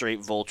just a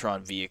straight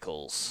Voltron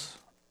vehicles.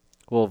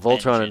 Well,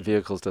 Voltron and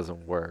vehicles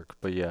doesn't work,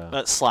 but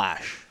yeah.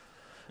 Slash.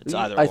 It's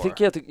either I or. think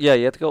you have to. Yeah,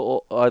 you have to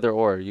go either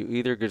or. You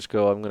either just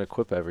go, I'm going to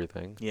equip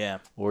everything. Yeah.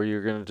 Or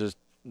you're going to just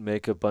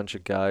make a bunch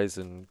of guys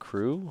and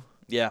crew.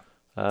 Yeah.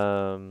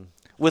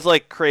 With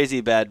like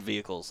crazy bad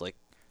vehicles, like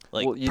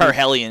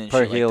Parhelion and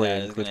shit like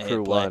that. Is with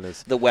crew 1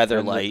 is the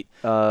Weatherlight.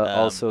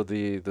 Also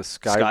the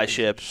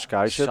Skyship,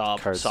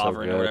 so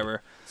Sovereign or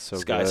whatever. So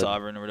Sky good.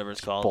 Sovereign or whatever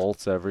it's called.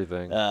 Bolts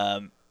everything.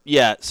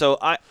 Yeah. So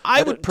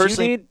I would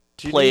personally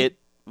play it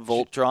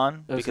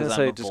Voltron I was because gonna I'm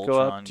say, a just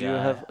Voltron go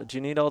up. guy. Do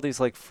you need all these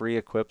like free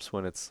equips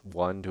when it's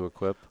 1 to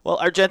equip? Well,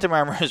 Argentum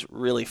Armor is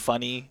really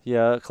funny.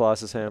 Yeah,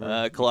 Colossus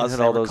Hammer. Colossus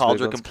Hammer,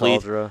 Cauldra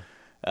Complete.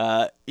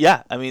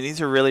 Yeah, I mean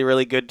these are really,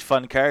 really good,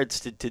 fun cards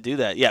to do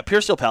that. Yeah,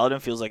 Pure Steel Paladin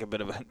feels like a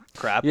bit of a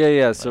crap.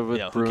 Yeah. So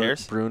with who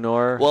cares?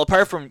 Brunor. Well,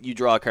 apart from you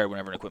draw a card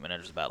whenever an equipment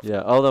enters the battlefield.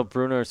 Yeah. Although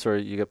Brunor,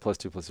 sorry, you get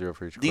 +2/+0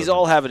 for each. These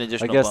all have an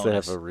additional bonus. I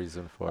guess they have a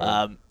reason for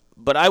it.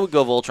 But I would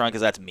go Voltron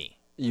because that's me.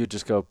 You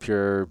just go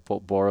pure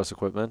Boros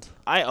equipment?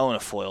 I own a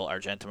foil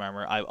Argentum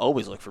Armor. I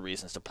always look for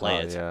reasons to play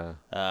it.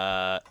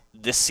 Yeah.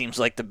 This seems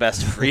like the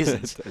best of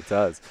reasons. It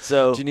does.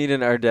 So, do you need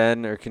an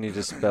Ardennes, or can you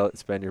just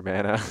spend your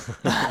mana?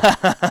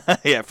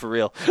 Yeah, for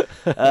real.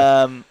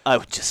 I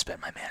would just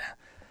spend my mana.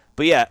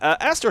 But yeah,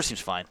 Astor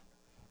seems fine.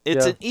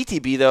 It's an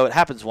ETB, though. It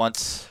happens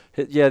once.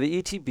 Yeah,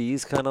 the ETB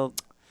is kind of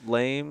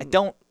lame. I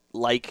don't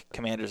like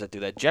commanders that do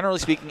that. Generally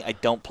speaking, I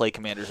don't play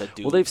commanders that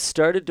do. Well, they've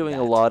started doing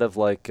a lot of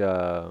like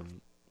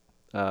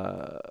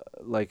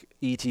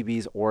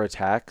ETBs or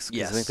attacks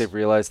because I think they've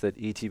realized that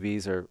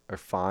ETBs are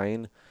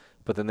fine,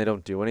 but then they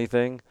don't do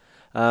anything.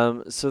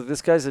 So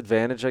this guy's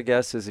advantage, I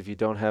guess, is if you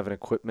don't have an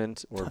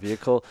equipment or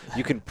vehicle,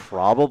 you can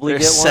probably get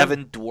one. There's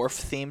 7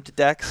 dwarf-themed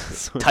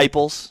decks,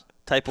 Typal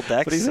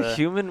decks. But he's a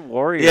human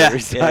warrior. Yeah,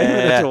 he's not even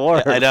a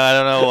dwarf. I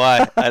don't know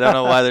why. I don't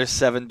know why there's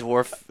 7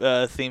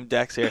 dwarf-themed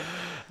decks here.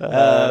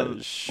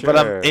 Sure. But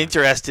I'm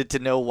interested to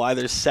know why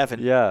there's 7.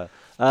 Yeah.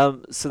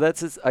 So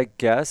that's his, I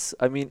guess.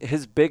 I mean,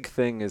 his big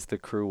thing is the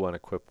crew 1,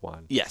 equip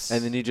 1. Yes.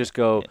 And then you just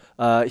go,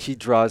 he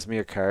draws me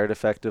a card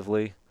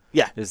effectively.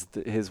 Yeah.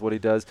 Is what he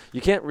does. You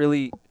can't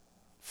really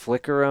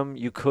flicker him.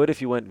 You could if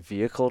you went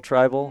vehicle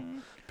tribal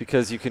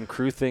because you can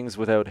crew things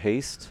without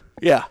haste.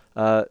 Yeah.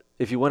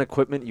 If you want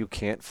equipment, you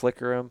can't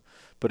flicker him.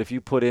 But if you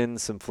put in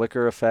some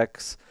flicker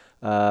effects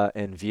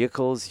and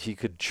vehicles, he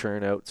could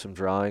churn out some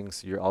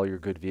drawings, all your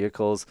good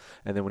vehicles,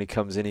 and then when he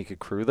comes in, he could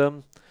crew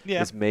them.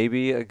 Yeah. Is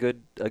maybe a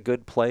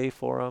good play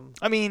for him.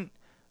 I mean,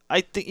 I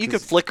think you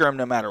could flicker him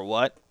no matter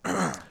what.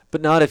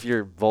 But not if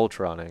you're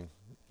Voltroning.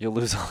 You'll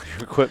lose all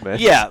your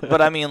equipment. Yeah,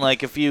 but I mean,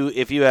 like if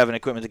you have an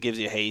equipment that gives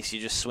you haste, you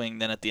just swing.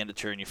 Then at the end of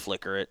turn, you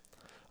flicker it.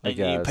 And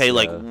you pay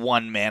like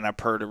 1 mana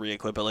per to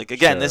re-equip it. Like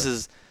again, this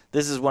is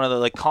one of the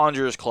like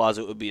Conjurer's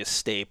Closet would be a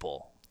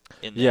staple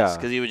in this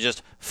because you would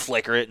just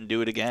flicker it and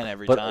do it again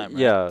every time. Right?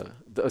 Yeah.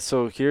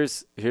 So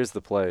here's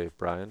the play,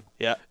 Brian.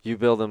 Yeah. You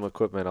build them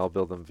equipment. I'll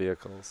build them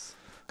vehicles.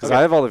 Because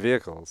I have all the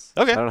vehicles.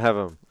 Okay. I don't have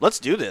them. Let's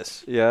do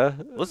this. Yeah?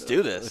 Let's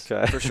do this.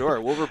 Okay. For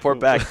sure. We'll report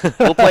back.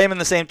 We'll play him in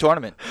the same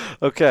tournament.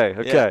 Okay.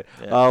 Yeah.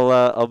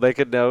 I'll make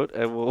a note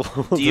and we'll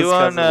do you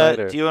discuss own it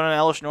later. Do you own an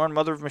Elish Norn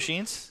Mother of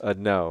Machines?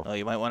 No. Oh,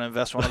 you might want to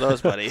invest one of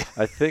those, buddy.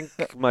 I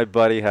think my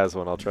buddy has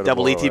one. I'll try to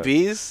Double borrow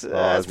ETBs? it.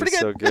 That's pretty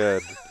good. So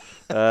good.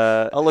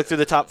 I'll look through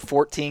the top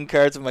 14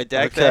 cards of my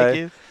deck. Okay. Thank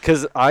you.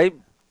 Because I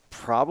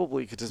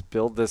probably could just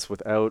build this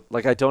without,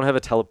 like, I don't have a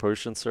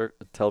teleportation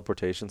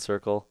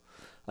circle.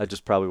 I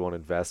just probably won't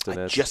invest in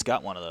it. I just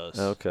got one of those.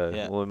 Okay.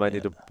 Yeah. Well, we might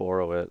need to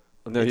borrow it.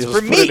 No, It's you'll for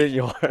just me. Put it in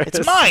yours.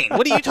 It's mine.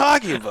 What are you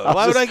talking about?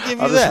 Why would I give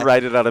you I'll that? just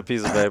write it on a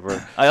piece of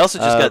paper. I also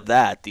just got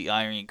that, the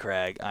Iron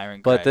Crag.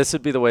 But this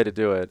would be the way to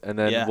do it, and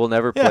then we'll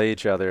never play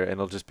each other, and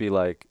it'll just be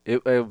like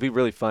it'll be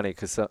really funny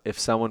because if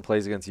someone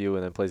plays against you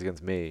and then plays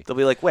against me, they'll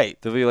be like, wait.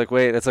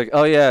 It's like,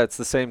 oh yeah, it's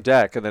the same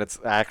deck, and then it's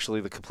actually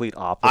the complete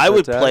opposite. I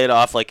would deck. play it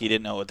off like you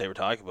didn't know what they were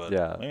talking about.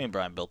 Yeah. What do you mean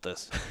Brian built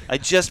this? I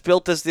just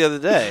built this the other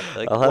day.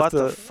 Like, what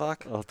the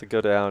fuck? I'll have to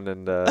go down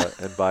and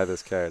buy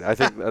this card. I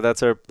think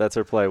that's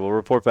our play. We'll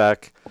report back.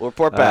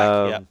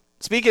 Yeah.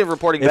 Speaking of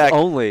reporting back,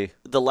 only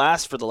for the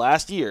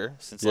last year,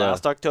 since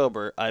last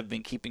October, I've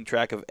been keeping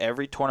track of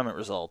every tournament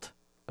result.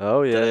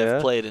 Oh yeah, that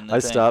I've played in the I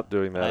thing. stopped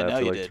doing that I know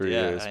after you like did. 3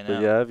 years. I know.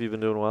 But have you been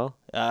doing well?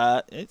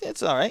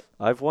 It's all right.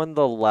 I've won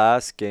the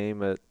last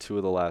game at 2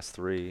 of the last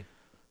 3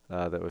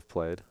 that we've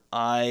played.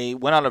 I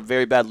went on a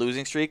very bad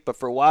losing streak, but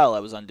for a while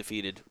I was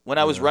undefeated. When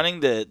I was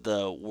running the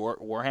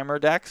Warhammer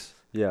decks,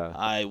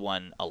 I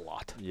won a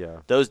lot.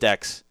 Yeah. Those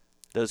decks.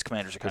 Those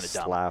commanders are kind of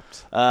dumb.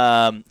 Slapped.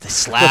 They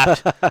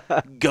slapped.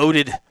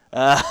 Goated.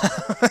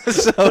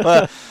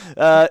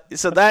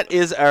 So that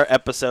is our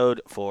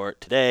episode for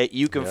today.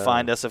 You can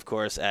find us, of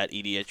course, at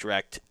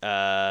edhrect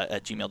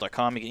at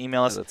gmail.com. You can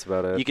email us. That's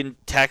about it. You can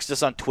text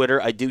us on Twitter.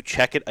 I do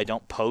check it. I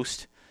don't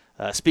post.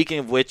 Speaking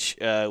of which,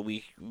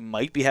 we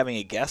might be having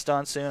a guest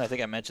on soon. I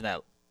think I mentioned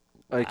that.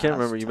 I can't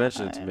remember. You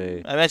mentioned it to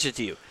me. I mentioned it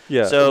to you.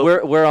 Yeah. So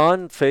we're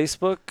on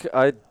Facebook.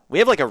 We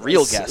have like a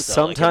real guest. Though,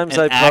 sometimes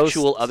like I post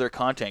actual other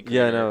content.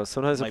 Yeah, no.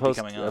 Sometimes I post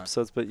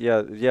episodes, but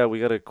yeah, we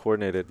gotta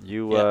coordinate it.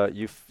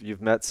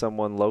 You've met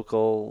someone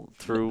local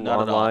through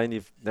online.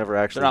 You've never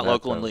actually. They're not met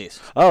local them. in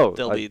Lease. Oh,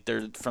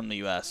 they're from the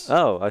U.S.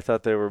 Oh, I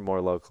thought they were more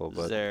local,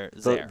 but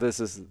this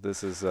is.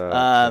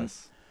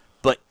 Yes.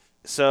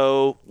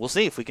 So we'll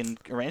see if we can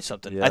arrange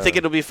something. Yeah. I think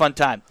it'll be a fun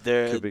time.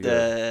 We'll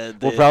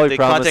probably the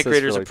content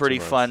creator's like a pretty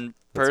 2 months. fun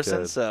person,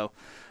 good. so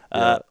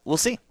we'll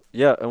see.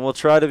 Yeah, and we'll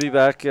try to be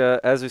back,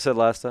 as we said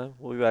last time.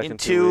 We'll be back in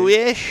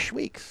 2-ish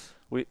weeks.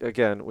 We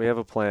have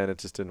a plan. It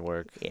just didn't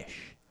work.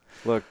 Ish.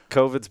 Look,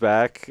 COVID's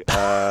back.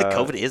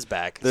 COVID is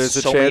back. There's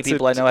so many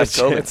people I know have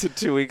COVID. In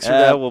 2 weeks from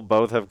now, we'll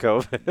both have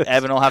COVID.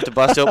 Evan will have to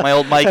bust out my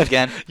old mic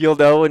again. You'll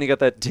know when you got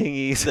that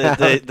dingy sound.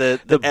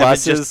 The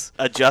buses just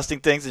adjusting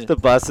things. The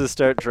buses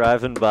start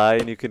driving by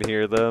and you can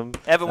hear them.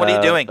 Evan, what are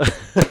you doing?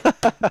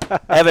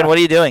 Evan, what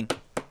are you doing?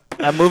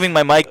 I'm moving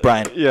my mic,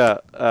 Brian. Yeah.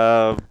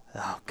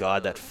 Oh,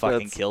 God, that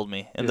fucking killed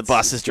me. And the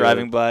bus is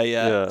driving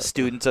by,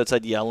 students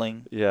outside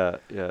yelling. Yeah,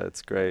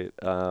 it's great.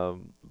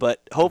 But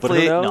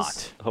hopefully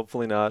not.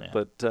 Hopefully not,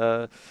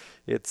 but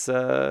it's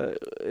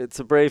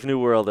a brave new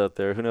world out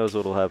there. Who knows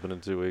what will happen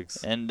in 2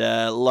 weeks. And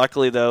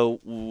luckily, though,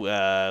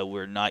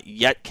 we're not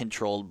yet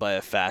controlled by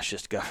a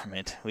fascist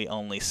government. We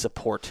only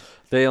support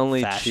They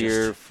only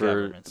cheer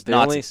for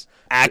Nazis.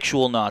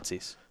 Actual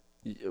Nazis.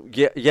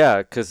 Yeah,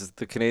 because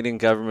the Canadian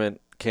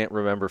government can't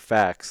remember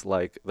facts.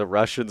 Like, the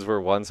Russians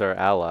were once our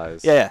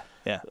allies. Yeah.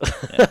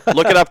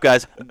 Look it up,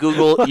 guys.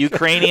 Google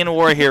Ukrainian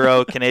war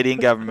hero, Canadian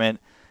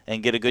government,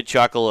 and get a good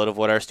chuckle out of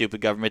what our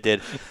stupid government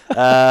did.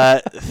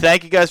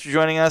 Thank you guys for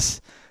joining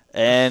us,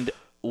 and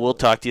we'll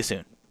talk to you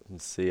soon.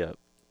 See ya.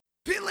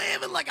 Been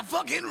living like a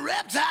fucking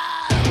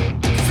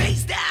reptile,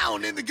 face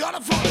down in the gutter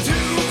for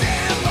too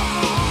damn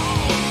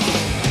long.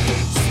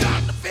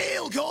 Starting to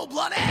feel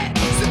cold-blooded.